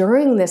that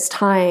during this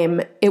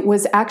time, it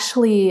was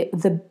actually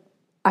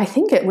I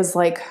think it was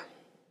like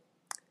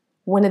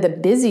one of the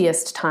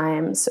busiest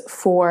times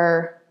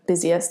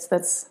busiest,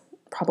 that's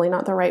probably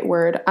not the right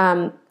word,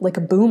 like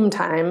a boom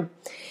time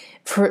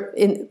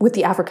with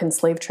the African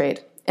slave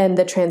trade and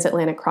the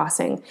transatlantic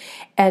crossing.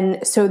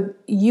 And so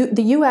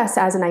the U.S.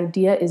 as an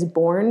idea is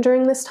born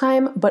during this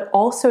time, but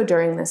also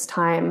during this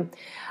time,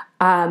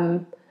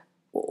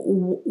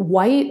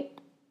 white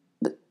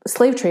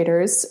slave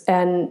traders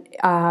and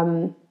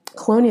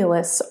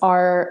colonialists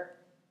are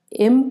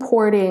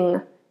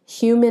importing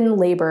human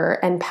labor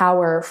and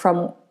power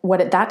from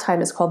what at that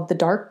time is called the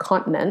Dark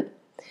Continent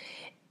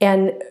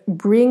and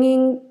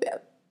bringing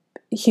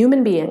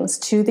human beings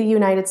to the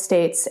United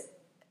States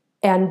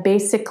and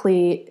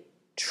basically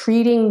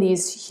treating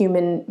these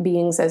human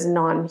beings as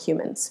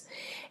non-humans.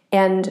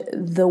 And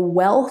the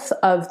wealth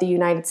of the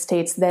United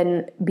States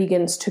then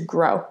begins to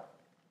grow,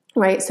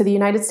 right? So the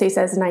United States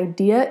as an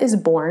idea is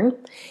born.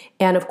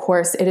 And of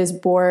course, it is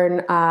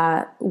born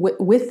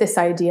with this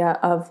idea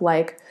of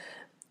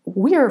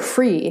we are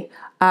free.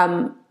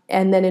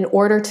 And then in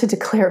order to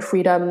declare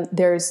freedom,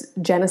 there's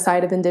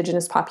genocide of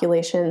indigenous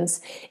populations,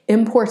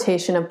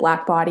 importation of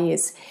Black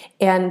bodies,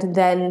 and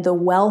then the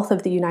wealth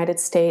of the United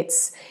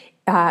States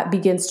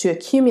begins to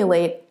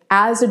accumulate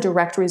as a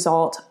direct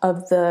result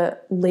of the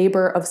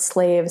labor of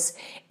slaves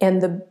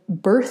and the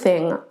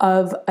birthing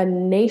of a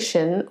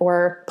nation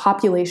or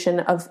population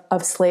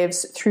of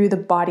slaves through the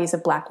bodies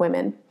of Black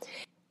women.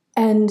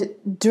 And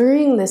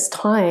during this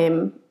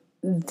time,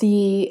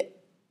 the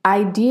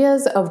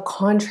ideas of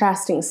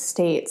contrasting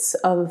states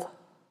of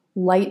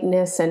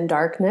lightness and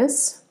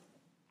darkness,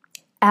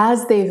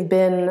 as they've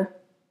been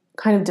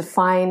kind of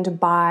defined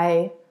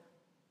by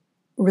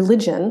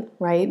religion,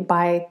 right,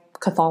 by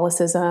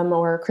Catholicism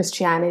or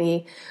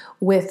Christianity,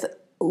 with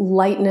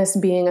lightness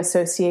being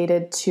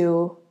associated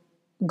to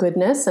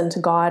goodness and to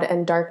God,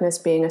 and darkness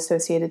being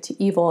associated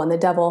to evil and the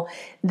devil,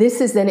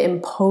 this is then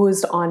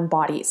imposed on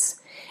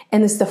bodies.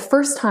 And this is the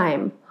first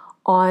time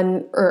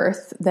on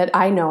Earth that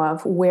I know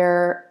of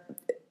where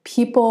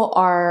people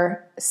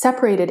are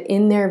separated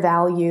in their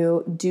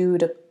value due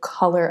to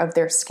color of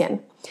their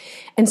skin.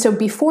 And so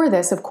before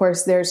this, of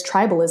course, there's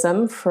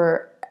tribalism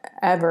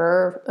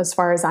forever, as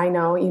far as I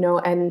know,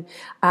 and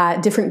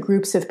different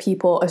groups of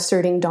people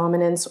asserting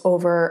dominance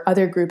over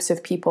other groups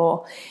of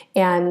people,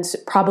 and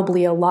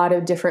probably a lot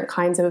of different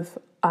kinds of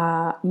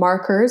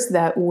markers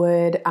that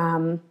would,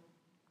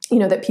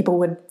 that people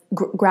would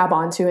grab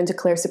onto and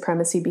declare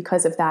supremacy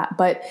because of that.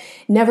 But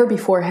never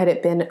before had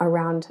it been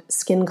around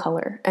skin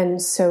color.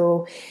 And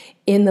so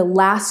in the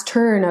last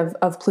turn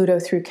of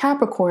Pluto through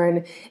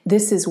Capricorn,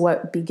 this is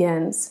what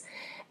begins.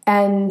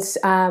 And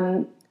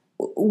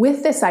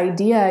with this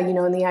idea,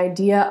 and the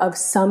idea of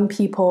some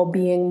people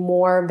being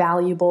more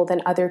valuable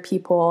than other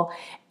people,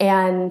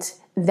 and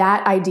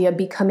that idea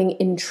becoming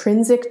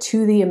intrinsic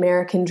to the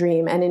American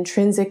dream and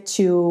intrinsic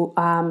to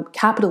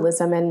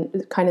capitalism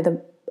and kind of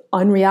the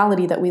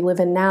unreality that we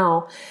live in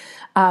now,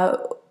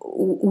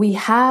 we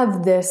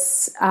have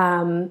this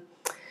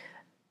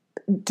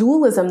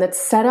dualism that's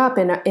set up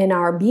in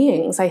our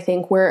beings, I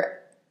think,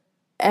 where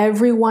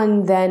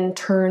everyone then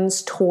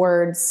turns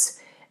towards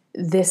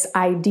this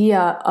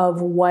idea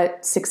of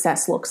what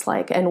success looks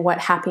like and what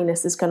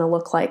happiness is going to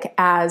look like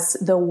as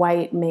the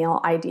white male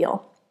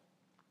ideal.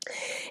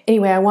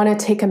 Anyway, I want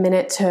to take a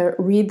minute to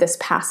read this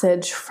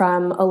passage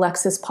from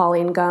Alexis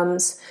Pauline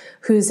Gumbs,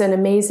 who's an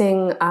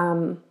amazing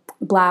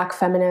Black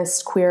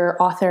feminist queer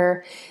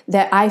author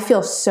that I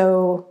feel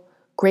so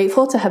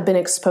grateful to have been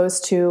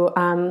exposed to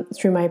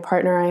through my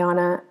partner,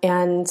 Ayana.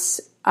 And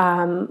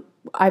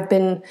I've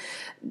been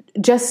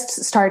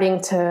just starting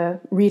to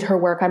read her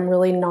work. I'm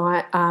really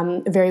not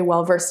very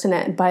well versed in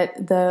it, but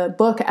the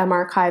book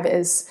MArchive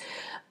is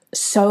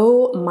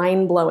so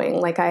mind-blowing.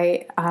 Like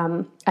I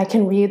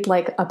can read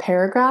like a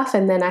paragraph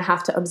and then I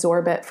have to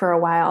absorb it for a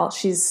while.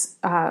 She's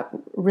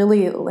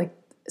really like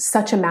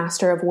such a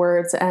master of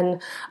words.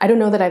 And I don't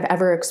know that I've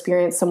ever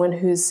experienced someone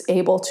who's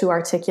able to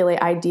articulate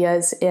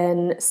ideas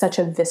in such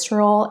a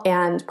visceral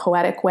and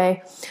poetic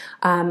way.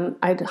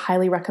 I'd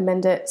highly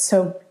recommend it.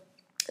 So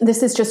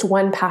this is just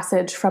one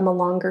passage from a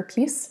longer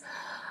piece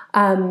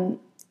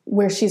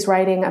where she's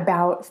writing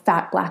about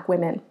fat Black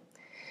women.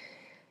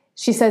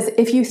 She says,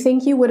 "If you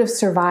think you would have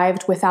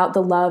survived without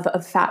the love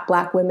of fat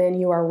Black women,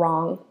 you are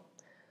wrong.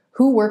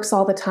 Who works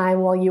all the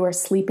time while you are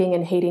sleeping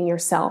and hating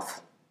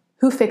yourself?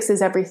 Who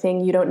fixes everything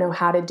you don't know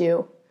how to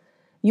do?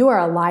 You are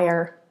a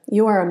liar.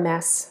 You are a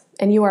mess.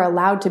 And you are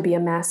allowed to be a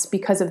mess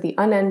because of the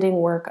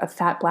unending work of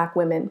fat Black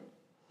women.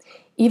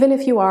 Even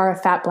if you are a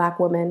fat Black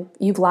woman,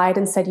 you've lied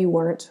and said you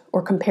weren't,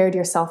 or compared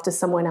yourself to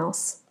someone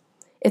else.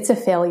 It's a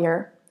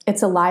failure.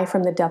 It's a lie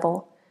from the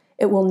devil.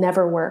 It will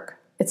never work.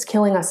 It's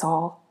killing us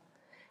all.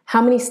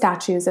 How many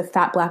statues of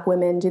fat Black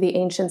women do the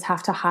ancients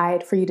have to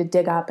hide for you to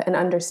dig up and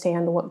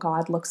understand what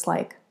God looks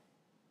like?"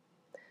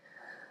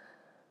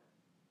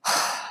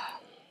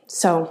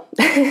 So,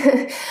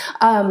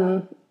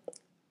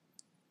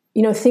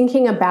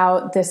 thinking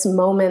about this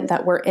moment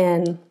that we're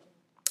in,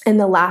 and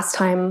the last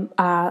time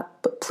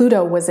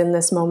Pluto was in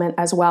this moment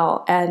as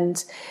well,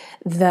 and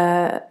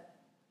the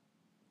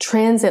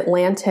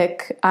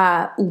transatlantic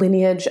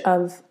lineage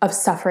of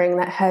suffering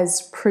that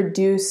has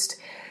produced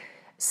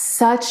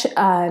such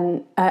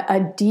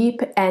a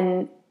deep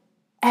and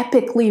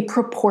epically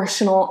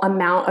proportional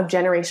amount of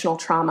generational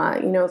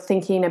trauma.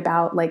 Thinking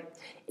about like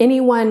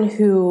anyone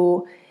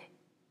who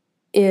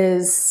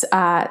is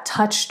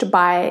touched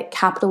by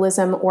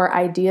capitalism or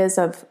ideas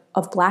of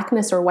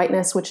Blackness or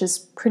whiteness, which is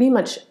pretty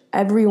much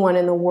everyone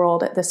in the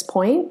world at this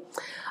point.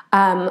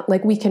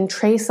 Like we can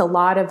trace a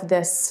lot of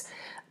this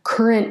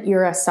current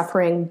era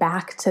suffering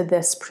back to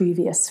this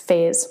previous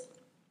phase.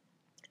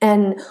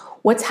 And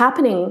what's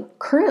happening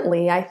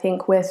currently, I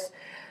think, with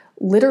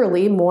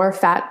literally more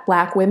fat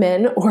Black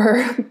women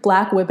or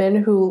Black women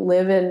who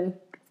live in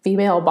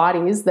female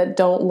bodies that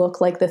don't look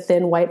like the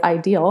thin white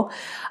ideal,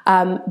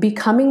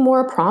 becoming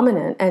more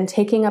prominent and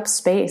taking up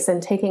space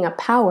and taking up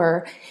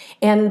power.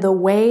 And the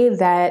way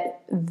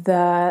that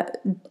the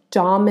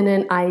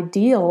dominant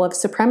ideal of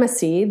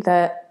supremacy,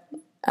 the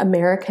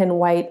American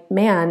white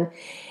man,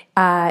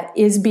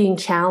 is being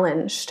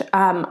challenged.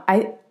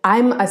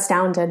 I'm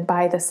astounded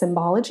by the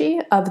symbology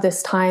of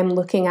this time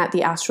looking at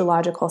the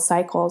astrological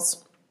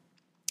cycles.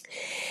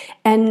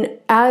 And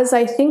as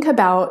I think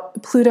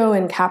about Pluto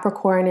and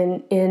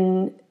Capricorn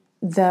in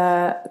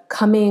the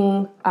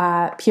coming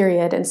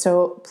period, and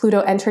so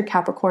Pluto entered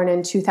Capricorn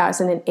in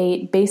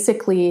 2008,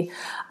 basically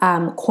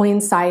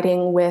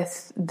coinciding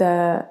with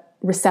the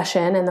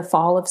recession and the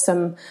fall of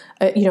some,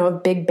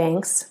 big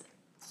banks.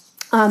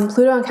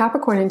 Pluto and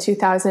Capricorn in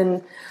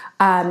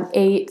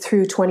 2008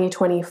 through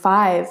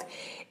 2025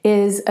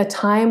 is a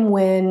time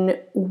when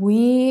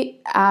we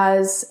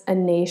as a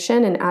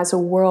nation and as a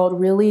world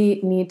really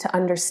need to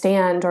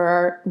understand, or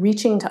are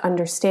reaching to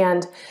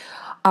understand,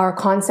 our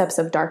concepts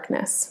of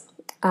darkness.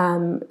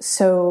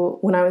 So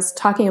when I was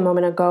talking a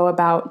moment ago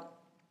about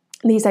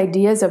these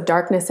ideas of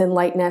darkness and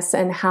lightness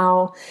and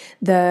how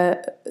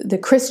the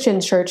Christian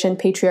church and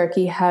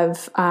patriarchy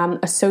have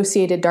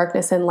associated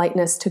darkness and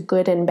lightness to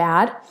good and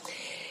bad,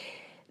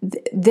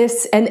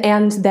 this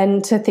and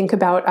then to think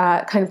about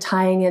kind of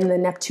tying in the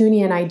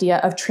Neptunian idea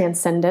of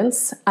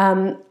transcendence,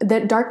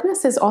 that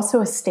darkness is also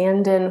a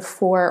stand-in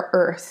for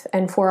Earth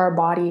and for our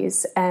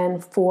bodies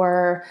and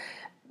for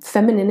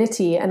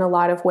femininity in a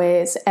lot of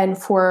ways, and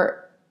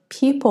for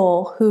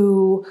people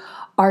who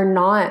are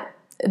not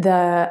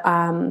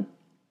the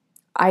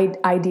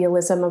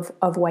idealism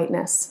of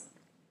whiteness.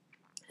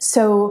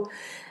 So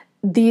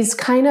these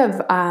kind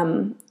of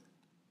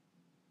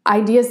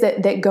ideas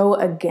that go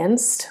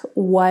against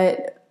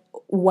what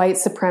white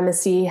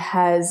supremacy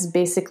has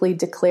basically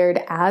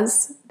declared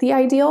as the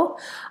ideal,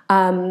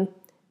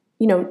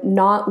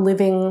 not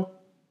living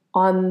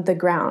on the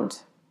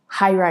ground,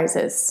 high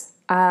rises,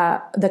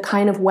 the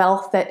kind of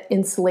wealth that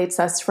insulates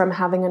us from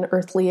having an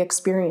earthly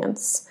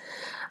experience.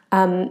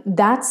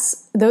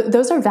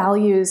 Those are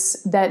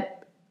values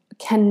that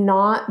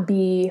cannot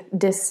be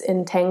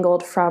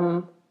disentangled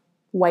from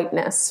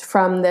whiteness,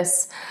 from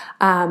this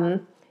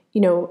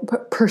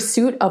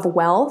pursuit of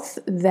wealth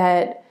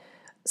that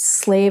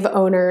slave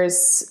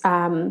owners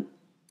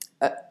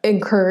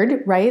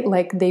incurred, right?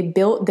 Like they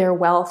built their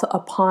wealth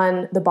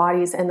upon the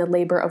bodies and the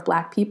labor of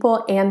Black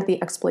people and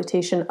the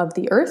exploitation of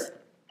the earth,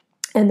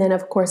 and then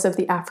of course of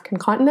the African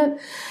continent,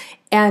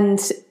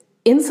 and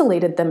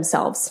insulated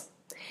themselves.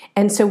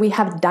 And so we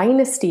have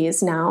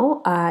dynasties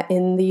now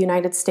in the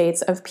United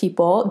States of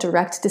people,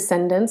 direct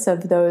descendants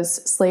of those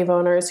slave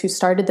owners who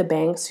started the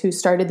banks, who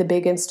started the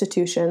big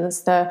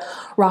institutions, the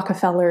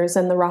Rockefellers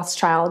and the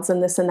Rothschilds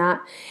and this and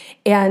that,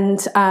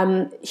 and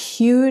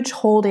huge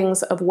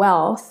holdings of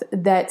wealth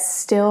that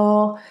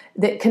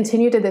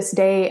continue to this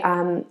day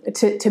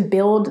to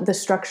build the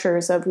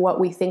structures of what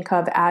we think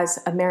of as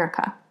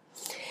America.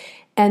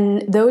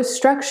 And those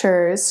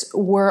structures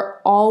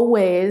were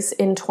always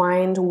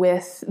entwined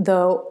with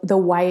the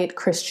white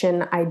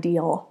Christian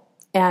ideal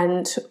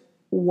and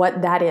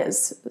what that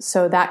is.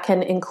 So that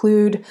can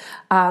include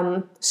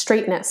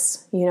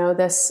straightness,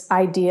 this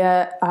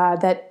idea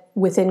that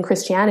within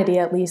Christianity,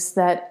 at least,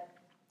 that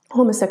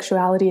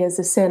homosexuality is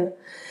a sin.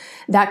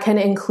 That can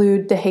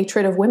include the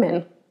hatred of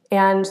women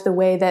and the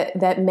way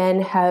that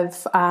men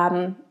have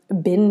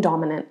been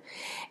dominant.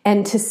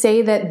 And to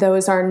say that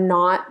those are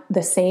not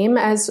the same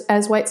as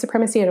white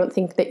supremacy, I don't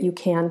think that you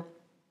can.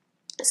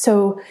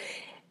 So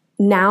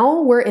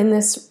now we're in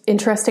this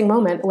interesting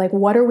moment. Like,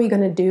 what are we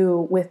going to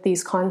do with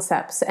these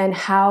concepts? And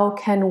how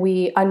can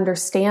we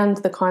understand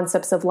the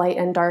concepts of light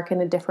and dark in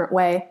a different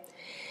way?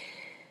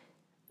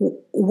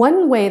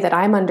 One way that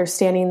I'm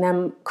understanding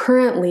them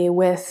currently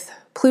with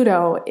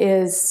Pluto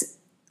is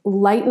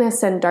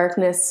lightness and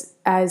darkness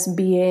as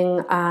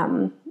being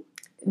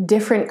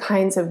different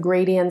kinds of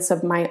gradients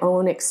of my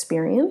own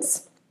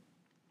experience.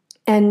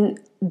 And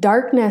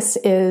darkness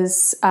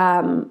is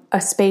a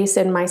space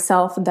in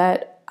myself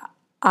that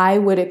I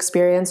would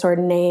experience or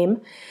name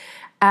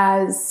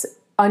as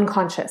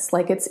unconscious.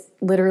 Like, it's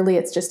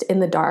just in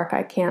the dark.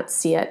 I can't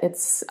see it.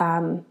 It's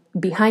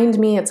behind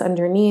me, it's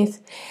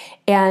underneath.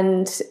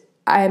 And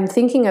I'm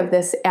thinking of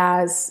this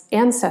as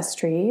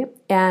ancestry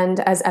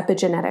and as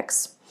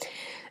epigenetics.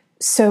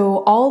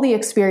 So all the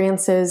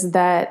experiences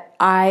that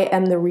I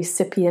am the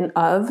recipient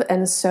of,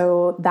 and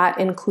so that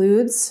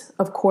includes,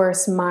 of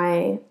course,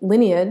 my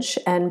lineage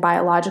and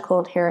biological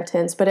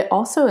inheritance, but it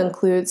also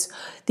includes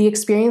the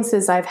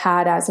experiences I've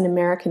had as an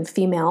American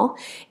female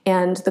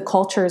and the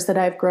cultures that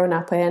I've grown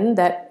up in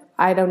that,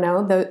 I don't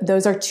know,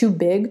 those are too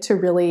big to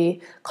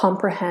really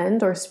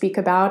comprehend or speak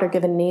about or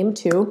give a name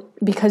to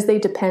because they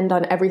depend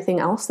on everything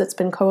else that's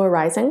been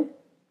co-arising.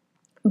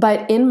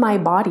 But in my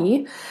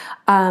body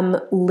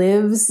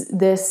lives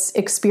this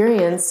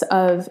experience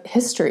of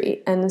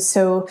history. And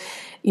so,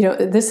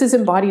 this is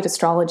embodied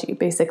astrology,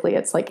 basically.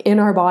 It's like in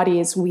our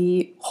bodies,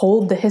 we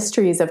hold the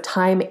histories of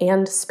time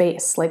and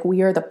space. Like,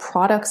 we are the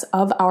products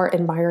of our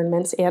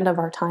environments and of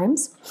our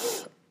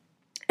times.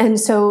 And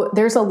so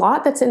there's a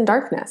lot that's in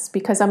darkness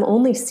because I'm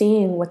only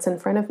seeing what's in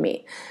front of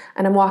me.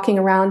 And I'm walking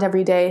around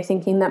every day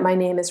thinking that my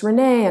name is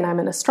Renee and I'm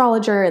an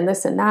astrologer and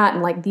this and that.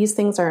 And like, these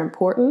things are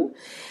important.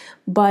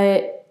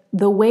 But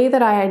the way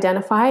that I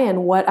identify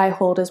and what I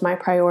hold as my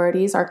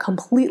priorities are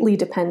completely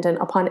dependent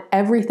upon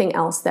everything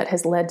else that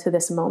has led to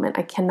this moment.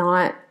 I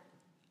cannot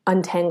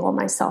untangle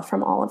myself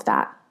from all of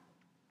that.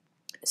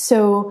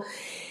 So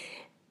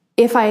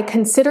if I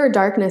consider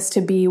darkness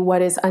to be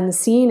what is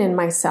unseen in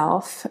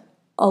myself,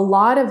 a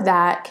lot of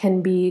that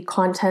can be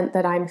content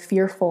that I'm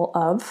fearful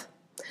of.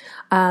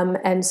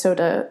 And so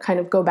to kind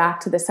of go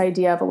back to this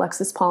idea of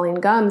Alexis Pauline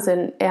Gumbs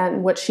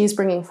and what she's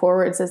bringing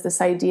forwards as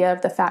this idea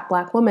of the fat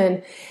black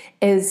woman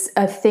is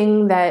a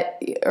thing that,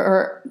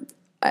 or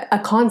a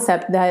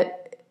concept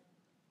that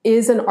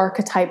is an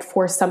archetype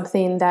for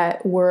something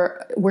that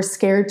we're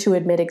scared to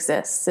admit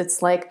exists.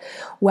 It's like,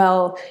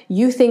 well,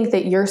 you think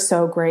that you're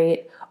so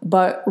great,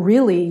 but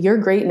really your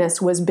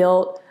greatness was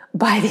built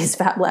by these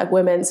fat black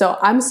women. So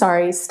I'm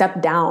sorry,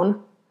 step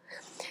down.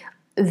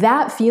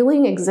 That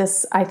feeling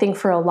exists, I think,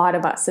 for a lot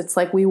of us. It's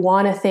like we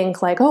want to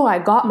think like, oh, I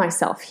got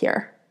myself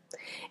here.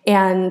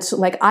 And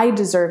like, I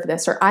deserve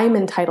this or I'm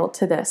entitled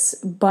to this.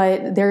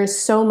 But there is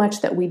so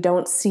much that we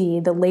don't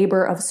see. The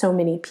labor of so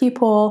many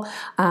people,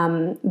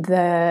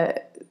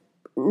 the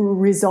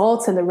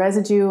results and the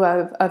residue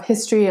of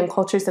history and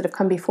cultures that have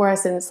come before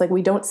us. And it's like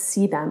we don't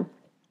see them.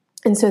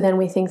 And so then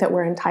we think that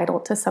we're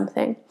entitled to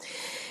something.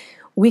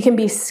 We can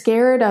be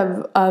scared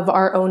of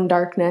our own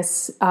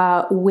darkness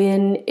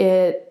when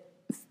it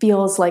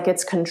feels like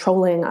it's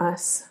controlling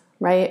us,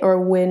 right? Or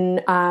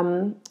when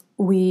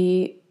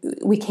we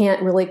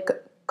can't really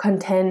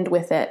contend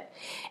with it.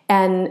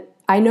 And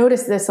I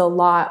notice this a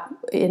lot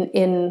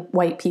in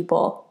white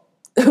people,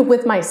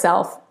 with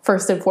myself,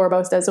 first and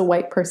foremost, as a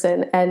white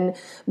person, and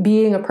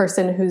being a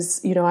person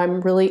who's,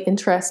 I'm really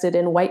interested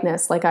in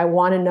whiteness. Like, I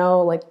want to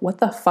know, like, what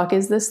the fuck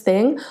is this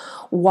thing?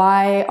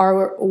 Why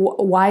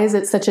is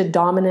it such a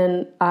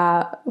dominant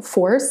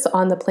force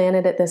on the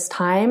planet at this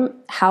time?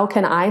 How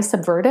can I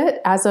subvert it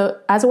as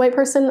a white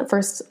person?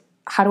 First,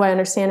 how do I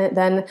understand it?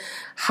 Then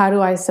how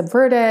do I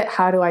subvert it?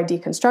 How do I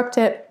deconstruct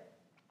it?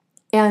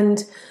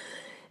 And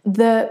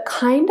the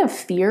kind of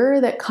fear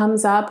that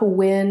comes up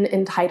when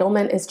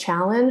entitlement is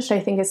challenged,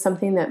 I think, is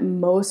something that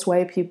most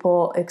white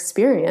people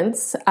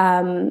experience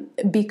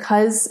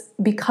because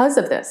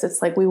of this.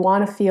 It's like we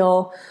want to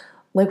feel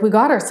like we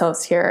got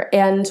ourselves here.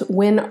 And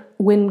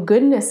when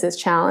goodness is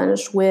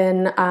challenged,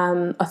 when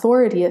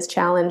authority is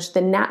challenged,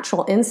 the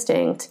natural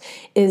instinct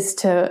is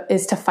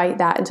to fight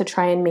that and to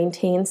try and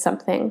maintain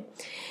something.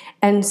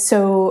 And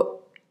so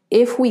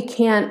if we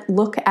can't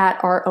look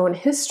at our own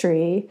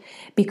history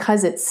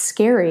because it's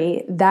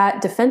scary,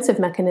 that defensive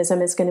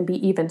mechanism is going to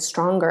be even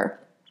stronger.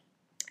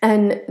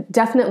 And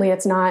definitely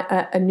it's not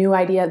a new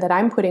idea that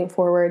I'm putting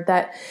forward,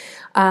 that,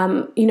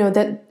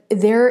 that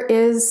there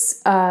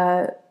is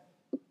a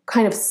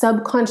kind of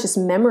subconscious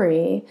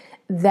memory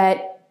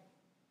that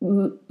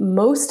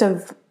most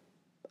of,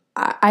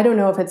 I don't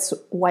know if it's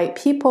white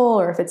people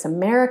or if it's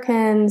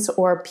Americans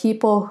or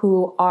people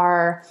who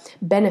are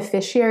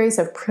beneficiaries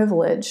of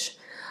privilege.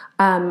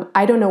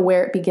 I don't know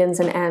where it begins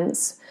and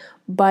ends,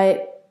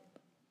 but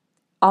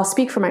I'll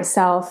speak for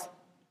myself.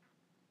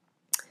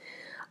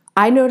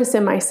 I notice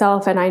in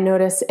myself, and I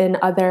notice in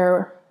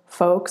other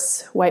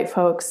folks, white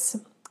folks,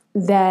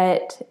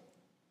 that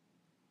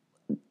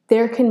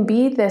there can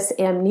be this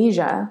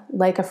amnesia,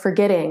 like a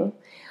forgetting,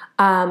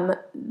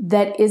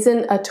 that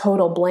isn't a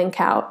total blank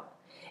out.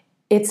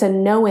 It's a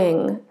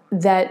knowing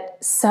that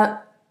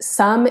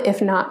some,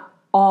 if not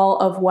all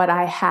of what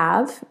I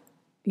have,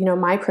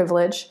 my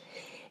privilege,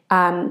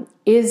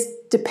 is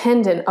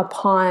dependent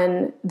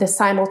upon the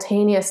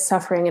simultaneous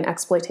suffering and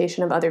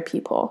exploitation of other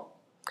people.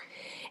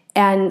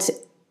 And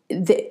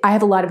I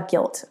have a lot of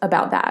guilt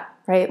about that,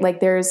 right? Like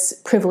there's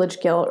privilege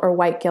guilt or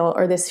white guilt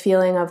or this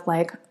feeling of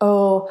like,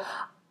 oh,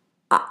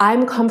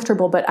 I'm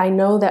comfortable, but I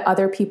know that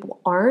other people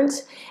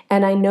aren't.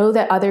 And I know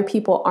that other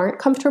people aren't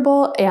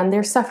comfortable and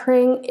they're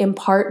suffering in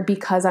part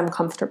because I'm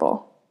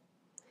comfortable.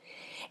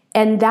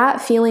 And that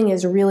feeling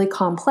is really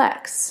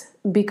complex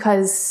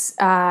because,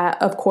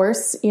 of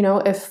course,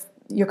 if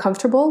you're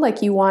comfortable,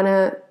 like you want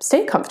to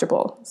stay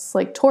comfortable. It's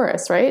like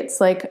Taurus, right?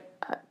 It's like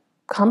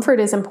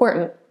comfort is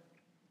important.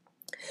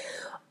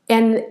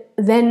 And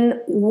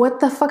then what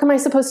the fuck am I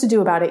supposed to do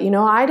about it?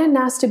 I didn't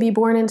ask to be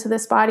born into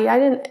this body. I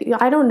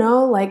don't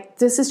know, like,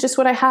 this is just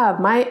what I have.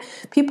 My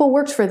people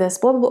worked for this,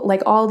 blah, blah, blah,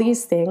 like all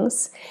these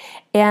things.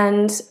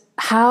 And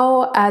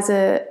how, as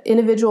an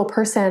individual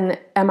person,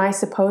 am I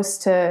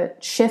supposed to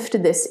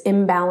shift this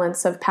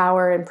imbalance of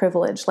power and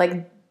privilege?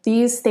 Like,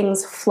 these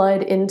things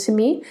flood into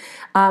me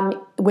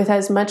with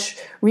as much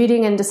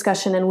reading and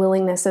discussion and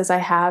willingness as I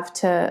have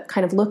to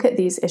kind of look at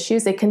these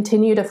issues. They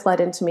continue to flood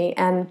into me.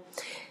 And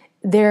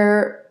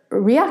their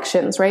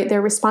reactions, right?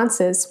 Their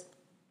responses.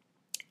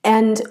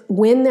 And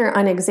when they're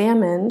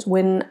unexamined,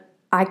 when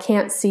I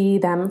can't see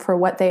them for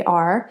what they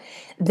are,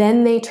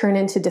 then they turn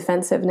into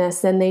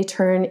defensiveness. Then they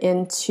turn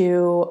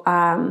into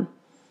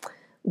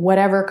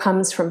whatever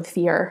comes from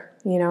fear,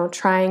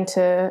 trying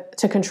to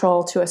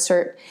control, to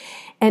assert.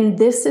 And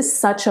this is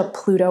such a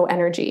Pluto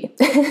energy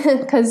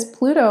because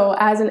Pluto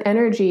as an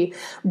energy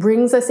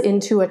brings us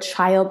into a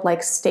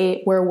childlike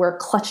state where we're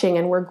clutching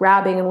and we're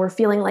grabbing and we're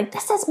feeling like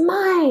this is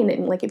mine.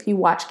 And like if you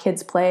watch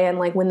kids play and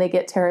like when they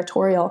get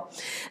territorial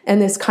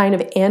and this kind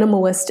of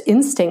animalist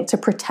instinct to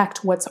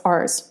protect what's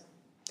ours.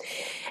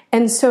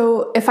 And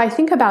so if I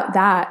think about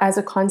that as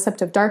a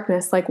concept of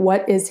darkness, like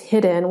what is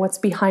hidden, what's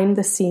behind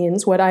the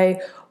scenes, what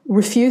I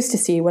refuse to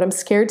see, what I'm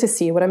scared to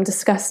see, what I'm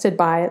disgusted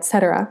by,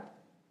 etc.,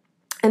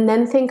 and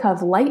then think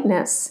of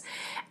lightness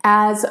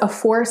as a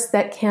force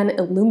that can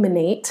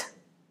illuminate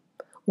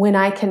when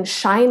I can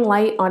shine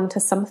light onto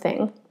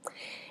something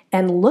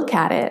and look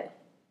at it.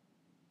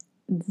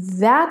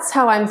 That's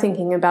how I'm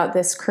thinking about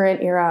this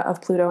current era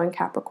of Pluto and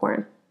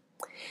Capricorn.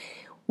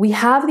 We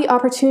have the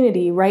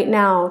opportunity right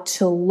now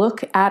to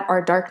look at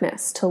our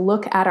darkness, to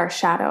look at our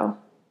shadow.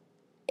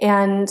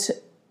 And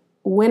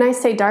when I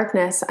say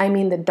darkness, I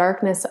mean the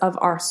darkness of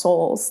our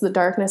souls, the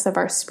darkness of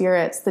our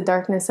spirits, the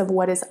darkness of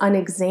what is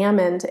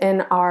unexamined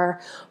in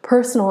our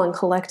personal and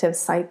collective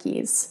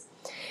psyches.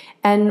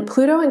 And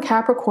Pluto and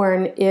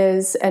Capricorn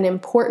is an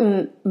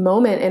important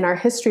moment in our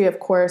history, of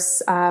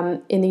course,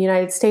 in the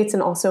United States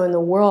and also in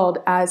the world,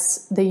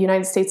 as the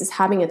United States is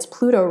having its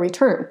Pluto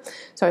return.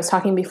 So I was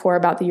talking before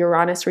about the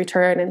Uranus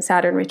return and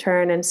Saturn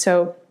return. And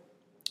so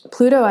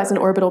Pluto as an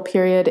orbital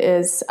period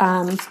is...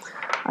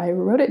 I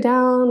wrote it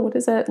down, what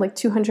is it, like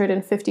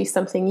 250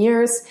 something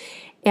years.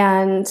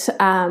 And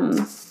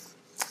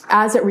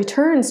as it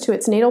returns to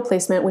its natal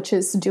placement, which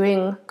is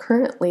doing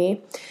currently,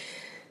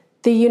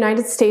 the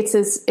United States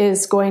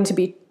is going to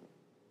be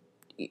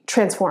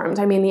transformed.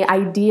 I mean, the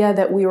idea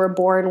that we were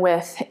born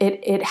with,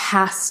 it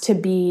has to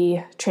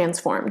be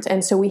transformed.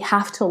 And so we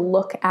have to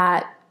look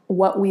at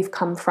what we've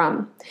come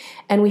from.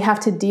 And we have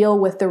to deal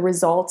with the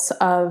results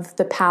of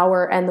the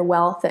power and the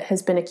wealth that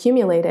has been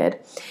accumulated.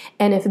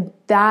 And if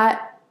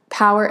that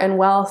power and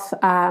wealth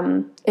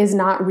is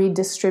not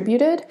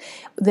redistributed,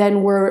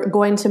 then we're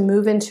going to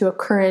move into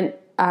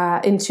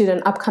into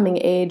an upcoming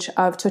age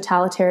of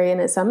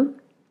totalitarianism,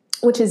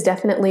 which is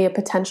definitely a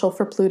potential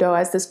for Pluto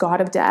as this god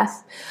of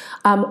death.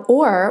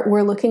 Or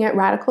we're looking at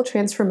radical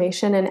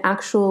transformation and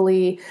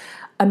actually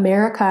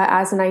America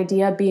as an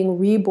idea being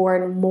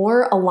reborn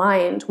more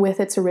aligned with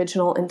its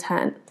original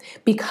intent,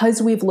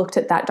 because we've looked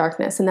at that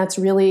darkness. And that's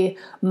really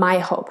my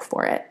hope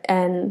for it.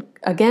 And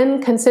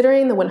again,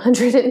 considering the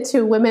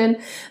 102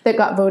 women that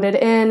got voted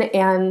in,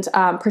 and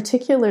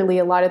particularly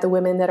a lot of the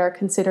women that are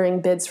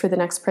considering bids for the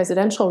next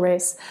presidential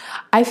race,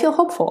 I feel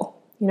hopeful.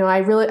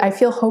 I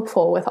feel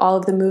hopeful with all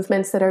of the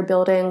movements that are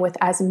building, with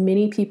as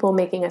many people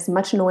making as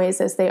much noise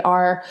as they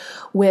are,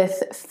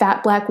 with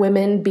fat Black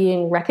women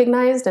being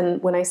recognized.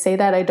 And when I say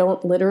that, I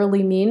don't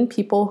literally mean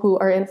people who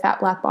are in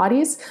fat Black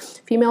bodies,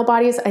 female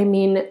bodies. I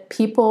mean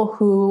people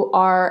who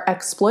are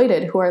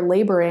exploited, who are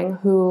laboring,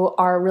 who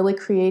are really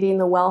creating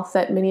the wealth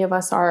that many of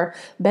us are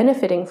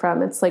benefiting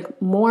from. It's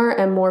like more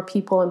and more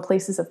people in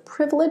places of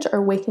privilege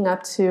are waking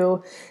up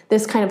to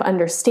this kind of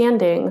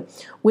understanding,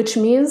 which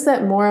means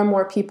that more and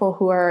more people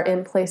who are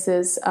in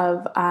places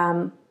of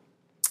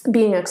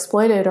being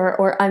exploited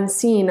or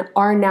unseen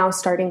are now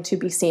starting to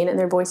be seen, and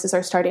their voices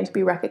are starting to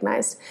be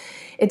recognized.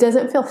 It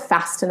doesn't feel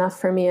fast enough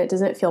for me. It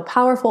doesn't feel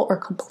powerful or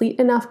complete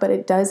enough, but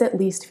it does at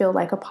least feel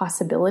like a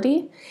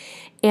possibility.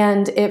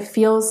 And it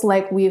feels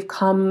like we've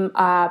come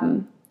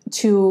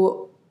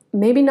to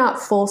maybe not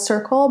full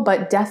circle,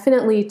 but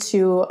definitely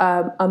to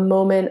a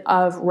moment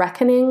of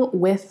reckoning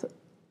with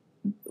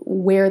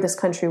where this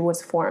country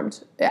was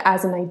formed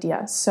as an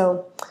idea.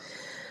 So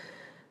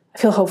I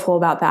feel hopeful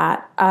about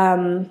that.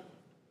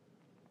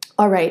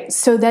 All right,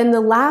 so then the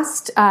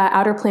last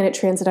outer planet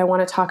transit I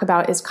want to talk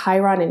about is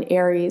Chiron in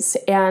Aries.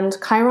 And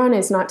Chiron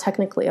is not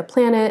technically a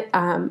planet.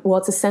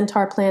 It's a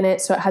centaur planet,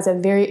 so it has a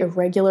very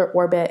irregular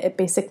orbit. It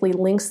basically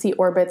links the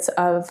orbits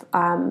of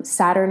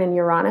Saturn and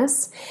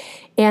Uranus.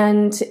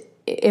 And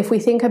if we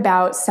think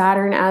about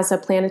Saturn as a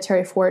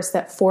planetary force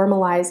that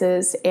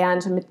formalizes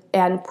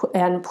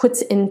and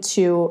puts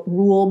into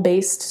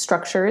rule-based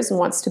structures and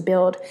wants to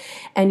build,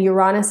 and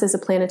Uranus is a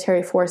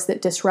planetary force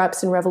that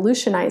disrupts and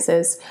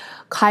revolutionizes,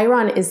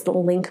 Chiron is the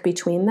link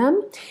between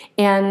them.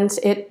 And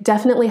it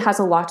definitely has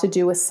a lot to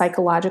do with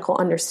psychological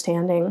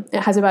understanding.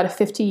 It has about a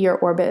 50-year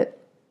orbit.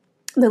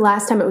 The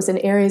last time it was in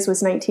Aries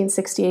was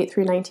 1968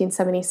 through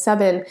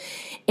 1977.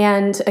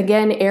 And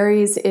again,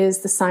 Aries is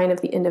the sign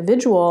of the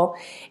individual.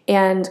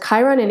 And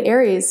Chiron in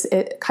Aries,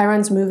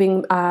 Chiron's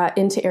moving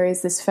into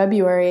Aries this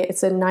February.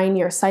 It's a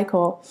 9-year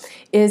cycle,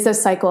 is a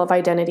cycle of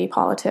identity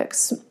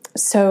politics.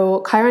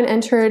 So Chiron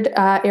entered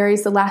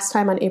Aries the last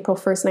time on April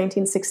 1st,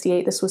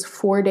 1968. This was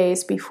 4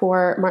 days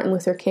before Martin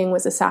Luther King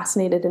was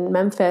assassinated in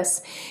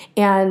Memphis,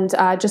 and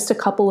just a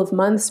couple of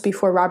months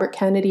before Robert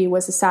Kennedy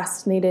was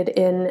assassinated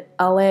in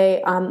LA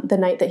the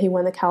night that he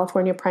won the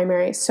California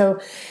primary. So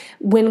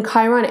when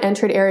Chiron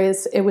entered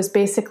Aries, it was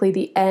basically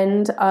the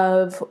end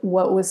of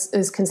what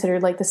is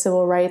considered like the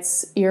civil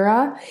rights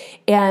era,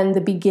 and the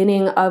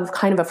beginning of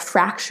kind of a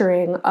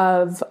fracturing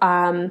of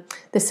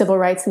the civil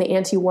rights and the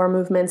anti-war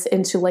movements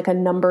into like a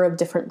number of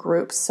different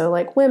groups. So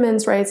like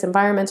women's rights,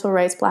 environmental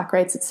rights, Black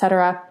rights,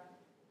 etc.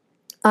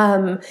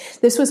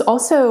 This was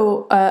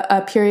also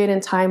a period in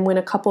time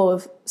when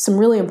some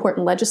really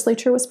important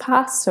legislature was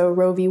passed. So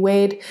Roe v.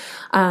 Wade,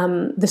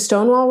 the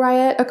Stonewall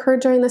riot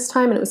occurred during this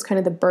time, and it was kind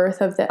of the birth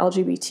of the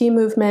LGBT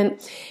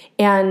movement.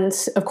 And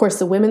of course,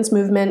 the women's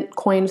movement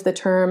coined the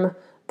term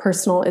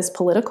 "personal is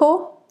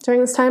political"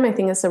 during this time. I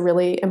think it's a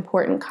really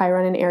important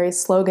Chiron and Aries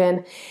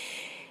slogan.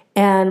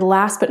 And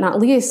last but not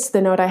least,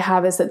 the note I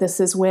have is that this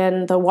is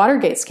when the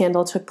Watergate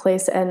scandal took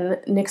place and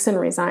Nixon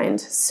resigned.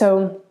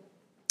 So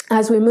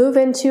as we move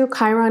into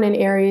Chiron and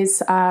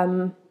Aries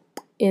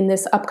in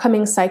this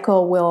upcoming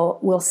cycle,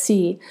 we'll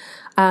see.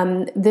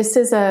 This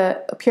is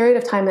a period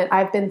of time that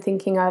I've been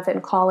thinking of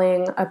and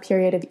calling a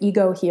period of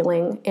ego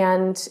healing.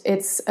 And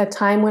it's a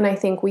time when I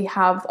think we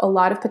have a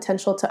lot of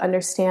potential to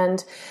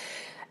understand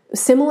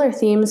similar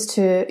themes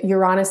to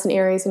Uranus and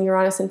Aries and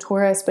Uranus and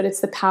Taurus, but it's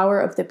the power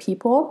of the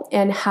people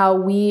and how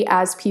we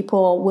as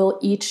people will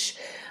each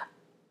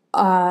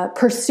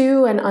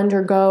pursue and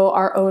undergo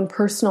our own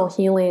personal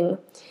healing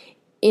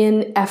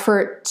in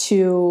effort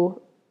to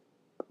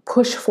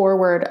push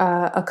forward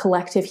a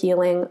collective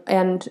healing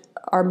and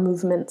our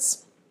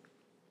movements.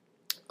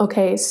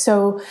 Okay,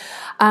 so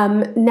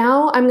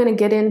now I'm going to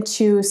get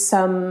into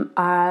some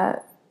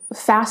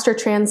faster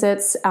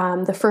transits.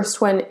 The first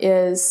one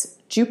is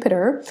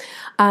Jupiter.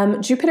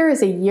 Jupiter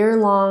is a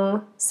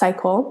year-long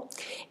cycle,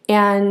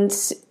 and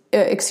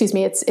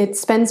it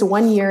spends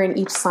 1 year in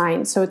each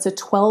sign. So it's a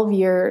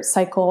 12-year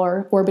cycle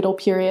or orbital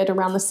period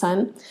around the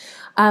sun.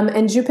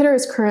 And Jupiter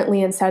is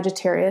currently in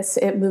Sagittarius.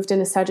 It moved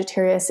into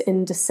Sagittarius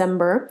in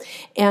December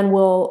and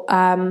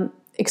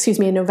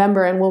in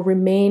November, and will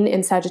remain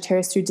in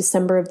Sagittarius through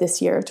December of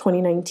this year,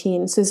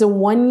 2019. So it's a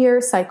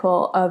 1-year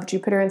cycle of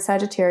Jupiter in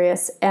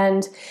Sagittarius,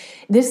 and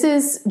this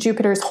is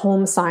Jupiter's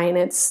home sign.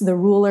 It's the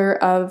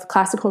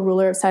classical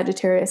ruler of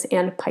Sagittarius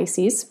and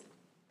Pisces.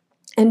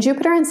 And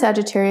Jupiter in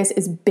Sagittarius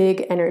is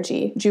big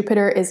energy.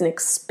 Jupiter is an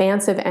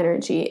expansive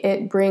energy.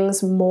 It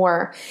brings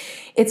more.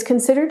 It's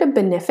considered a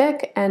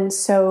benefic, and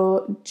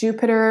so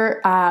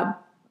Jupiter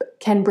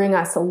can bring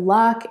us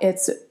luck.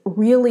 It's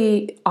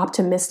really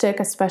optimistic,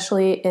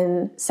 especially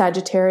in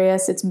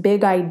Sagittarius. It's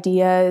big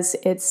ideas,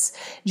 it's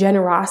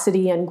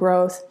generosity and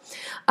growth.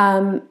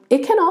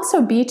 It can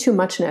also be too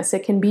muchness.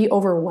 It can be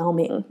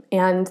overwhelming.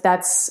 And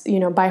that's,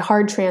 by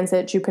hard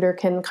transit, Jupiter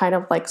can kind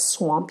of like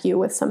swamp you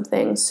with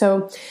something.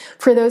 So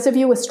for those of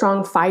you with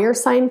strong fire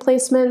sign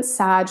placements,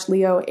 Sag,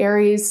 Leo,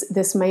 Aries,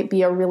 this might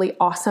be a really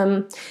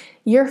awesome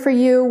year for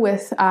you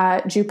with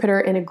Jupiter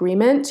in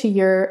agreement to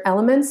your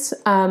elements.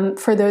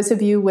 For those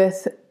of you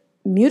with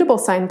mutable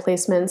sign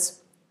placements,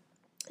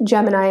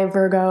 Gemini,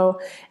 Virgo,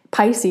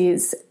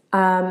 Pisces,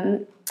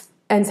 and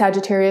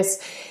Sagittarius,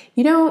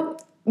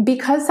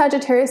 because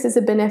Sagittarius is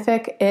a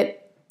benefic,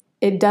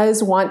 it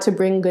does want to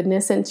bring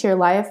goodness into your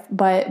life,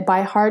 but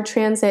by hard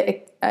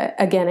transit,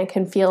 it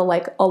can feel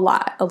like a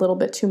little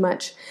bit too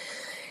much.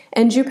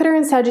 And Jupiter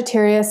in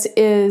Sagittarius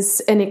is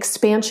an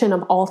expansion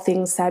of all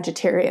things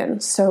Sagittarian.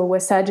 So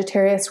with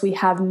Sagittarius, we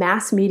have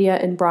mass media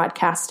and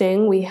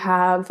broadcasting. We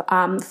have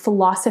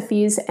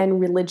philosophies and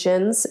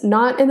religions,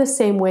 not in the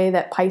same way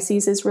that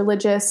Pisces is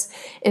religious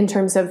in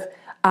terms of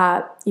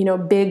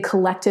big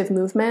collective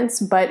movements,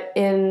 but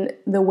in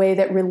the way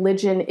that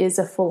religion is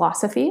a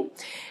philosophy.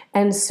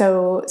 And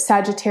so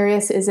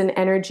Sagittarius is an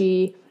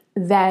energy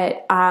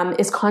that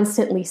is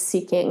constantly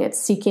seeking. It's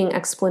seeking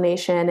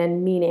explanation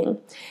and meaning.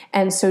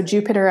 And so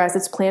Jupiter, as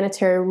its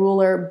planetary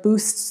ruler,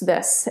 boosts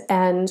this.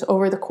 And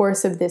over the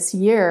course of this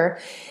year,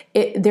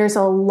 there's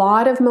a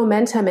lot of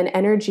momentum and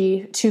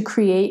energy to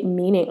create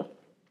meaning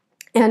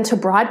and to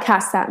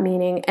broadcast that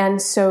meaning.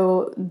 And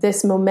so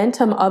this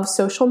momentum of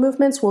social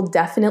movements will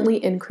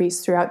definitely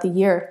increase throughout the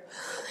year.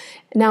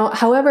 Now,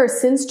 however,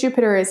 since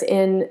Jupiter is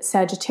in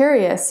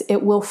Sagittarius,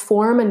 it will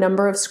form a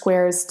number of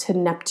squares to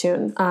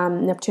Neptune.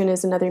 Neptune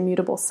is another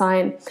mutable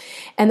sign.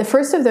 And the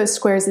first of those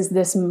squares is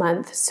this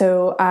month.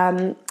 So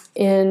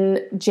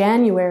in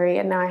January,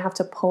 and now I have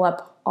to pull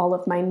up all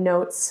of my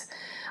notes.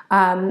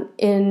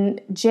 In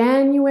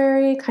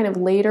January, kind of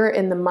later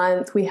in the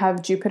month, we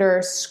have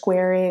Jupiter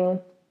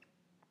squaring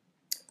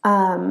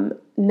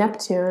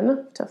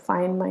Neptune. To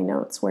find my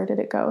notes, where did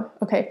it go?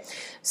 Okay,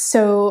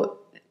 so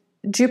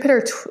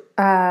Jupiter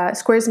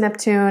squares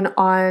Neptune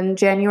on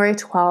January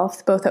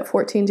 12th, both at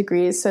 14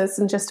 degrees, so it's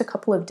in just a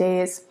couple of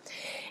days.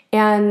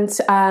 And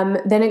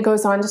then it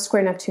goes on to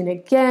square Neptune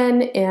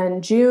again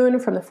in June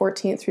from the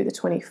 14th through the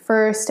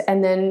 21st.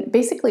 And then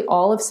basically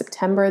all of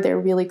September, they're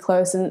really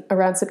close. And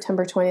around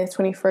September 20th,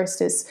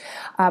 21st is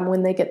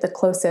when they get the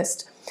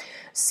closest.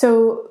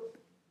 So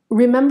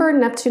remember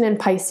Neptune and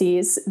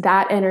Pisces,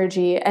 that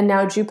energy, and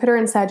now Jupiter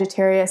in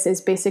Sagittarius is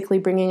basically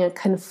bringing a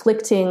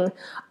conflicting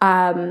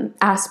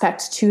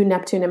aspect to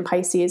Neptune and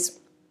Pisces.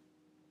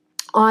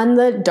 On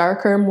the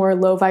darker, more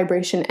low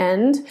vibration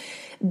end,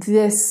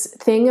 this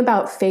thing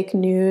about fake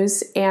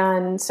news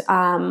and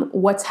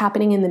what's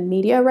happening in the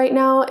media right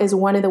now is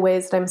one of the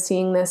ways that I'm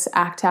seeing this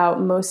act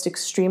out most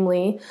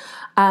extremely.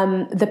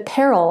 The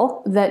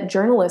peril that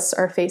journalists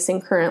are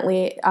facing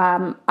currently,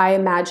 I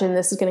imagine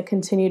this is going to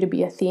continue to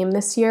be a theme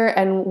this year,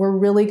 and we're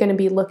really going to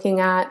be looking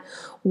at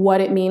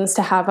what it means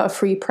to have a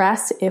free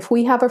press, if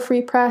we have a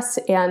free press,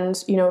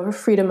 and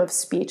freedom of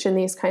speech and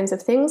these kinds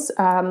of things.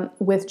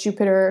 With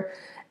Jupiter,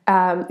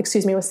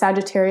 with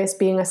Sagittarius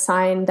being a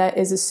sign that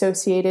is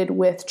associated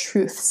with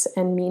truths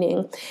and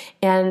meaning,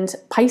 and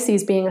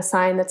Pisces being a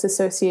sign that's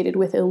associated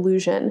with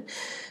illusion.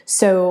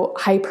 So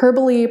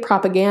hyperbole,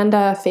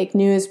 propaganda, fake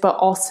news, but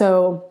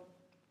also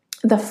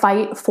the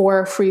fight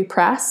for free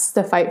press,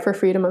 the fight for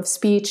freedom of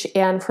speech,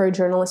 and for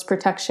journalist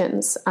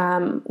protections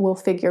will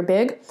figure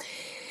big.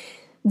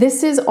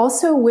 This is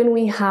also when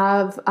we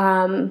have,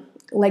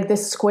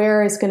 this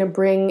square is going to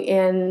bring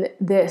in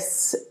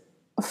this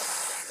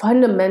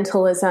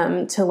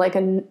fundamentalism to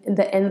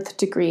the nth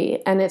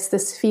degree. And it's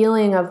this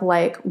feeling of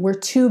we're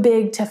too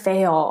big to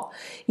fail,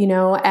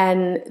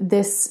 and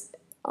this,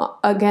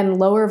 again,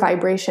 lower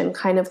vibration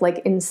kind of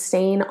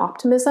insane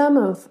optimism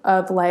of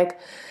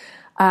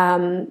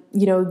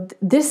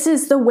this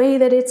is the way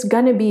that it's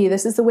gonna be.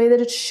 This is the way that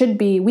it should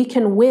be. We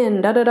can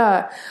win,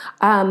 but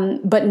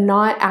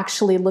not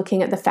actually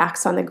looking at the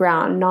facts on the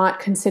ground, not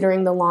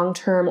considering the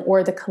long-term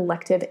or the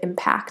collective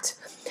impact.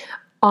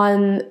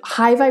 On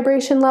high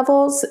vibration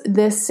levels,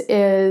 this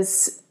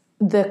is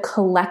the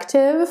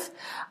collective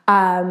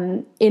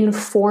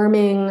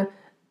informing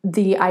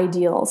the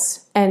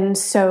ideals. And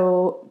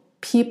so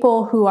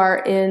people who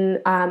are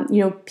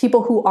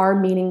people who are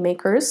meaning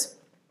makers,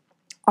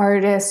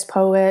 artists,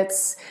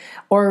 poets,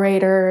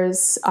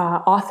 orators,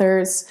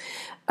 authors,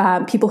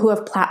 people who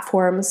have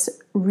platforms,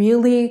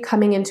 really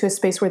coming into a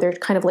space where they're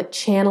kind of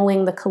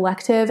channeling the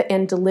collective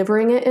and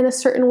delivering it in a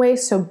certain way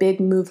so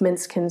big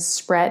movements can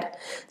spread.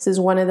 This is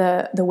one of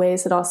the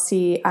ways that I'll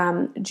see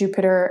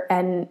Jupiter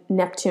and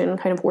Neptune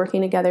kind of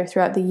working together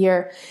throughout the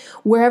year.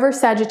 Wherever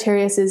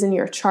Sagittarius is in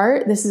your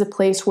chart, this is a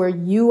place where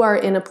you are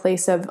in a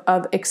place of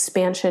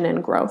expansion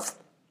and growth.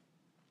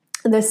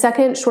 The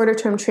second shorter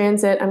term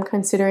transit I'm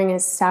considering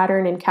is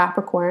Saturn in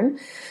Capricorn.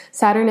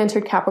 Saturn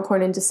entered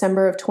Capricorn in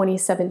December of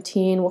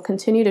 2017, will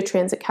continue to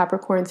transit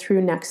Capricorn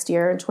through next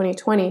year in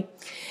 2020.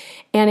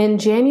 And in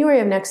January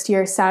of next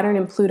year, Saturn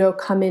and Pluto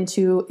come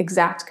into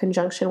exact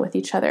conjunction with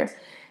each other.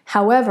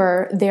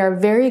 However, they are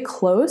very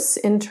close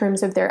in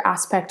terms of their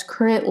aspect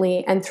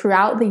currently, and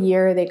throughout the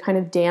year, they kind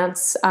of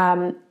dance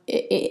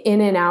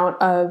in and out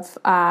of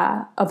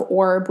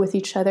orb with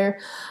each other.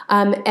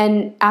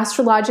 And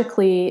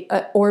astrologically,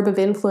 orb of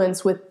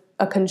influence with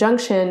a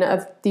conjunction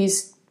of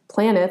these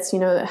planets,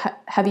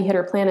 heavy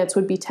hitter planets,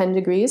 would be 10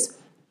 degrees.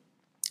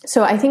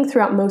 So I think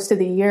throughout most of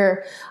the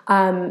year,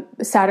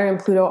 Saturn and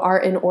Pluto are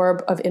in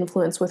orb of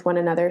influence with one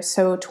another.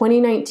 So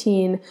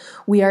 2019,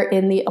 we are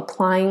in the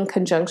applying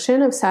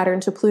conjunction of Saturn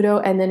to Pluto,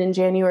 and then in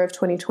January of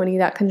 2020,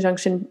 that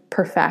conjunction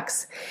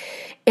perfects.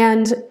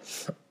 And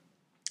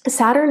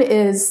Saturn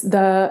is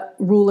the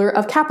ruler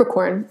of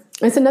Capricorn.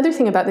 It's another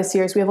thing about this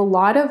year is we have a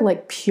lot of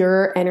like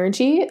pure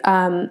energy,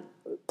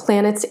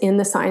 planets in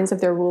the signs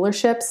of their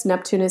rulerships.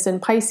 Neptune is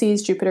in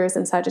Pisces, Jupiter is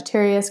in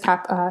Sagittarius,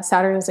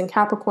 Saturn is in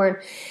Capricorn.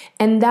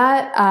 And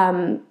that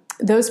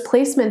those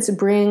placements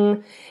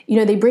bring,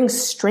 they bring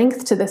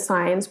strength to the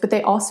signs, but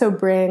they also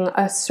bring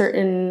a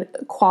certain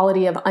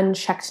quality of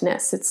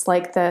uncheckedness. It's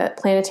like the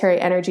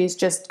planetary energies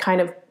just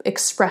kind of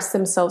express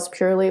themselves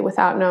purely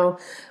without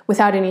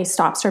any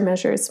stops or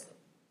measures.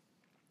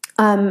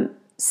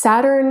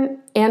 Saturn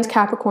and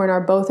Capricorn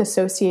are both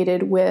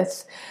associated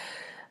with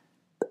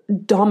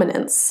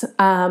dominance,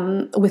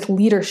 with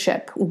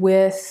leadership,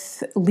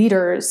 with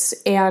leaders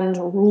and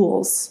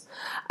rules.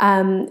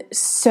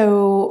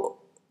 So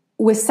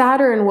with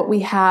Saturn, what we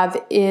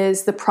have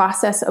is the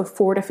process of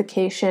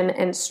fortification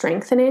and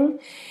strengthening.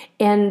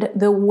 And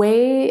the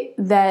way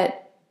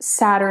that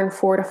Saturn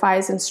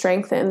fortifies and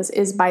strengthens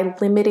is by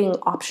limiting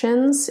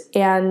options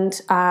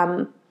and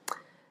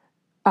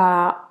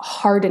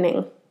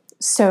hardening.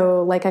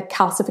 So like a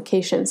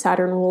calcification,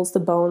 Saturn rules the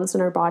bones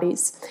in our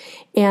bodies.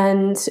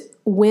 And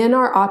when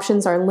our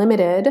options are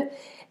limited,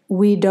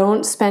 we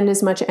don't spend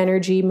as much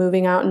energy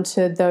moving out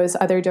into those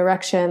other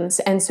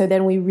directions. And so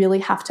then we really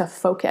have to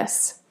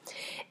focus.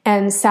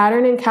 And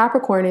Saturn in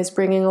Capricorn is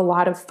bringing a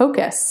lot of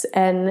focus.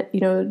 And,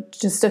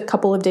 just a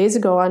couple of days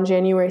ago on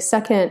January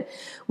 2nd,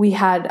 we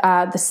had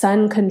the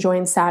Sun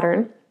conjoin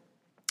Saturn.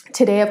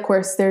 Today, of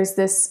course, there's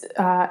this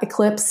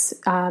eclipse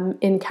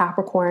in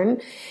Capricorn,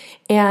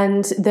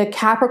 and the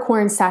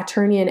Capricorn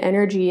Saturnian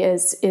energy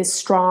is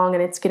strong,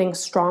 and it's getting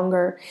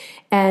stronger.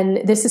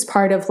 And this is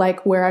part of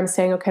like where I'm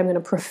saying, okay, I'm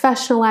going to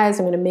professionalize.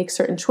 I'm going to make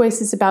certain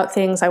choices about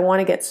things. I want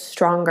to get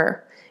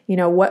stronger.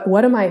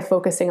 What am I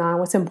focusing on?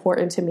 What's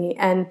important to me?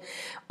 And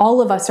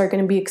all of us are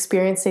going to be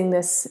experiencing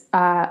this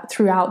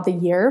throughout the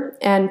year,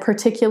 and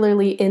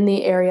particularly in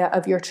the area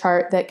of your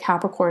chart that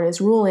Capricorn is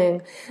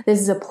ruling.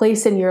 This is a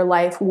place in your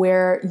life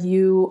where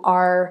you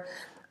are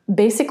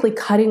basically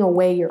cutting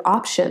away your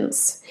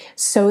options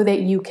so that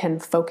you can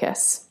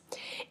focus.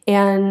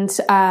 And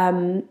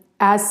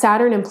as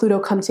Saturn and Pluto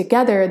come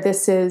together,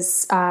 this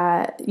is,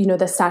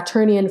 the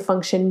Saturnian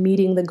function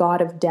meeting the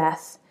god of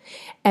death.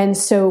 And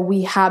so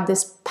we have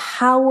this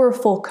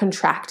powerful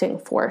contracting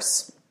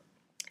force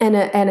and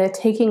a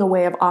taking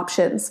away of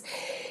options.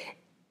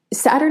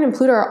 Saturn and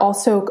Pluto are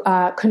also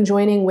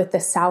conjoining with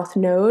the South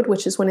Node,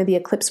 which is one of the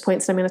eclipse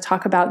points. And I'm going to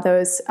talk about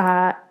those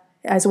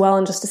as well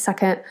in just a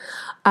second.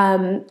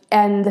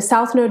 And the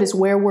South Node is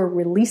where we're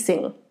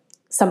releasing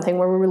something,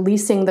 where we're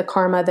releasing the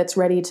karma that's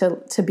ready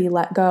to be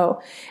let go.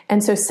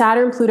 And so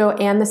Saturn, Pluto,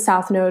 and the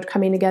South Node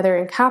coming together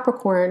in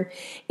Capricorn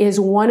is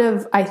one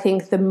of, I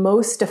think, the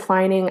most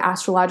defining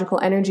astrological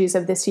energies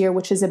of this year,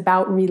 which is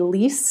about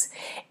release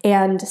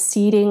and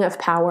ceding of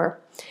power.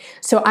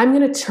 So I'm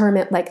going to term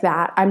it like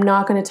that. I'm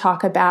not going to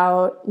talk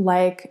about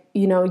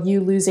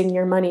you losing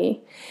your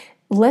money.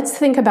 Let's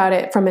think about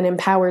it from an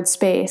empowered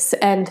space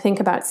and think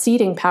about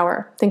ceding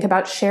power, think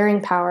about sharing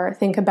power,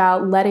 think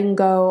about letting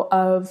go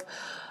of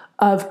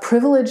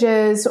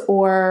privileges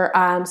or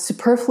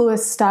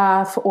superfluous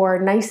stuff or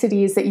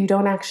niceties that you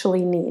don't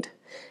actually need.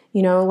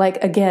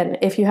 Again,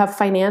 if you have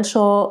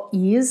financial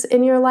ease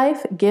in your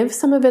life, give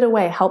some of it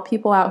away. Help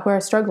people out who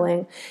are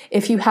struggling.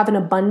 If you have an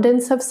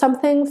abundance of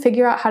something,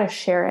 figure out how to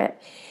share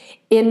it.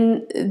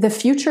 In the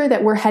future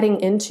that we're heading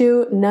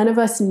into, none of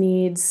us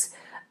needs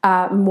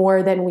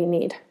more than we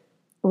need.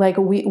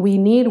 We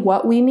need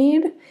what we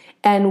need,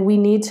 and we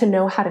need to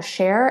know how to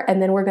share,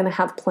 and then we're going to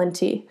have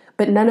plenty.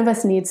 But none of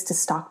us needs to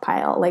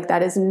stockpile.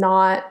 That's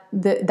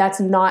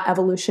not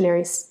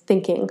evolutionary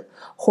thinking.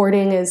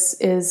 Hoarding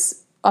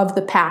is of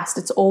the past.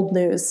 It's old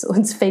news.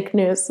 It's fake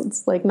news.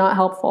 It's not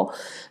helpful.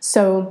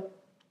 So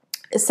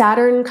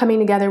Saturn coming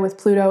together with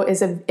Pluto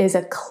is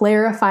a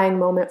clarifying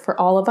moment for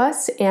all of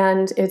us,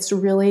 and it's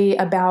really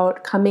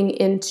about coming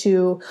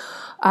into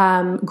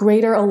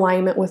greater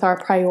alignment with our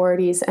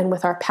priorities and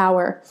with our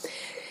power.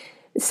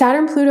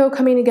 Saturn-Pluto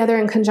coming together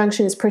in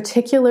conjunction is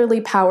particularly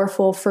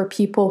powerful for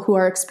people who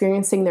are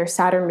experiencing their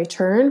Saturn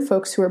return,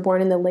 folks who were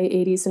born in the late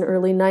 80s and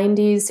early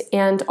 90s,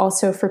 and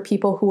also for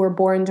people who were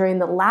born during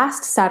the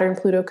last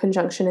Saturn-Pluto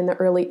conjunction in the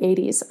early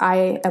 80s.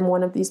 I am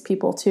one of these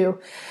people too.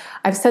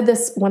 I've said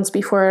this once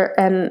before,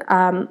 and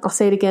I'll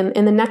say it again.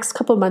 In the next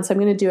couple of months, I'm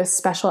going to do a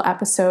special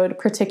episode,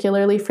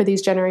 particularly for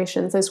these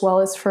generations, as well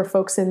as for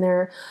folks in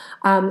their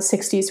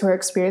 60s who are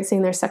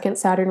experiencing their second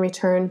Saturn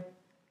return.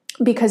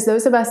 Because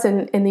those of us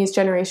in these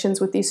generations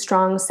with these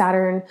strong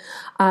Saturn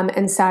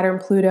and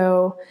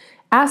Saturn-Pluto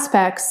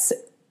aspects,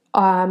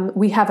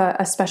 we have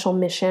a special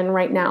mission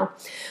right now.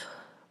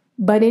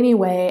 But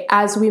anyway,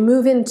 as we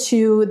move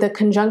into the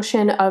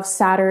conjunction of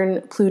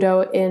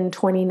Saturn-Pluto in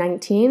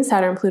 2019,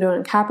 Saturn-Pluto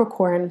in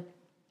Capricorn,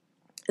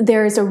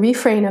 there is a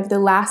refrain of the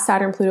last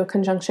Saturn-Pluto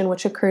conjunction,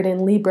 which occurred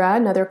in Libra,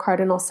 another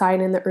cardinal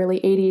sign in the early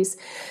 80s.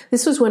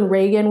 This was when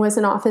Reagan was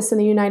in office in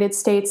the United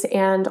States,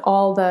 and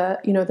all the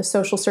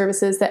social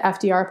services that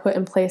FDR put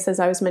in place, as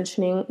I was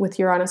mentioning, with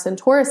Uranus and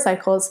Taurus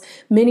cycles,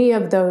 many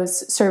of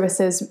those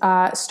services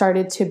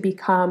started to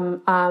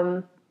become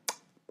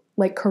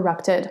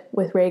corrupted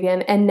with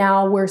Reagan. And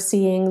now we're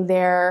seeing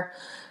their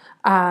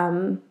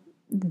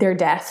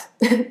death,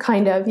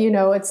 kind of.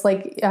 It's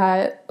like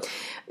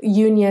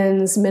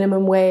unions,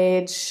 minimum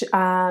wage,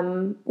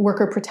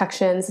 worker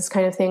protections, this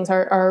kind of things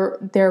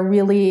they're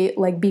really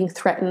being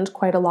threatened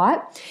quite a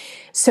lot.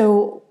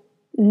 So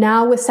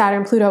now with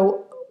Saturn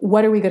Pluto,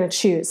 what are we going to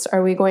choose?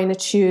 Are we going to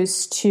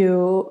choose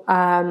to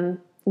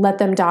let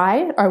them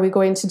die? Are we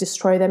going to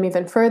destroy them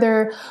even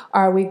further?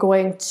 Are we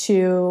going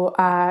to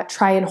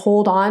try and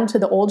hold on to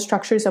the old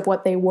structures of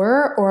what they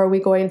were? Or are we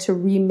going to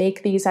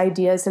remake these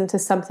ideas into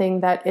something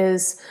that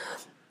is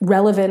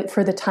relevant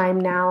for the time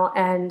now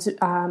and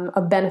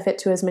of benefit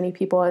to as many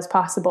people as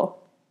possible?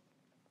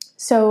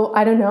 So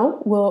I don't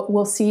know,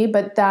 we'll see,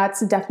 but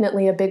that's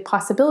definitely a big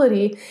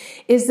possibility,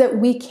 is that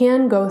we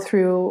can go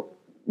through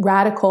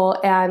radical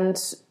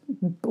and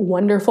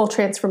wonderful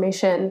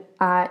transformation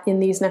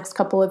in these next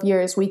couple of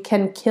years. We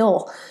can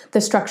kill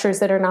the structures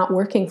that are not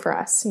working for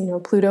us.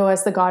 Pluto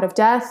as the god of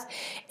death,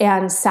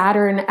 and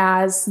Saturn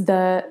as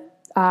the,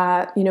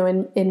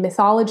 in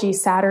mythology,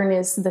 Saturn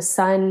is the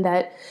sun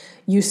that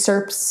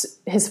usurps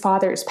his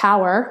father's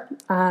power.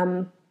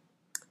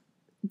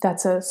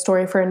 That's a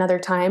story for another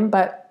time,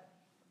 but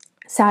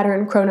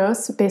Saturn,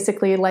 Kronos,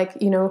 basically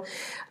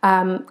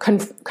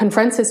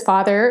confronts his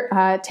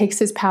father, takes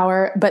his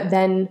power, but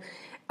then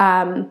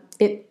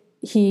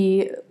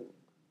he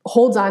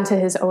holds on to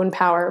his own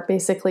power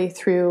basically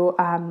through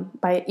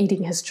by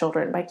eating his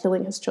children, by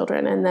killing his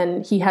children, and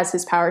then he has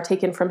his power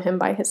taken from him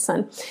by his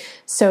son.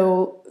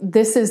 So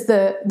this is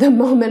the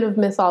moment of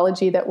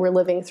mythology that we're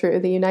living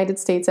through. The United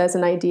States as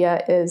an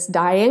idea is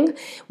dying.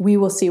 We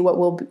will see what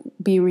will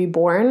be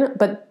reborn,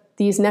 but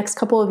these next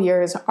couple of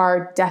years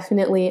are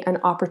definitely an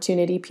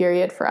opportunity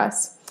period for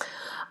us.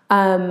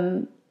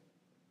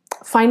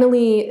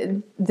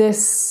 Finally,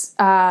 this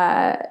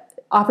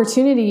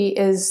opportunity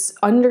is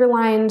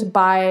underlined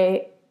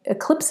by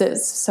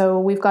eclipses. So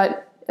we've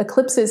got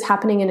eclipses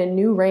happening in a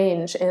new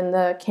range, in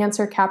the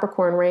Cancer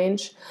Capricorn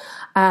range,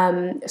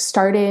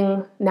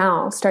 starting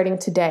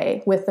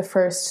today with the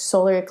first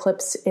solar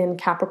eclipse in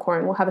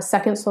Capricorn. We'll have a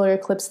second solar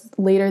eclipse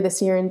later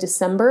this year in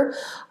December,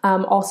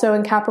 also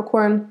in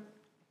Capricorn.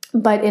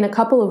 But in a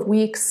couple of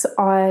weeks,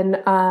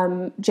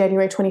 on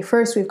January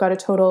 21st, we've got a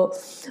total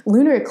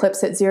lunar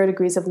eclipse at 0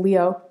 degrees of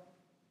Leo.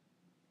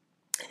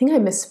 I think I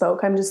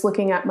misspoke. I'm just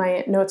looking at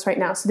my notes right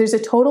now. So there's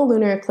a total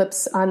lunar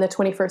eclipse on the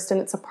 21st,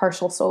 and it's a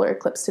partial solar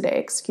eclipse today.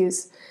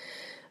 Excuse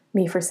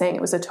me for saying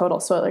it was a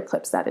total solar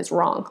eclipse. That is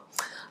wrong.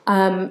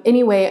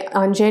 Anyway,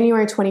 on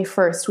January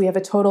 21st, we have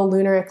a total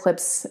lunar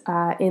eclipse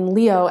in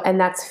Leo, and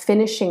that's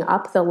finishing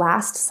up the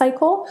last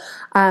cycle.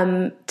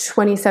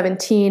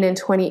 2017 and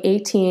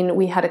 2018,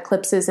 we had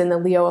eclipses in the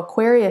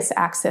Leo-Aquarius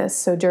axis,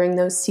 so during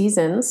those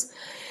seasons.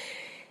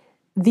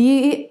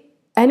 The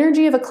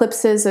energy of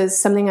eclipses is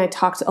something I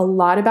talked a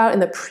lot about in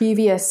the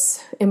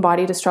previous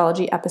Embodied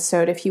Astrology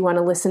episode, if you want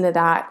to listen to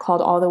that,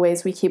 called All the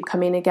Ways We Keep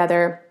Coming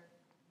Together,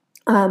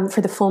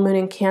 for the full moon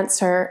in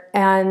Cancer.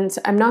 And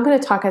I'm not going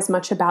to talk as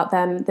much about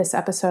them this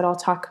episode. I'll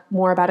talk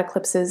more about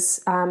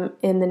eclipses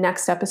in the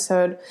next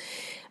episode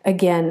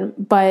again.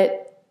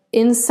 But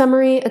in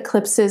summary,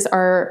 eclipses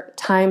are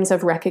times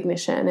of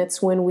recognition.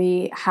 It's when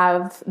we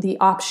have the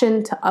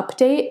option to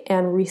update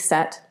and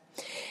reset.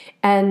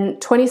 And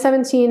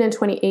 2017 and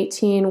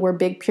 2018 were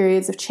big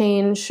periods of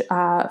change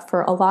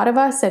for a lot of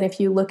us. And if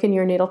you look in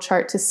your natal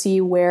chart to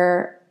see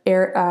where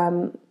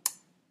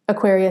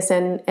Aquarius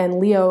and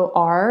Leo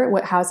are,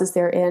 what houses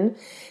they're in,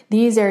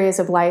 these areas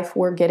of life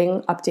were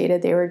getting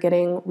updated. They were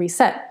getting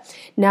reset.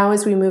 Now,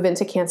 as we move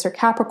into Cancer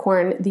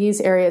Capricorn,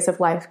 these areas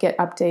of life get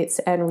updates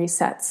and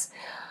resets.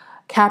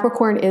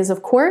 Capricorn is,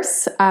 of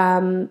course,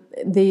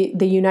 the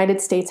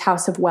United States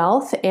House of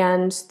Wealth,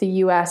 and the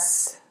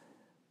U.S.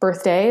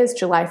 birthday is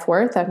July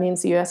 4th. That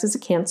means the U.S. is a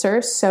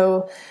Cancer.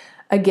 So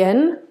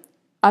again,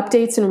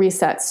 updates and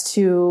resets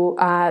to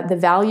the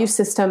value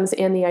systems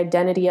and the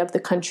identity of the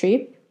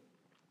country.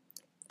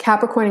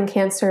 Capricorn and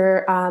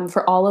Cancer,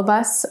 for all of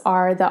us,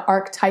 are the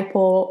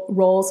archetypal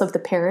roles of the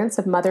parents,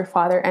 of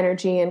mother-father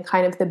energy, and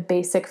kind of the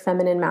basic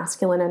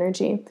feminine-masculine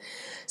energy.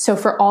 So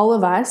for all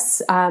of us,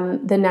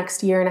 the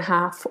next year and a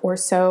half or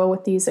so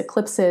with these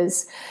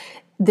eclipses,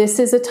 this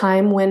is a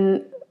time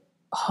when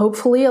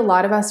hopefully a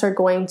lot of us are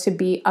going to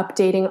be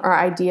updating our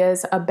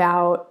ideas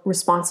about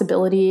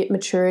responsibility,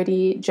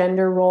 maturity,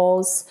 gender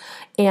roles,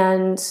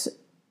 and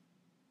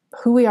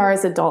who we are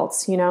as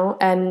adults,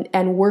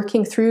 and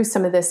working through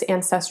some of this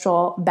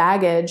ancestral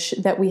baggage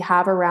that we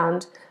have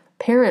around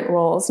parent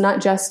roles,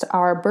 not just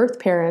our birth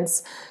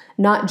parents,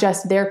 not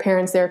just their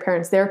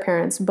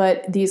parents,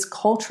 but these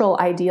cultural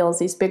ideals,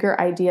 these bigger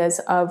ideas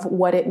of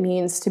what it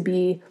means to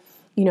be,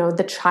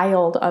 the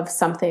child of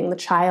something, the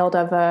child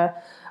of a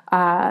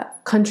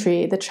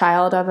country, the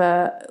child of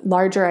a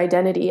larger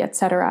identity,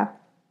 etc.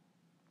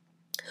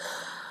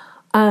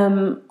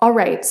 All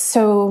right,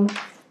 so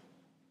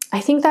I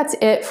think that's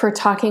it for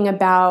talking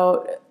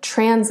about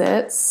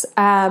transits.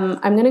 I'm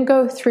going to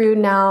go through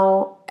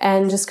now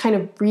and just kind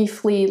of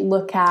briefly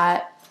look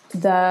at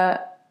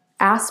the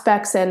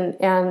aspects and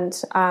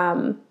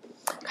kind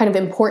of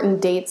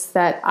important dates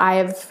that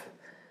I've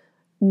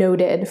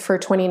noted for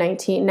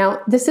 2019.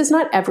 Now, this is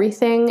not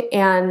everything,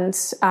 and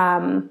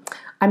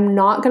I'm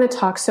not going to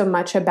talk so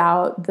much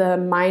about the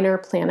minor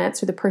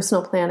planets or the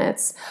personal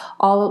planets.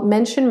 I'll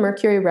mention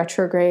Mercury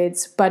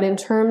retrogrades, but in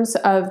terms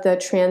of the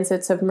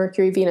transits of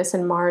Mercury, Venus,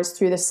 and Mars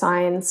through the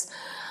signs,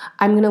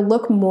 I'm going to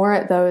look more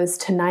at those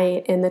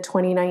tonight in the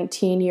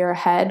 2019 year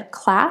ahead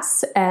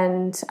class.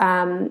 And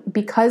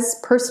because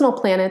personal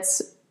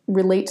planets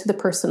relate to the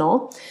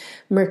personal,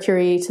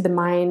 Mercury to the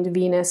mind,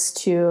 Venus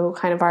to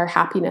kind of our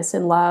happiness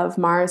and love,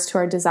 Mars to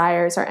our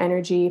desires, our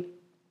energy,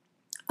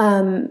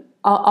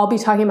 I'll be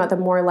talking about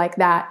them more like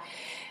that.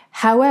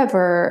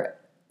 However,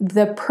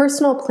 the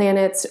personal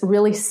planets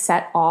really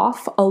set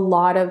off a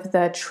lot of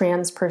the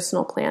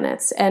transpersonal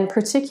planets. And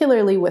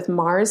particularly with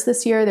Mars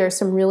this year, there's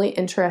some really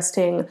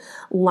interesting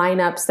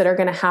lineups that are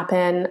going to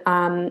happen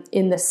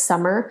in the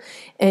summer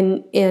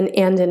and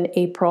in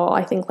April.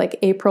 I think like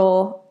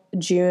April,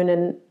 June,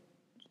 and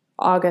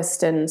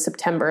August and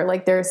September.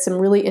 Like there's some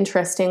really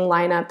interesting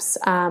lineups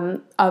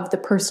of the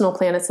personal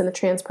planets and the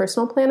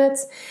transpersonal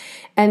planets.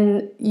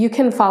 And you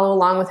can follow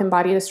along with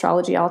Embodied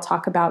Astrology. I'll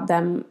talk about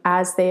them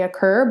as they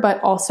occur,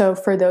 but also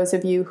for those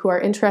of you who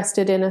are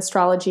interested in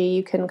astrology,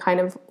 you can kind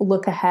of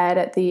look ahead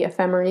at the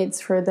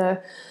ephemerides for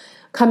the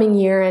coming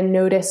year and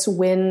notice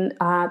when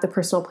the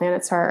personal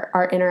planets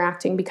are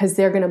interacting, because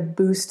they're going to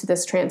boost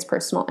this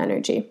transpersonal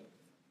energy.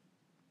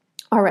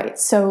 All right,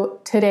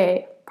 so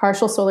today,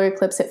 partial solar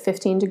eclipse at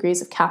 15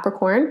 degrees of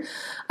Capricorn.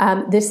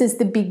 This is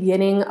the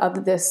beginning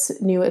of this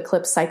new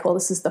eclipse cycle.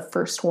 This is the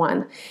first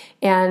one.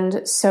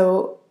 And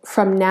so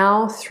from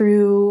now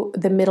through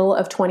the middle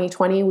of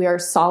 2020, we are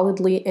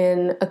solidly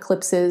in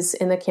eclipses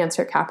in the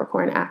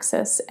Cancer-Capricorn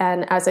axis.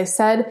 And as I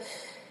said,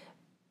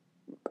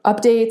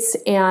 updates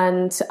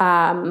and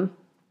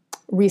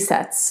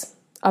resets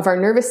of our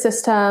nervous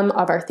system,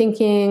 of our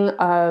thinking,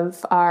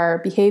 of our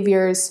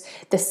behaviors.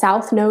 The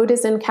South Node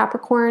is in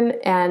Capricorn,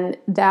 and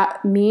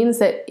that means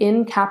that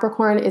in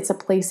Capricorn, it's a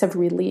place of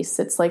release.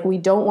 It's like, we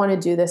don't want to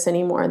do this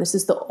anymore. This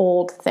is the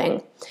old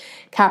thing.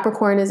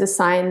 Capricorn is a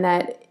sign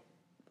that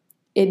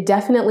it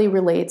definitely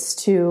relates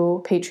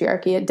to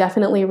patriarchy. It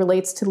definitely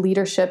relates to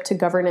leadership, to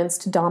governance,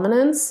 to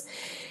dominance.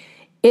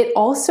 It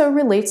also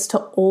relates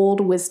to old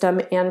wisdom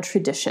and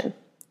tradition.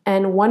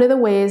 And one of the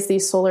ways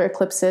these solar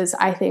eclipses,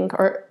 I think,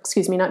 or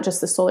excuse me, not just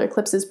the solar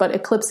eclipses, but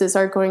eclipses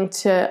are going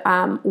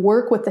to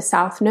work with the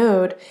South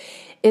Node,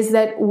 is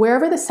that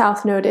wherever the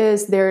South Node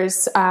is,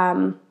 there's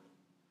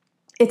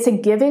it's a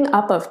giving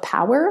up of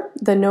power.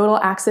 The nodal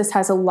axis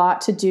has a lot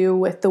to do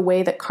with the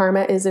way that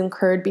karma is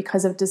incurred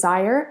because of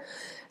desire.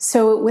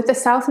 So with the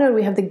South Node,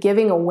 we have the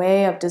giving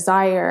away of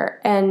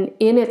desire, and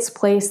in its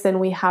place, then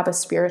we have a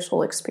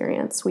spiritual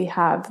experience. We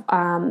have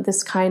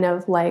this kind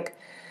of like,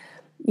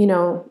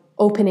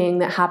 opening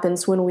that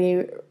happens when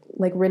we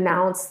like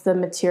renounce the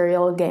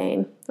material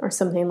gain or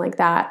something like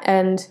that.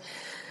 And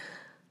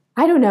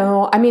I don't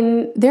know. I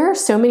mean, there are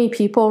so many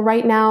people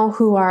right now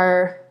who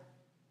are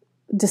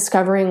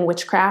discovering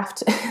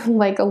witchcraft,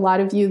 like a lot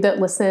of you that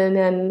listen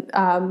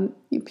and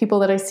people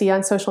that I see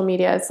on social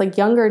media. It's like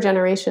younger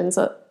generations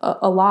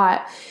a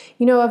lot,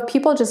 of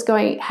people just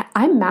going,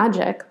 I'm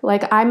magic.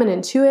 Like I'm an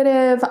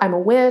intuitive, I'm a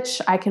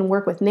witch, I can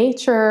work with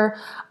nature.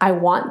 I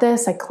want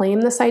this, I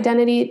claim this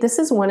identity. This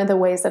is one of the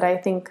ways that I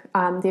think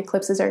the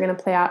eclipses are going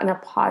to play out in a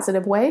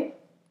positive way,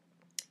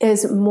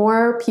 is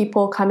more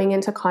people coming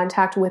into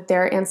contact with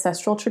their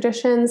ancestral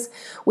traditions,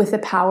 with the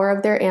power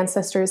of their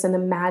ancestors and the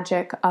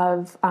magic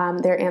of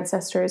their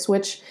ancestors,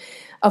 which,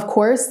 of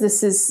course,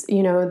 this is,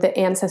 the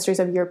ancestors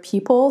of your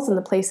peoples and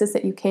the places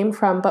that you came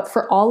from. But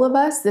for all of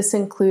us, this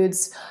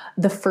includes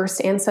the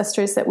first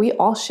ancestors that we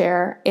all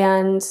share,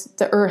 and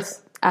the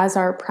earth as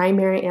our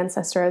primary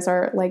ancestor, as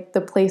our, like,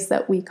 the place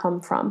that we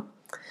come from.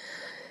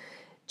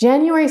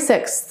 January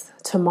 6th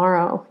to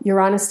tomorrow.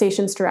 Uranus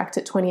stations direct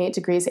at 28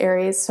 degrees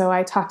Aries. So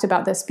I talked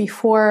about this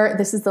before.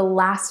 This is the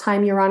last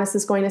time Uranus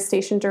is going to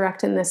station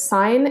direct in this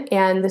sign.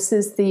 And this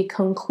is the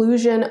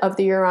conclusion of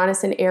the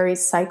Uranus and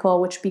Aries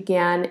cycle, which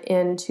began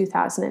in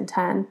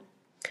 2010.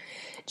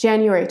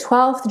 January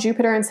 12th,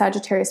 Jupiter in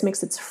Sagittarius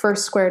makes its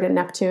first square to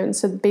Neptune.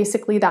 So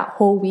basically that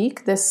whole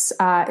week, this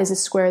is a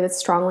square that's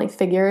strongly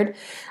figured.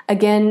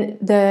 Again,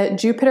 the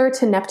Jupiter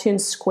to Neptune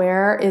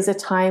square is a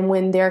time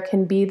when there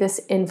can be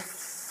this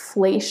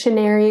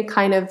inflationary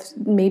kind of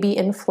maybe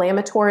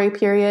inflammatory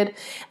period.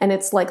 And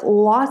it's like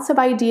lots of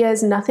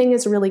ideas. Nothing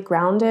is really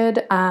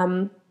grounded.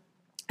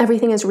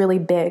 Everything is really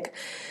big.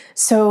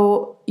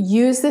 So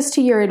use this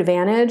to your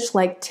advantage,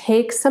 like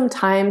take some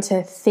time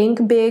to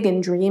think big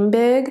and dream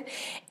big,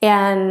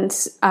 and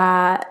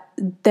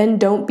then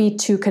don't be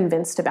too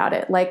convinced about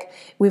it. Like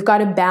we've got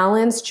to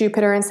balance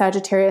Jupiter and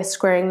Sagittarius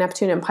squaring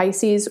Neptune and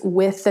Pisces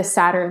with the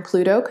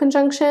Saturn-Pluto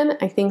conjunction.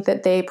 I think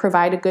that they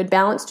provide a good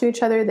balance to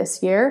each other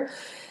this year.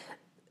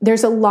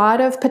 There's a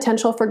lot of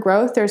potential for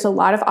growth. There's a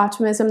lot of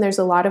optimism. There's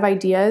a lot of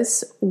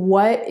ideas.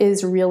 What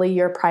is really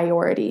your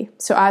priority?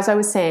 So as I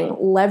was saying,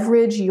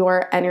 leverage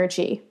your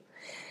energy.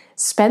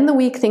 Spend the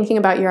week thinking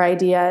about your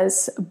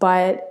ideas,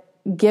 but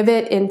give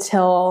it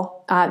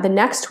until the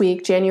next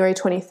week, January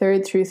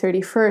 23rd through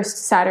 31st,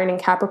 Saturn in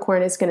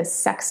Capricorn is going to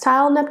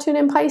sextile Neptune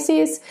in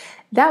Pisces.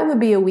 That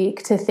would be a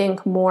week to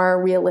think more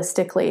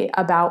realistically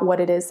about what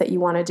it is that you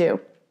want to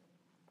do.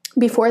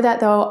 Before that,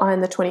 though,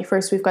 on the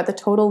 21st, we've got the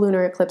total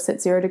lunar eclipse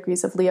at 0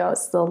 degrees of Leo.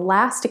 It's the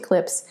last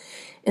eclipse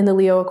in the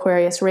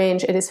Leo-Aquarius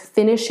range. It is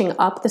finishing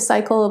up the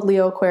cycle of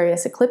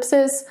Leo-Aquarius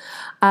eclipses.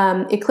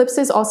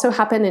 Eclipses also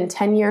happen in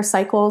 10-year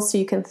cycles, so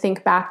you can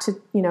think back to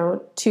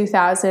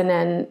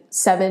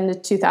 2007 to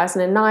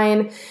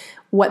 2009,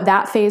 what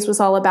that phase was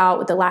all about,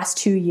 what the last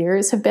 2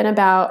 years have been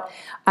about.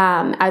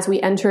 As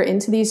we enter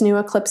into these new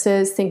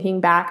eclipses, thinking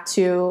back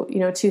to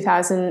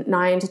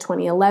 2009 to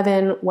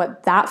 2011,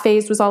 what that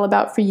phase was all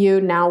about for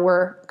you. Now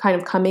we're kind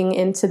of coming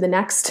into the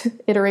next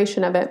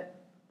iteration of it.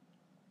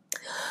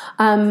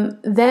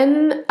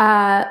 Then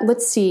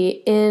let's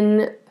see,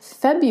 in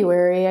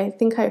February, I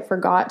think I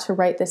forgot to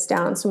write this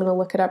down, so I'm going to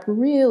look it up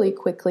really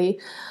quickly.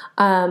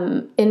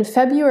 In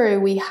February,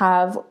 we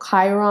have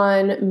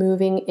Chiron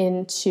moving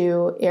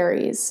into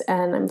Aries,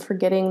 and I'm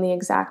forgetting the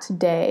exact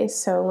day,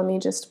 so let me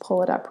just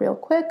pull it up real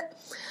quick.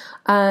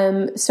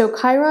 So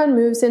Chiron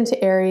moves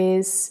into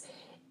Aries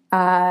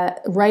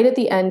right at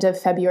the end of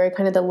February,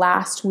 kind of the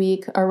last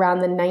week around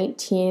the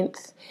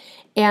 19th.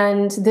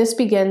 And this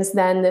begins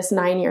then this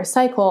 9-year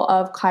cycle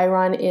of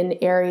Chiron in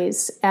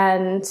Aries.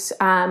 And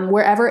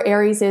wherever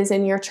Aries is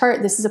in your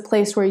chart, this is a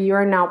place where you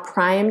are now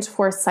primed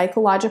for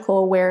psychological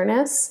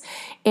awareness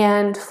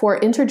and for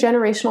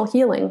intergenerational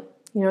healing.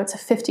 It's a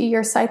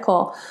 50-year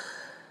cycle.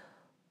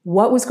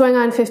 What was going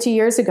on 50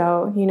 years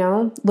ago?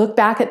 Look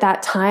back at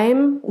that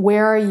time.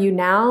 Where are you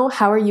now?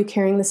 How are you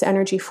carrying this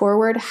energy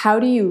forward? How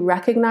do you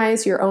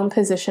recognize your own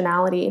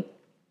positionality?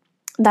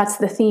 That's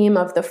the theme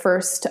of the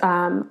first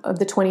of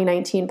the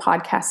 2019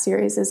 podcast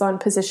series, is on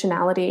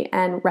positionality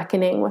and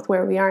reckoning with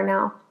where we are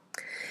now.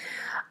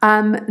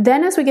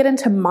 Then as we get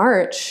into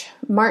March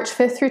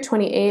 5th through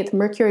 28th,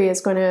 Mercury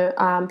is going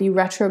to be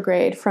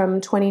retrograde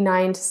from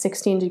 29 to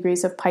 16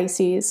 degrees of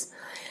Pisces.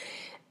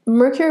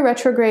 Mercury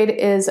retrograde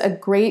is a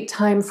great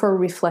time for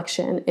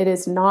reflection. It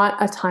is not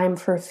a time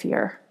for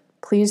fear.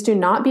 Please do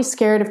not be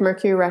scared of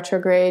Mercury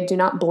retrograde. Do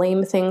not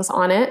blame things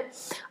on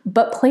it,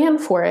 but plan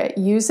for it.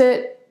 Use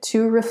it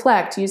to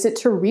reflect, use it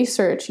to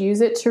research,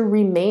 use it to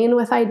remain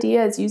with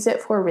ideas, use it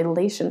for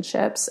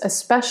relationships,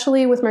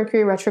 especially with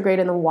Mercury retrograde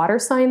in the water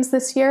signs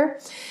this year.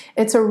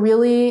 It's a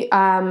really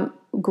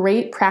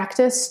great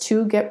practice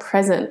to get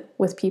present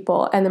with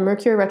people. And the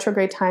Mercury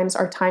retrograde times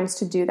are times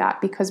to do that,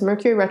 because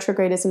Mercury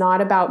retrograde is not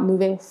about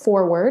moving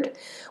forward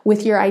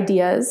with your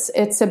ideas.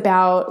 It's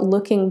about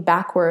looking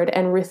backward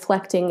and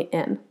reflecting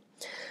in.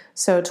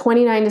 So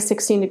 29 to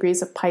 16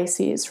 degrees of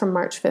Pisces from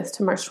March 5th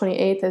to March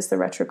 28th is the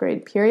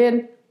retrograde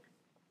period.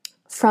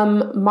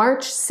 From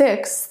March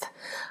 6th,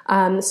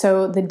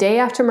 so the day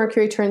after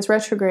Mercury turns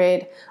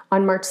retrograde,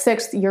 on March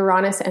 6th,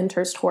 Uranus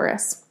enters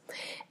Taurus.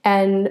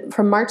 And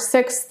from March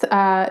 6th,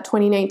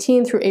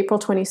 2019 through April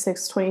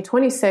 26th,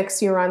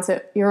 2026,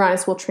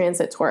 Uranus will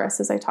transit Taurus,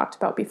 as I talked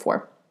about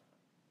before.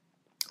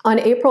 On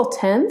April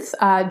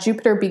 10th,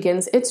 Jupiter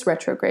begins its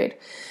retrograde.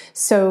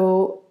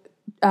 So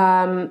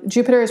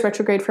Jupiter is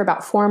retrograde for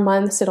about 4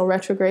 months. It'll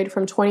retrograde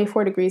from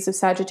 24 degrees of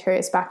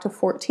Sagittarius back to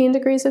 14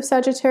 degrees of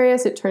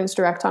Sagittarius. It turns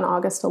direct on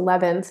August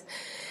 11th.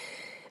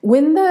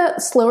 When the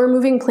slower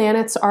moving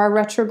planets are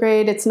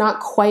retrograde, it's not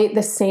quite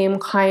the same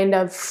kind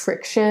of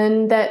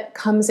friction that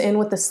comes in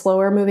with the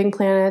slower moving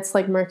planets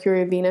like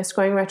Mercury or Venus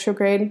going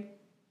retrograde.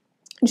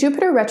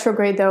 Jupiter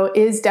retrograde, though,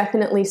 is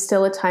definitely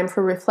still a time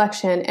for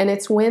reflection, and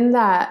it's when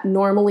that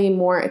normally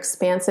more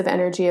expansive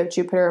energy of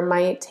Jupiter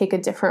might take a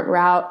different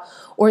route,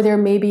 or there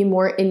may be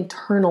more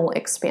internal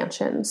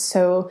expansion.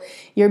 So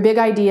your big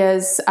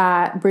ideas,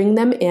 bring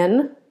them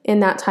in, in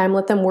that time.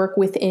 Let them work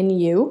within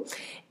you.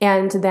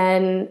 And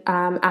then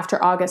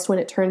after August, when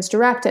it turns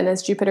direct, and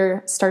as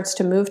Jupiter starts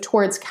to move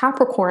towards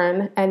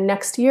Capricorn, and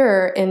next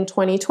year in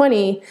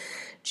 2020,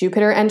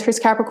 Jupiter enters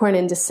Capricorn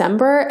in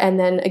December, and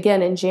then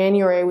again in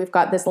January, we've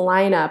got this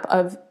lineup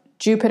of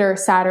Jupiter,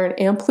 Saturn,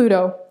 and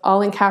Pluto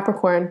all in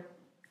Capricorn.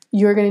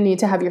 You're going to need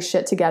to have your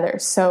shit together.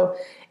 So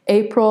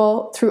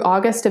April through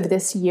August of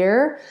this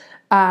year,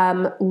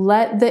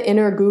 let the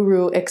inner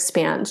guru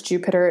expand.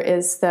 Jupiter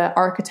is the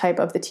archetype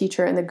of the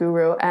teacher and the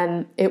guru,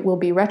 and it will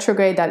be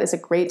retrograde. That is a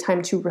great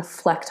time to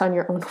reflect on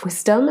your own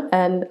wisdom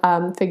and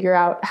figure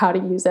out how to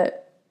use it.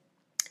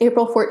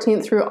 April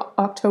 14th through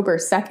October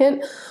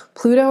 2nd,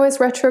 Pluto is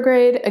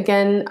retrograde.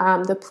 Again,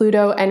 the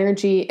Pluto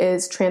energy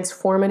is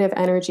transformative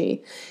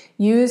energy.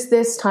 Use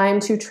this time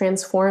to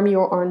transform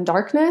your own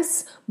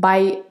darkness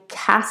by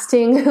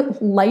casting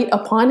light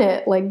upon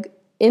it, like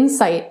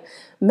insight.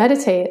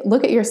 Meditate,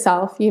 look at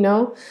yourself,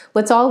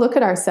 let's all look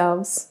at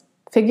ourselves,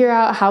 figure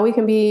out how we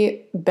can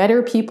be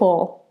better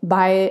people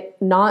by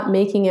not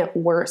making it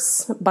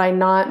worse, by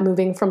not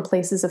moving from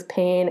places of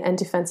pain and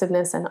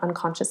defensiveness and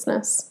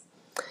unconsciousness.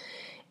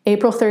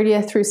 April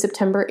 30th through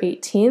September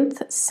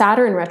 18th,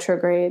 Saturn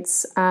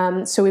retrogrades.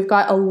 So we've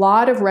got a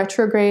lot of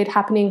retrograde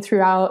happening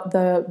throughout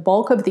the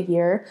bulk of the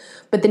year,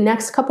 but the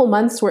next couple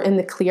months we're in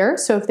the clear.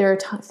 So if there are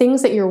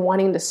things that you're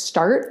wanting to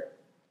start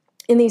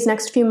in these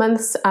next few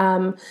months,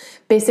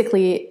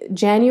 basically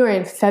January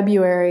and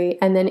February,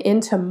 and then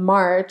into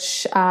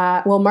March.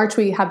 March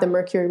we have the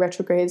Mercury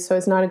retrograde, so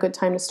it's not a good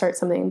time to start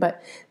something.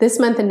 But this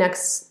month and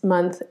next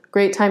month,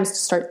 great times to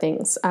start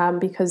things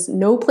because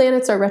no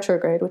planets are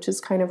retrograde, which is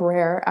kind of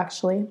rare,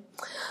 actually.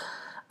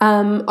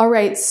 All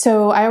right,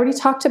 so I already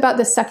talked about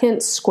the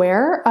second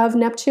square of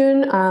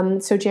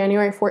Neptune. So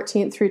January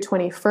 14th through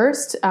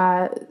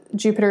 21st,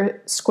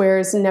 Jupiter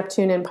squares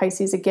Neptune in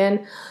Pisces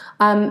again.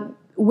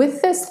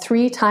 With this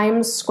 3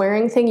 times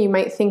squaring thing, you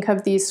might think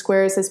of these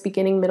squares as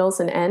beginning,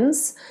 middles, and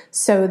ends.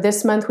 So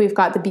this month we've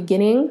got the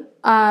beginning.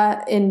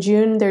 In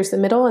June, there's the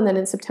middle, and then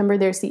in September,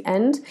 there's the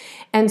end.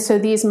 And so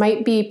these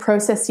might be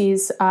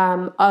processes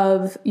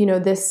of,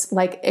 this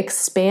like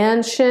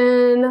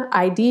expansion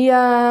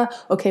idea.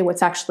 Okay,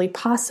 what's actually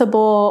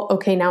possible?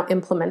 Okay, now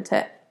implement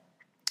it.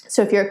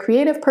 So if you're a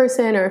creative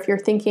person, or if you're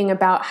thinking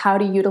about how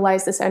to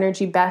utilize this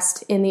energy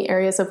best in the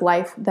areas of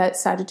life that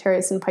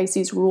Sagittarius and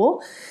Pisces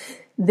rule,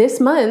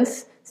 this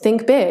month,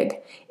 think big.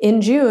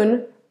 In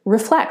June,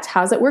 reflect.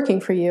 How's it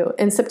working for you?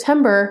 In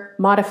September,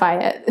 modify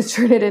it.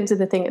 Turn it into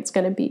the thing it's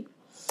going to be.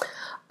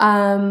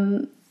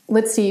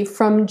 Let's see.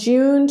 From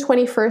June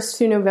 21st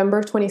to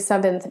November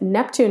 27th,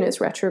 Neptune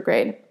is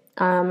retrograde.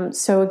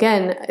 So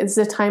again, it's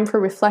a time for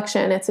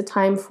reflection. It's a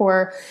time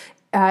for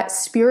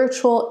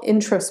spiritual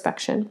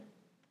introspection.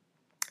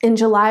 In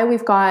July,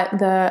 we've got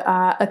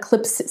the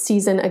eclipse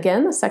season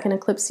again, the second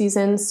eclipse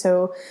season.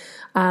 So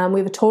we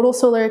have a total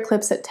solar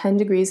eclipse at 10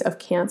 degrees of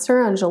Cancer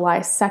on July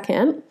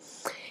 2nd.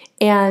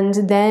 And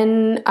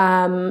then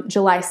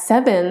July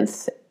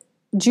 7th,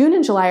 June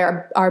and July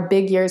are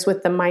big years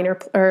with the minor,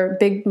 or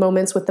big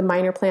moments with the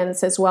minor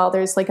planets as well.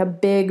 There's like a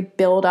big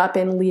buildup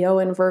in Leo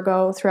and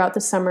Virgo throughout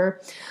the summer.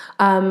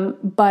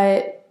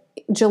 But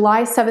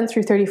July 7th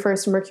through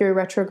 31st, Mercury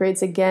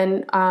retrogrades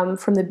again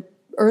from the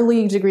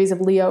early degrees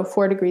of Leo,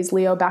 4 degrees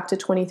Leo, back to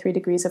 23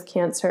 degrees of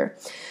Cancer.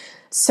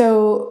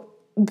 So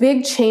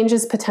big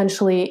changes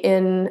potentially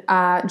in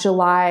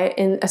July,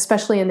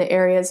 especially in the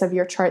areas of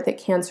your chart that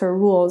Cancer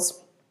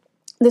rules.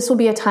 This will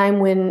be a time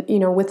when,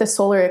 with the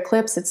solar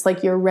eclipse, it's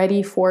like you're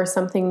ready for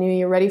something new.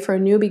 You're ready for a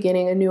new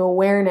beginning, a new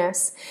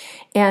awareness.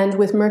 And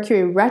with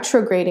Mercury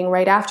retrograding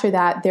right after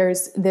that,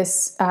 there's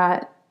this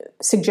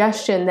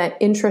suggestion that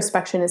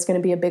introspection is going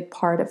to be a big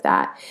part of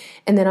that.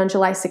 And then on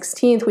July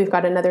 16th, we've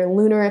got another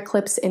lunar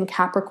eclipse in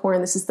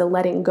Capricorn. This is the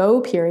letting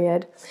go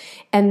period.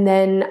 And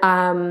then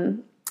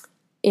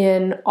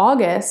in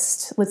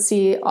August,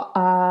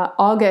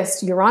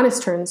 August, Uranus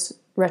turns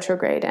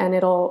retrograde, and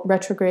it'll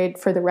retrograde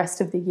for the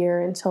rest of the year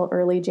until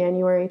early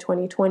January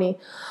 2020.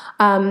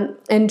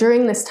 And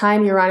during this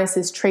time, Uranus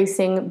is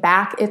tracing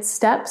back its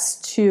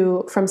steps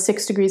from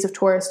 6 degrees of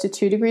Taurus to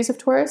 2 degrees of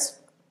Taurus.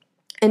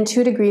 And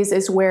 2 degrees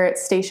is where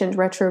it's stationed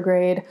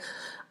retrograde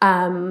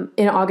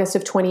in August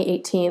of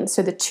 2018.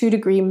 So the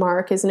 2-degree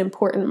mark is an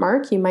important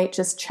mark. You might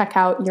just check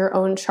out your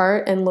own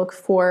chart and look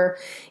for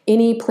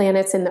any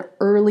planets in the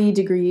early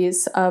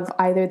degrees of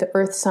either the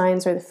earth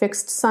signs or the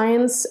fixed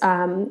signs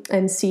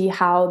and see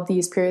how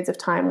these periods of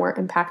time were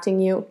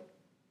impacting you.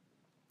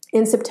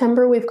 In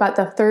September, we've got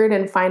the third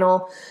and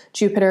final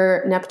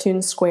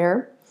Jupiter-Neptune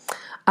square.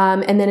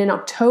 And then in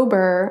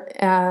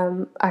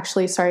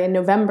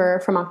November,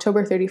 from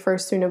October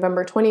 31st through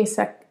November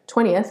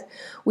 20th,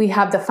 we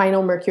have the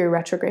final Mercury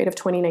retrograde of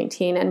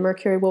 2019, and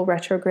Mercury will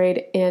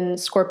retrograde in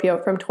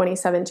Scorpio from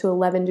 27 to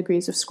 11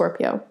 degrees of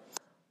Scorpio.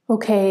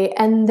 Okay,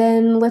 and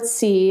then let's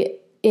see.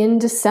 In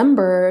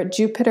December,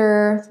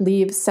 Jupiter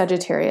leaves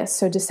Sagittarius.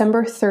 So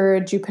December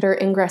 3rd, Jupiter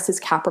ingresses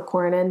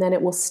Capricorn, and then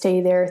it will stay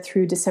there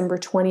through December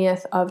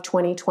 20th of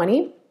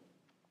 2020.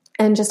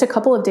 And just a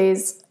couple of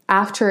days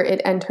after it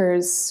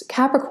enters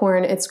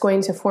Capricorn, it's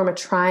going to form a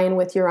trine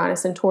with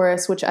Uranus and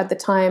Taurus, which at the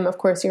time, of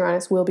course,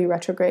 Uranus will be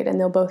retrograde, and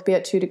they'll both be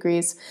at 2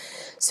 degrees.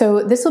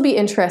 So this will be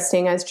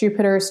interesting as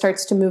Jupiter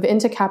starts to move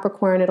into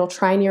Capricorn. It'll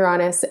trine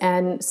Uranus,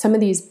 and some of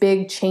these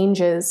big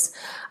changes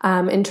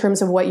in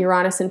terms of what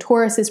Uranus and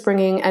Taurus is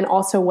bringing, and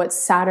also what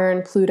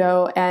Saturn,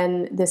 Pluto,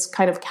 and this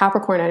kind of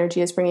Capricorn energy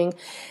is bringing.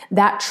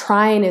 That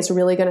trine is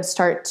really going to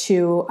start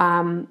to,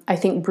 I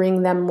think,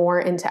 bring them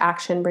more into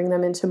action, bring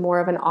them into more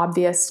of an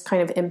obvious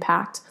kind of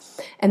impact.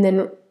 And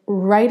then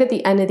right at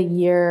the end of the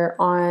year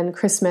on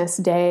Christmas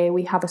Day,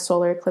 we have a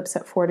solar eclipse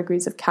at 4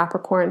 degrees of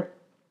Capricorn.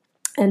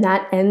 And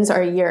that ends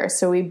our year.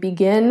 So we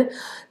begin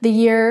the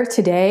year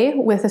today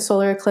with a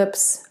solar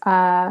eclipse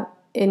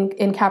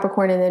in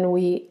Capricorn, and then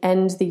we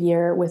end the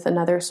year with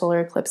another solar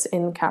eclipse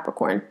in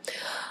Capricorn.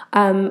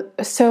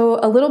 So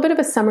a little bit of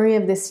a summary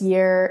of this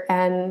year,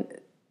 and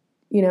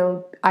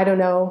I don't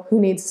know who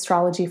needs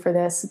astrology for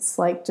this. It's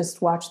like,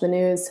 just watch the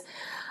news.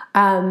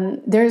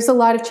 There's a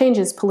lot of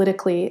changes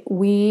politically.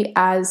 We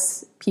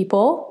as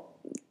people,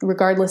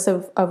 regardless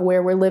of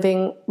where we're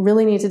living,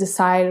 really need to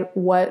decide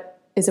what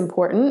is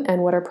important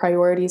and what our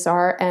priorities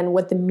are and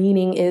what the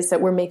meaning is that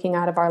we're making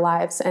out of our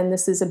lives. And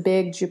this is a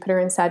big Jupiter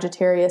and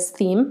Sagittarius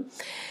theme.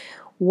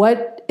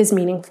 What is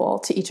meaningful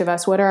to each of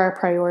us? What are our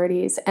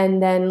priorities? And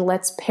then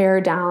let's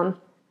pare down.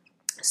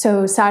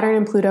 So Saturn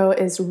and Pluto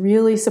is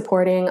really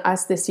supporting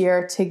us this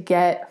year to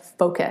get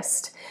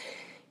focused.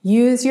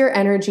 Use your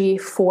energy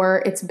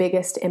for its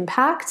biggest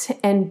impact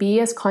and be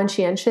as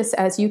conscientious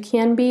as you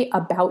can be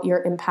about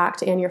your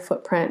impact and your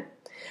footprint.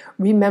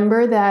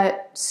 Remember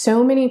that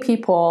so many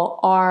people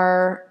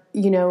are,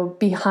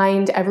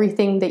 behind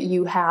everything that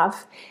you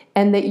have,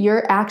 and that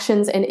your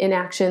actions and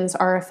inactions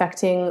are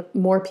affecting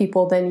more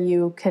people than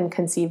you can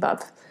conceive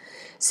of.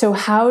 So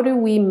how do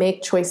we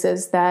make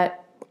choices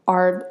that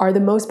are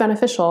the most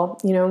beneficial?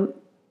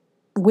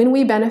 When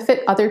we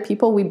benefit other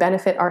people, we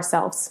benefit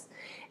ourselves.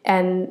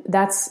 And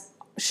that's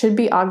should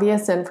be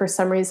obvious. And for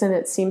some reason,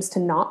 it seems to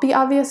not be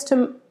obvious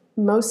to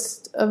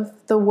most of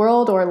the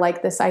world, or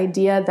like this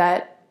idea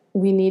that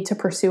we need to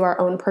pursue our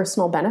own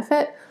personal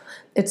benefit.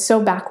 It's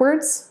so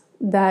backwards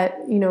that,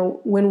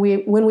 when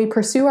we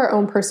pursue our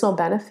own personal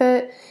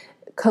benefit,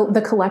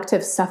 the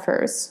collective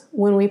suffers.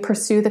 When we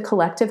pursue the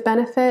collective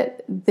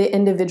benefit, the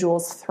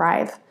individuals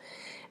thrive.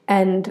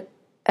 And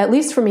at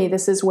least for me,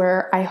 this is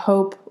where I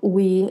hope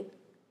we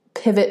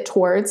pivot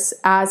towards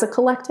as a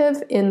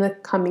collective in the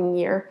coming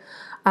year.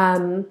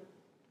 I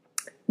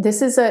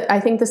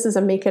think this is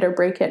a make it or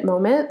break it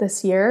moment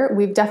this year.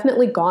 We've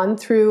definitely gone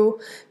through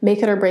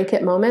make it or break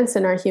it moments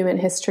in our human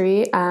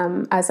history.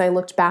 As I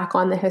looked back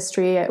on the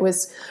history, it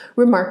was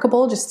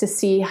remarkable just to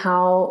see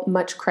how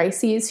much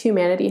crises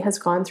humanity has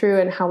gone through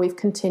and how we've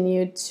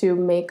continued to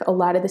make a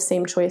lot of the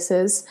same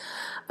choices,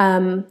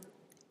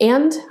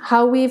 and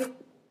how we've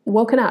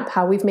woken up,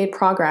 how we've made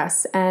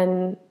progress,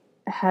 and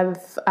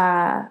have,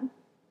 I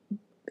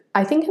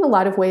think in a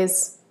lot of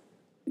ways,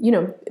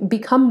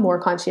 become more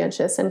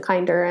conscientious and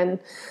kinder. And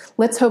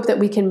let's hope that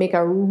we can make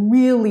a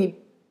really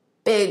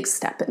big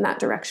step in that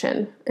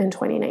direction in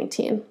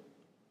 2019.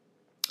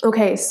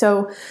 Okay,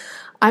 so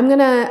I'm going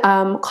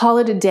to call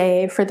it a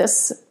day for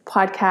this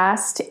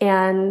podcast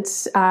and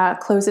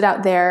close it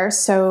out there.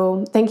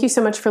 So thank you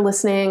so much for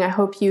listening. I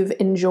hope you've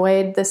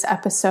enjoyed this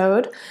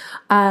episode.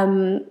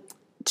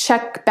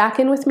 Check back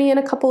in with me in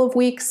a couple of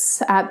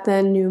weeks at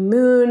the new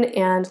moon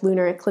and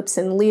lunar eclipse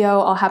in Leo.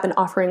 I'll have an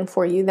offering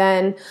for you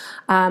then.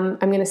 I'm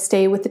going to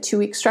stay with the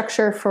 2-week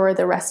structure for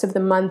the rest of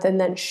the month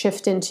and then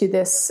shift into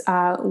this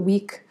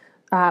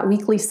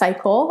weekly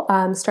cycle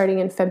starting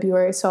in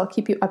February. So I'll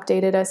keep you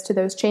updated as to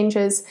those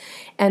changes.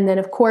 And then,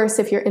 of course,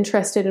 if you're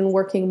interested in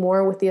working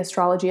more with the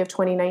astrology of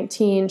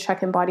 2019,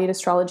 check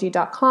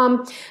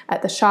embodiedastrology.com.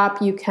 At the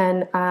shop, you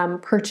can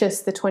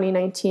purchase the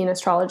 2019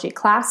 astrology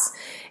class.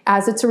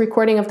 As it's a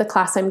recording of the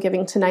class I'm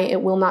giving tonight,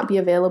 it will not be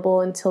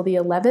available until the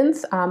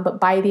 11th, but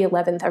by the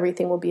 11th,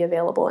 everything will be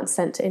available and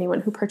sent to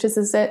anyone who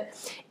purchases it.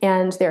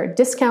 And there are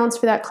discounts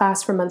for that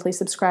class for monthly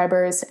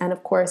subscribers. And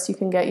of course, you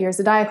can get your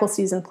zodiacal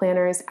season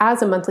planners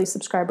as a monthly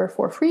subscriber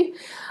for free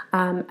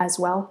as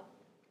well.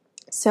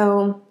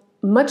 So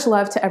much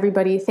love to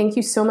everybody. Thank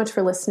you so much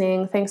for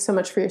listening. Thanks so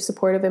much for your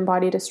support of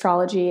Embodied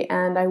Astrology.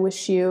 And I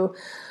wish you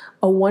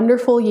a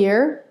wonderful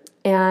year,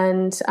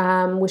 and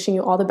wishing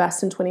you all the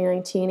best in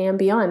 2019 and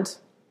beyond.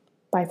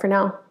 Bye for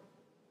now.